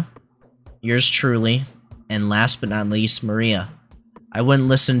Eva, yours truly, and last but not least, Maria. I wouldn't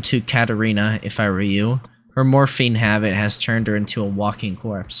listen to Katerina if I were you. Her morphine habit has turned her into a walking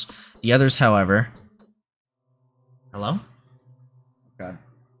corpse. The others, however... Hello? God.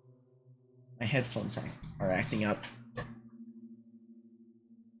 My headphones are acting up.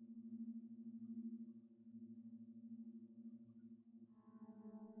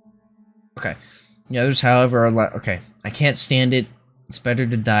 Okay. The others, however, are okay. I can't stand it. It's better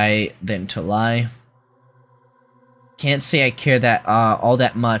to die than to lie. Can't say I care that all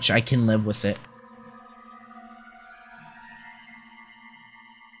that much. I can live with it.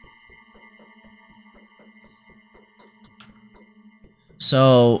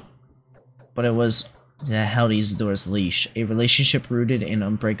 So, but it was that held Isidore's leash. A relationship rooted in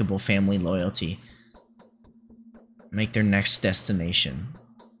unbreakable family loyalty. Make their next destination.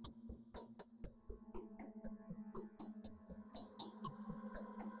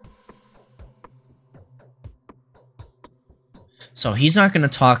 So he's not going to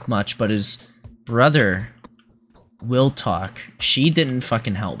talk much, but his brother will talk. She didn't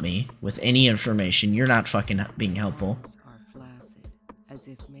fucking help me with any information. You're not fucking being helpful. Are flaccid, as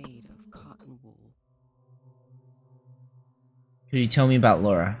if made of cotton wool. Could you tell me about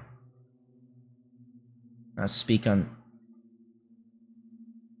Laura? I'll speak on...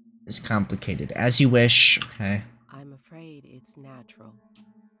 It's complicated. As you wish. Okay. I'm afraid it's natural.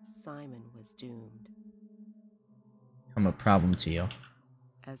 Simon was doomed. I'm a problem to you.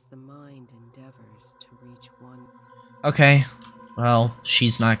 As the mind endeavors to reach one... Okay. Well,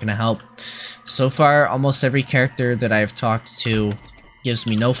 she's not gonna help. So far, almost every character that I've talked to gives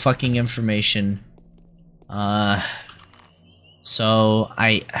me no fucking information. So,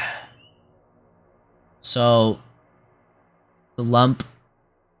 the Lump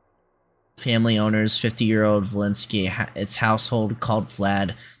family owner's 50-year-old Valinsky, its household called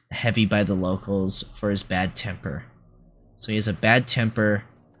Vlad, heavy by the locals for his bad temper. So he has a bad temper.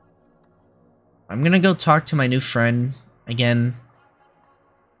 I'm gonna go talk to my new friend again.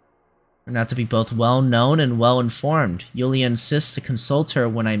 We're not to be both well-known and well-informed. Yulia insists to consult her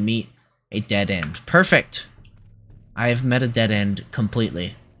when I meet a dead end. Perfect! I have met a dead end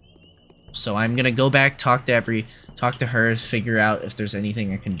completely. So I'm gonna go back, talk to her, figure out if there's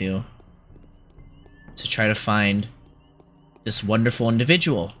anything I can do to try to find this wonderful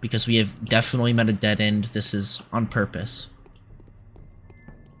individual, because we have definitely met a dead end. This is on purpose.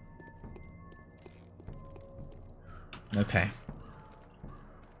 Okay.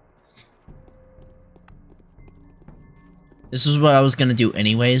 This is what I was gonna do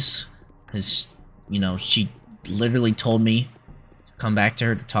anyways, because, you know, she literally told me to come back to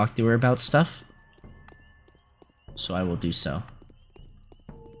her to talk to her about stuff. So I will do so.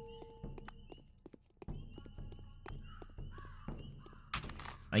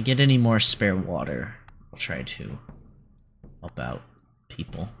 I get any more spare water, I'll try to help out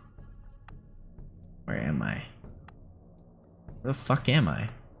people. Where am I? Where the fuck am I?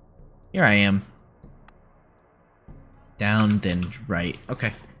 Here I am. Down, then right.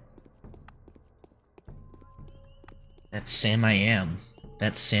 Okay. That's Sam I am.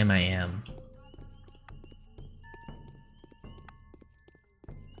 That's Sam I am.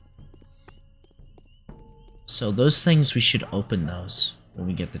 So those things, we should open those when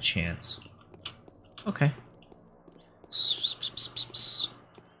we get the chance. Okay.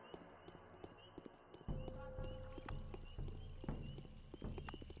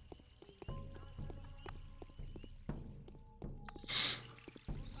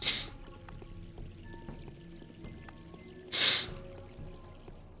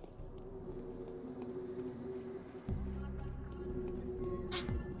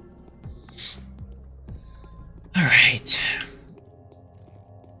 All right.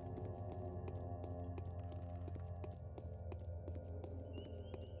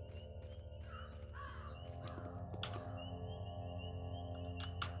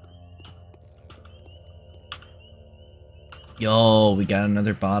 Yo, we got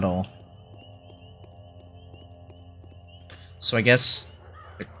another bottle. So I guess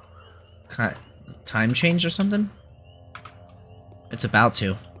the time change or something? It's about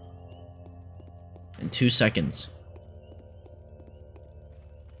to. In 2 seconds.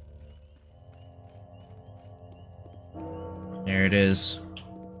 There it is.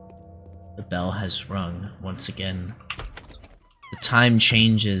 The bell has rung once again. The time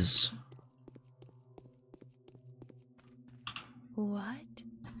changes. What?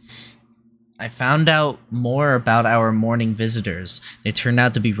 I found out more about our morning visitors. They turned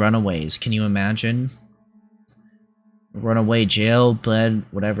out to be runaways. Can you imagine? Runaway, jail, bled,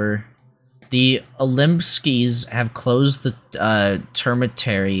 whatever. The Olympskis have closed the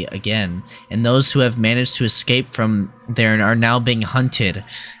termitary again, and those who have managed to escape from there are now being hunted.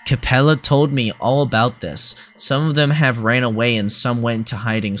 Capella told me all about this. Some of them have ran away and some went into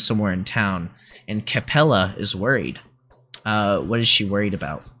hiding somewhere in town. And Capella is worried. What is she worried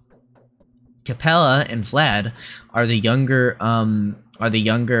about? Capella and Vlad are the younger,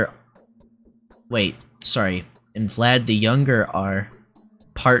 wait, sorry. And Vlad the younger are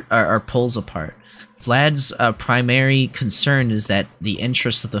pulls apart. Vlad's primary concern is that the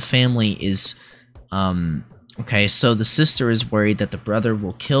interest of the family is, okay, so the sister is worried that the brother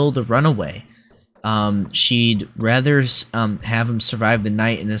will kill the runaway. She'd rather have him survive the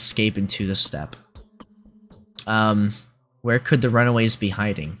night and escape into the steppe. Where could the runaways be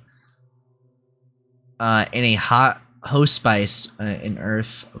hiding? In a hospice in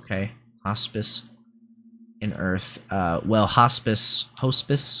Earth, okay, hospice. In Earth, well, hospice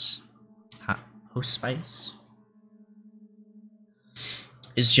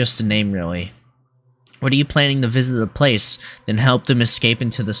is just a name, really. What are you planning to visit the place, then help them escape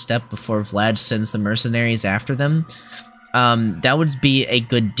into the steppe before Vlad sends the mercenaries after them? That would be a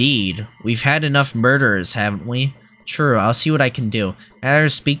good deed. We've had enough murderers, haven't we? Sure, I'll see what I can do. I gotta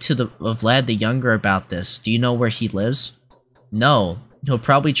speak to Vlad the Younger about this. Do you know where he lives? No. He'll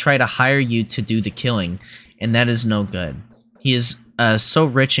probably try to hire you to do the killing, and that is no good. He is so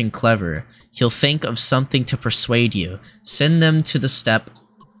rich and clever. He'll think of something to persuade you. Send them to the steppe.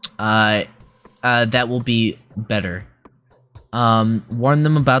 That will be better. Warn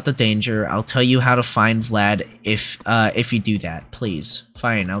them about the danger. I'll tell you how to find Vlad if you do that, please.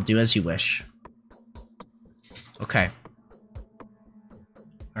 Fine, I'll do as you wish. Okay.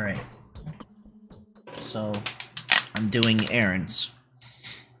 Alright. So, I'm doing errands.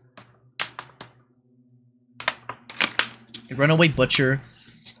 A runaway butcher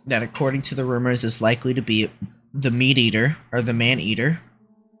that, according to the rumors, is likely to be the meat eater, or the man eater,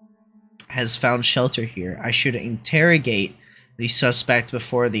 has found shelter here. I should interrogate the suspect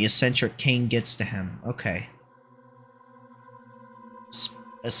before the eccentric king gets to him. Okay.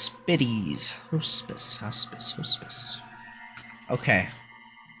 Hospice. Okay.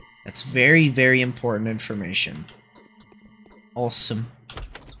 That's very, very important information. Awesome.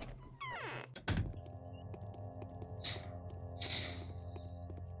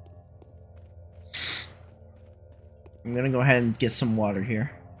 I'm gonna go ahead and get some water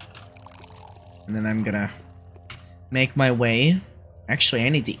here. And then I'm gonna make my way. Actually, I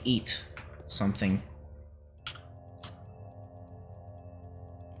need to eat something.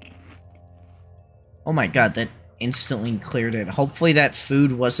 Oh my god, that instantly cleared it. Hopefully that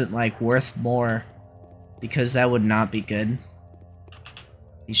food wasn't, like, worth more, because that would not be good.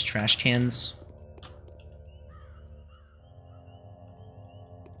 These trash cans.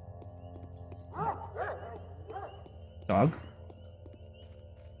 Dog?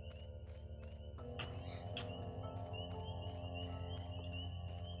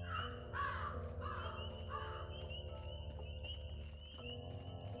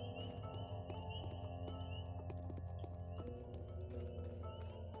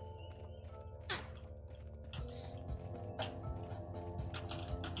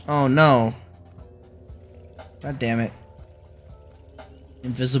 Oh no. God damn it.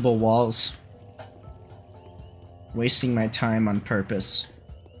 Invisible walls. Wasting my time on purpose.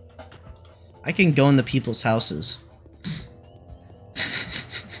 I can go into people's houses.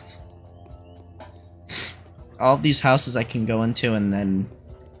 All of these houses I can go into and then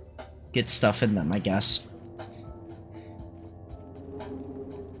get stuff in them, I guess.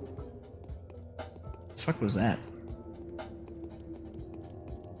 The fuck was that?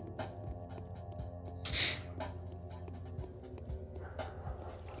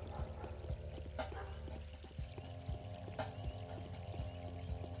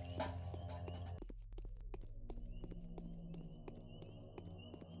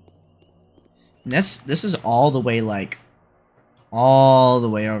 And this is all the way, like, all the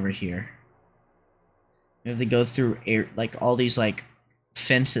way over here. We have to go through air, like, all these, like,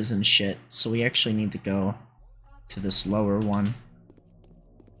 fences and shit. So we actually need to go to this lower one.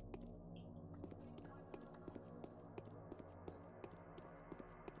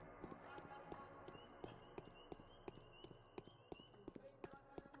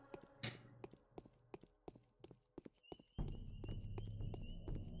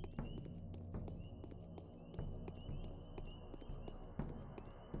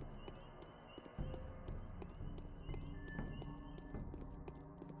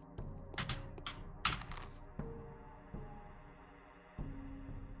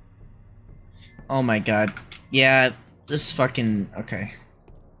 Oh my god. Yeah, this fucking... okay.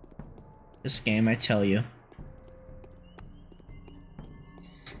 This game, I tell you.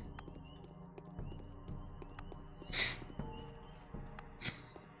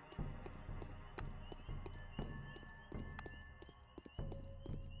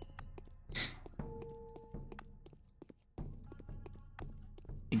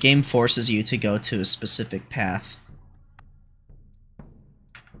 The game forces you to go to a specific path.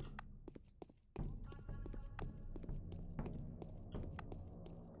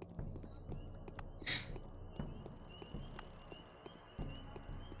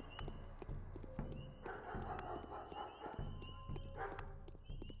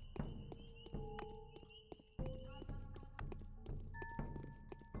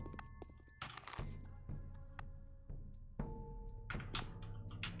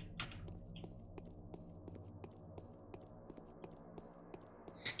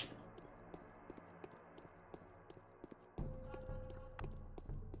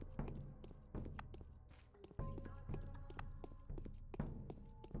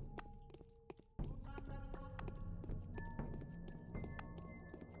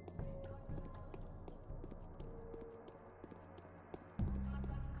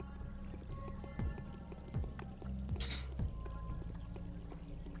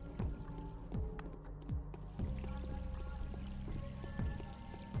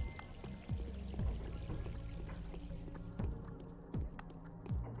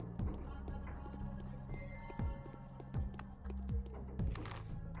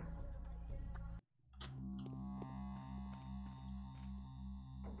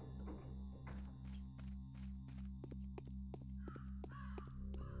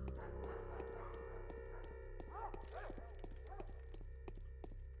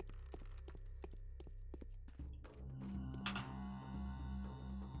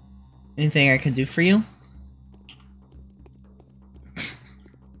 Anything I can do for you?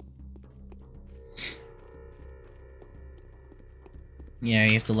 Yeah,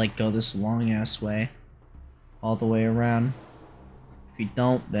 you have to like go this long ass way. All the way around. If you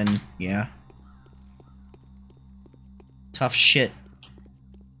don't, then yeah. Tough shit.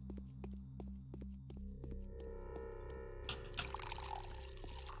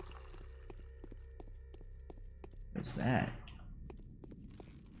 What's that?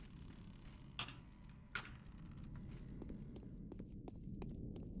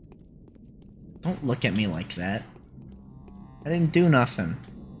 Don't look at me like that. I didn't do nothing.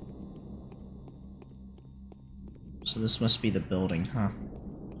 So this must be the building, huh?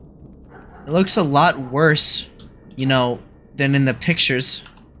 It looks a lot worse, you know, than in the pictures.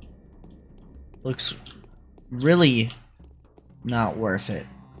 Looks really not worth it.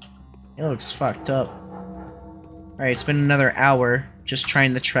 It looks fucked up. Alright, it's been another hour just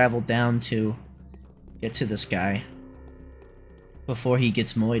trying to travel down to get to this guy before he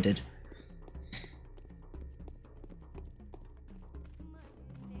gets moided.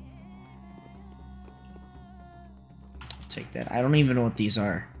 Take that. I don't even know what these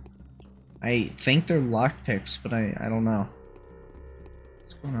are. I think they're lockpicks, but I don't know.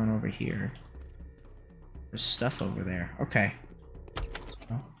 What's going on over here? There's stuff over there. Okay.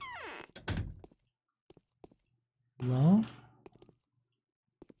 Oh. Hello?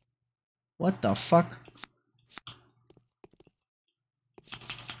 What the fuck?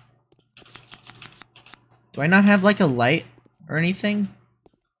 Do I not have like a light or anything?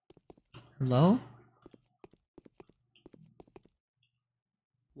 Hello?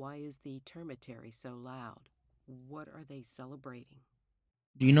 Why is the termitary so loud? What are they celebrating?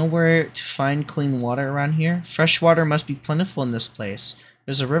 Do you know where to find clean water around here? Fresh water must be plentiful in this place.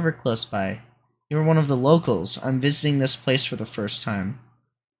 There's a river close by. You're one of the locals. I'm visiting this place for the first time.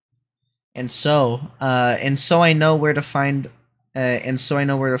 And so I know where to find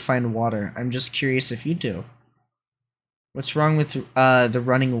water. I'm just curious if you do. What's wrong with the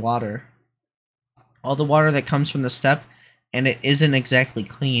running water? All the water that comes from the steppe, and it isn't exactly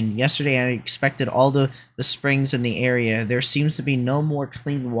clean. Yesterday I expected all the springs in the area. There seems to be no more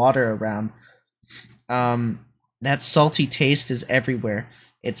clean water around. That salty taste is everywhere.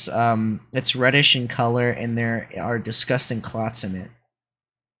 It's reddish in color, and there are disgusting clots in it.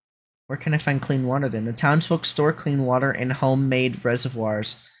 Where can I find clean water then? The townsfolk store clean water in homemade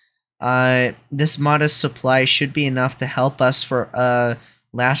reservoirs. This modest supply should be enough to help us for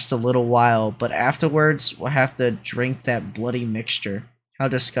last a little while, but afterwards we'll have to drink that bloody mixture. How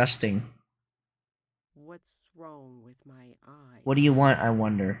disgusting. What's wrong with my eyes? What do you want, I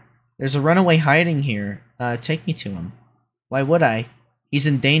wonder? There's a runaway hiding here. Take me to him. Why would I? He's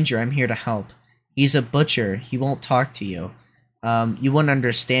in danger. I'm here to help. He's a butcher. He won't talk to you. You wouldn't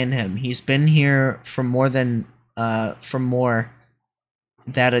understand him. He's been here for more than a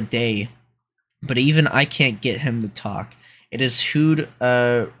day. But even I can't get him to talk. It is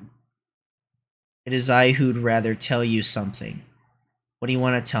I who'd rather tell you something. What do you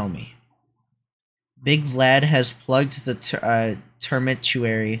want to tell me? Big Vlad has plugged the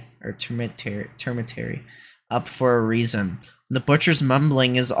termitary up for a reason. The butcher's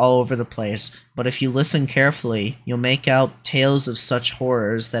mumbling is all over the place, but if you listen carefully, you'll make out tales of such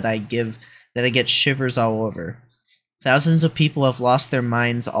horrors that I get shivers all over. Thousands of people have lost their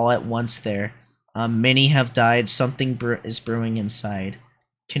minds all at once there. Many have died. Something is brewing inside.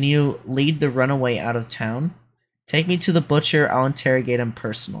 Can you lead the runaway out of town? Take me to the butcher. I'll interrogate him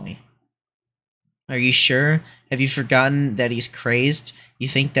personally. Are you sure? Have you forgotten that he's crazed? You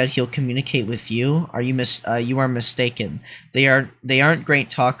think that he'll communicate with you? You are mistaken. They aren't great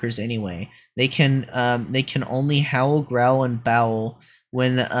talkers anyway. They can only howl, growl, and bawl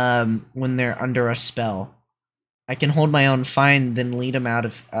when they're under a spell. I can hold my own. Fine, then lead him out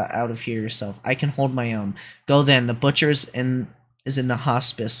of here yourself. I can hold my own. Go then. The butcher's is in the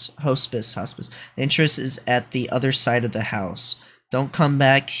hospice. The entrance is at the other side of the house. Don't come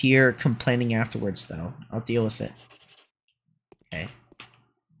back here complaining afterwards, though. I'll deal with it. Okay.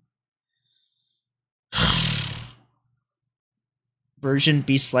 Virgin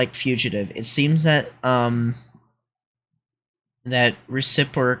beast-like fugitive. It seems that that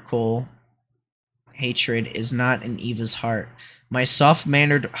reciprocal hatred is not in Eva's heart. My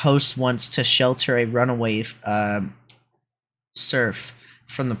soft-mannered host wants to shelter a runaway serf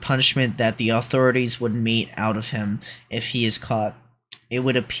from the punishment that the authorities would mete out of him if he is caught. It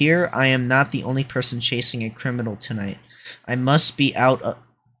would appear I am not the only person chasing a criminal tonight. I must find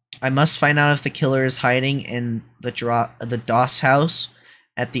out if the killer is hiding in the Doss house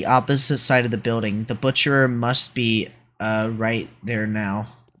at the opposite side of the building. The butcher must be right there now.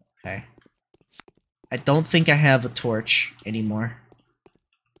 Okay. I don't think I have a torch anymore.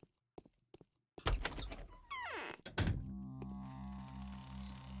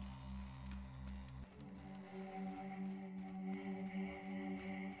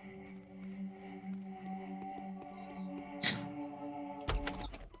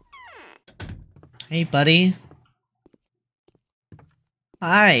 Hey, buddy.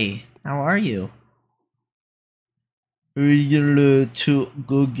 Hi. How are you? To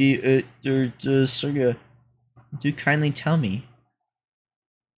go get do kindly tell me.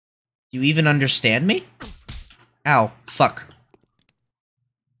 Do you even understand me? Ow. Fuck.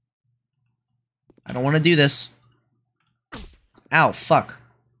 I don't want to do this. Ow. Fuck.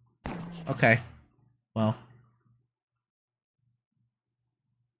 Okay. Well.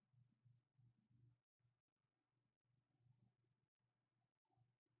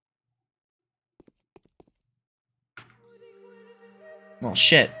 Well,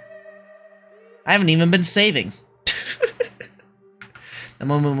 shit. I haven't even been saving. The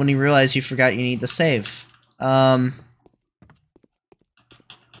moment when you realize you forgot you need to save. Well,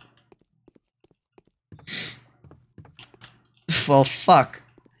 fuck.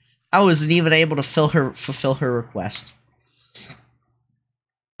 I wasn't even able to fulfill her request.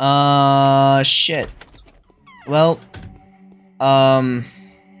 Shit. Well, can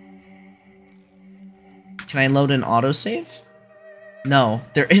I load an autosave? No,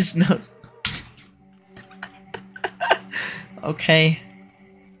 there is no... Okay.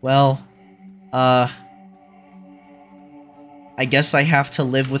 Well, I guess I have to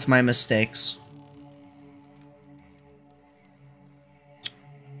live with my mistakes.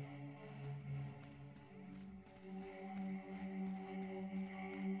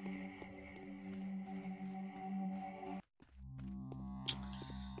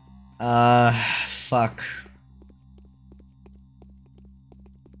 Fuck.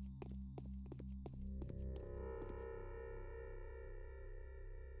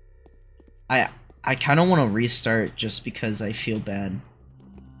 I kind of want to restart just because I feel bad.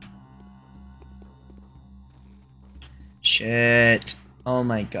 Shit. Oh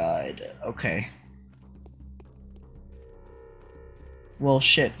my god. Okay. Well,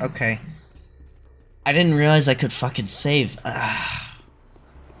 shit. Okay. I didn't realize I could fucking save.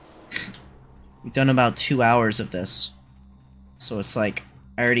 We've done about 2 hours of this. So it's like,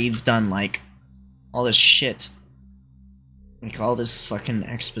 I already have done, like, all this shit. Like, all this fucking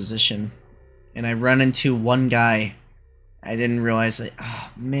exposition. And I run into one guy. I didn't realize that.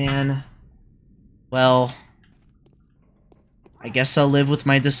 Oh, man. Well, I guess I'll live with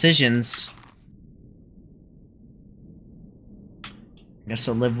my decisions. I guess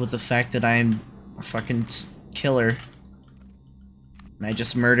I'll live with the fact that I'm a fucking killer. And I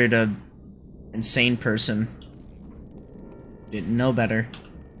just murdered a insane person. Didn't know better.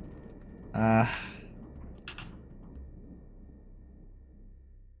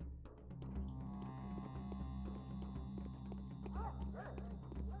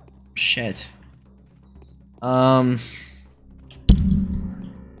 Shit.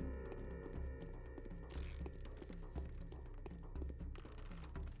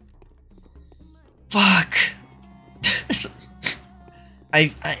 Fuck.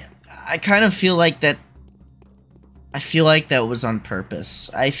 I kind of feel like that. I feel like that was on purpose.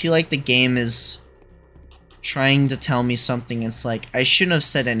 I feel like the game is trying to tell me something. It's like, I shouldn't have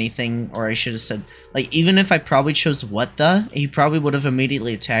said anything, or I should have said, like, even if I probably chose what the, he probably would have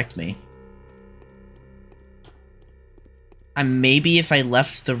immediately attacked me. And maybe if I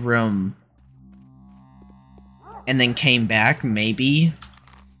left the room and then came back, maybe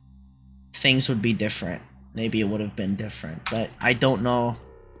things would be different. Maybe it would have been different, but I don't know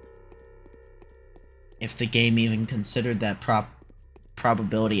if the game even considered that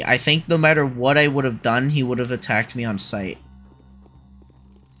probability. I think no matter what I would have done, he would have attacked me on sight.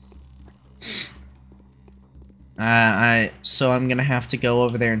 So I'm gonna have to go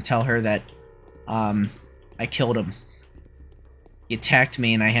over there and tell her that, I killed him. He attacked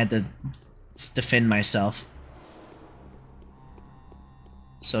me and I had to defend myself.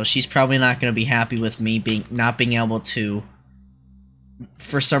 So she's probably not gonna be happy with me not being able to,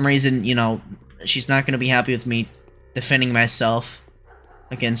 for some reason, you know, she's not gonna be happy with me defending myself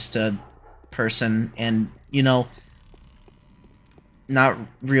against a person and, you know, not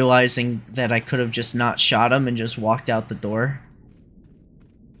realizing that I could have just not shot him and just walked out the door.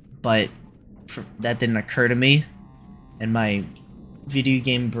 But that didn't occur to me, and my video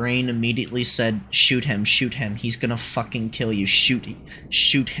game brain immediately said, shoot him, he's gonna fucking kill you, shoot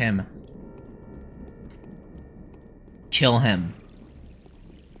him. Kill him.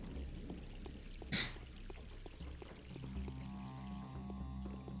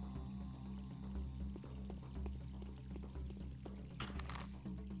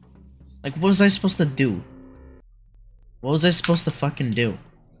 Like, what was I supposed to do? What was I supposed to fucking do?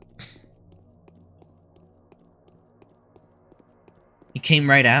 He came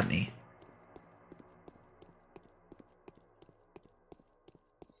right at me.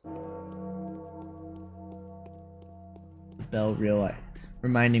 The bell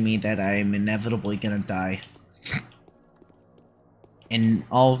reminding me that I am inevitably gonna die. And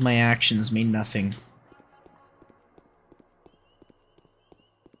all of my actions mean nothing.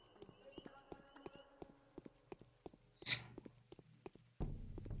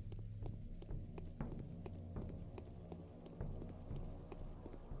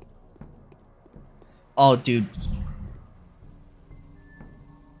 Oh, dude.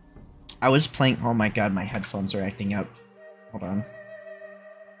 I was playing... Oh my god, my headphones are acting up. Hold on.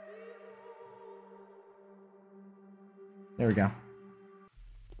 There we go.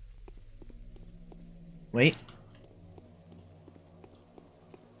 Wait.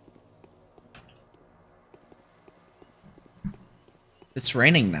 It's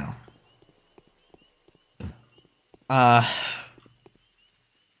raining now.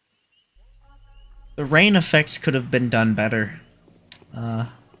 The rain effects could have been done better.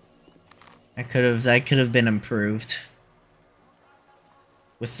 That could have been improved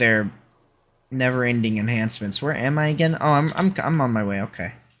with their never-ending enhancements. Where am I again? Oh, I'm on my way.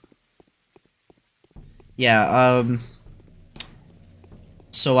 Okay. Yeah.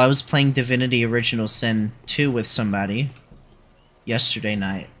 So I was playing Divinity Original Sin 2 with somebody yesterday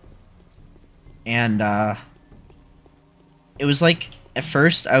night. And, it was like, at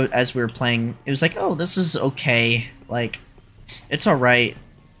first, as we were playing, it was like, oh, this is okay. Like, it's alright.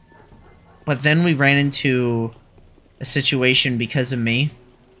 But then we ran into a situation because of me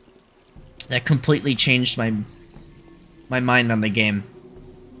that completely changed my mind on the game.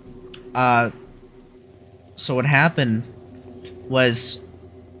 So what happened was...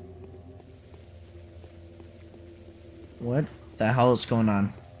 What the hell is going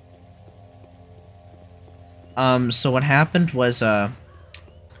on? So what happened was, I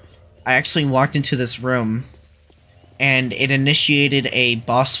actually walked into this room, and it initiated a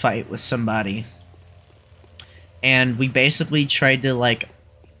boss fight with somebody. And we basically tried to, like,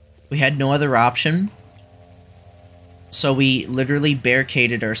 we had no other option. So we literally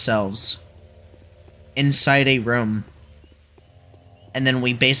barricaded ourselves inside a room. And then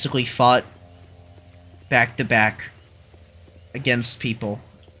we basically fought back to back against people.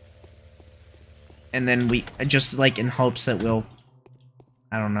 And then we, just like in hopes that we'll,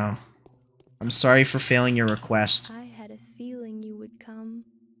 I don't know. I'm sorry for failing your request. I had a feeling you would come.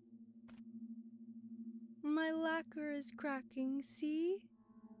 My lacquer is cracking, see?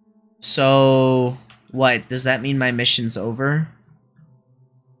 So, what? Does that mean my mission's over?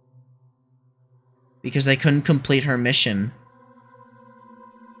 Because I couldn't complete her mission.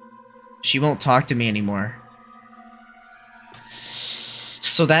 She won't talk to me anymore.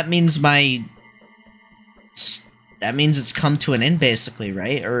 So that means that means it's come to an end, basically,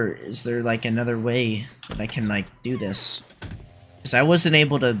 right? Or is there, like, another way that I can, like, do this? Because I wasn't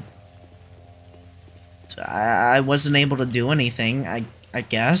able to... I wasn't able to do anything, I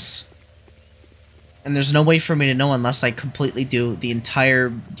guess. And there's no way for me to know unless I completely do the entire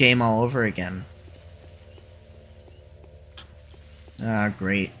game all over again. Ah,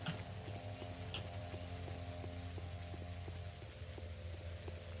 great.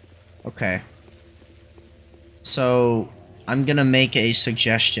 Okay. So, I'm gonna make a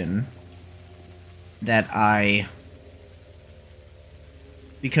suggestion that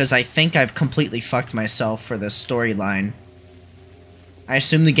because I think I've completely fucked myself for this storyline. I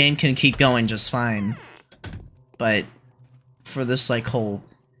assume the game can keep going just fine. But, for this, like, whole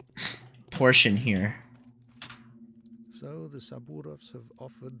portion here. So the Saburovs have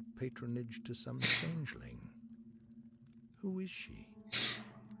offered patronage to some changeling. Who is she?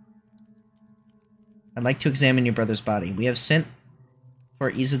 I'd like to examine your brother's body. We have sent for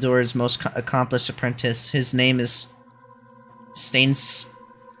Isidore's most accomplished apprentice. His name is Stanislav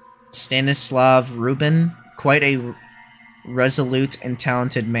Rubin. Quite a resolute and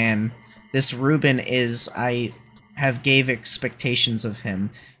talented man. This Rubin is, I have gave expectations of him.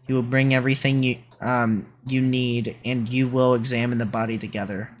 He will bring everything you need, and you will examine the body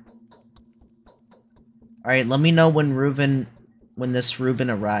together. Alright, let me know when this Rubin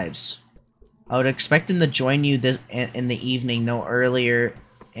arrives. I would expect him to join you in the evening, no earlier,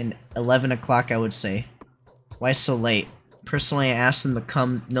 in 11 o'clock, I would say. Why so late? Personally, I asked him to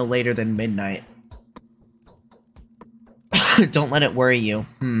come no later than midnight. Don't let it worry you.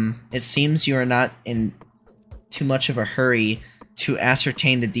 It seems you are not in too much of a hurry to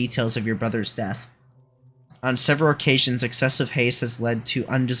ascertain the details of your brother's death. On several occasions, excessive haste has led to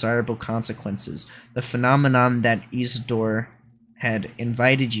undesirable consequences. The phenomenon that Isidore had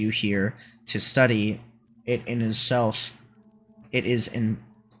invited you here to study it in itself. It is in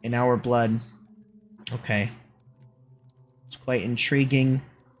our blood. Okay. It's quite intriguing.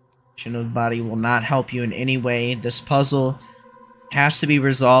 Shino's body will not help you in any way. This puzzle has to be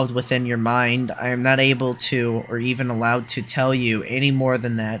resolved within your mind. I am not able to, or even allowed to tell you any more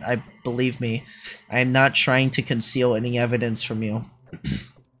than that. Believe me, I am not trying to conceal any evidence from you.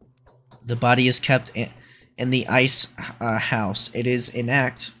 The body is kept in the ice house. It is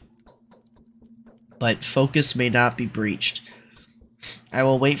intact, but focus may not be breached. I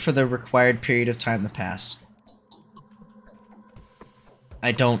will wait for the required period of time to pass.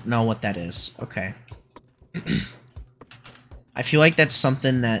 I don't know what that is. Okay. I feel like that's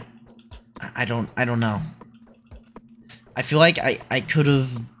something that I don't know. I feel like I could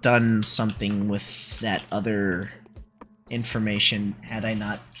have done something with that other information had I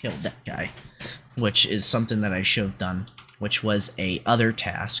not killed that guy, which is something that I should have done, which was a other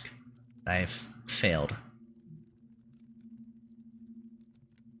task that I've failed.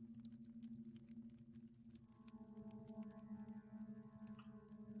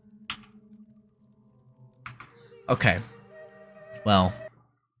 Okay. Well,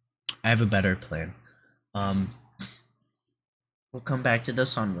 I have a better plan. We'll come back to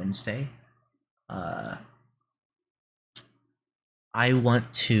this on Wednesday. I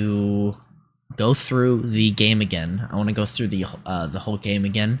want to go through the game again. I want to go through the whole game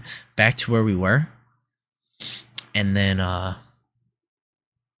again, back to where we were, and then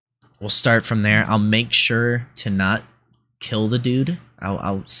we'll start from there. I'll make sure to not kill the dude.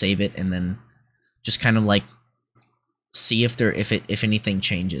 I'll save it and then just kind of like see if anything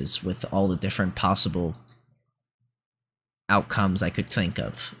changes with all the different possible outcomes I could think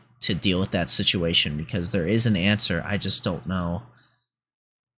of to deal with that situation, because there is an answer. I just don't know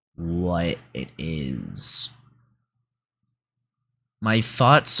what it is. My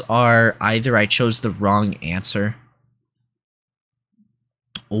thoughts are either I chose the wrong answer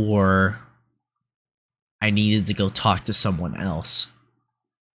or I needed to go talk to someone else.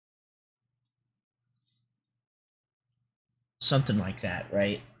 Something like that,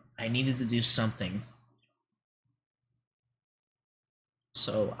 right? I needed to do something.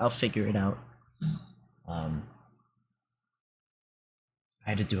 So I'll figure it out. I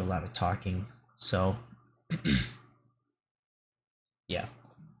had to do a lot of talking, so yeah.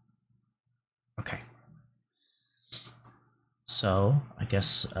 Okay. So I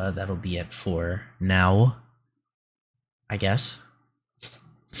guess that'll be it for now, I guess.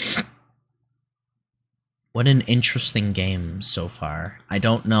 What an interesting game so far. I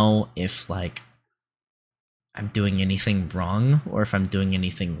don't know if, like, I'm doing anything wrong or if I'm doing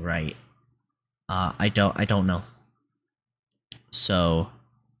anything right. I don't know. So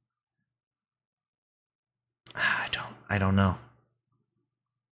I don't know.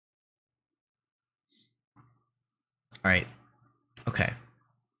 All right. Okay.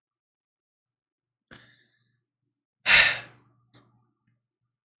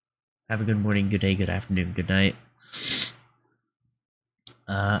 Have a good morning, good day, good afternoon, good night.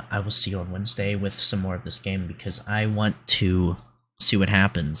 I will see you on Wednesday with some more of this game because I want to see what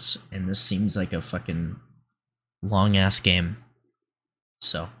happens. And this seems like a fucking long-ass game.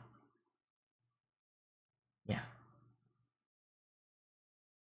 So...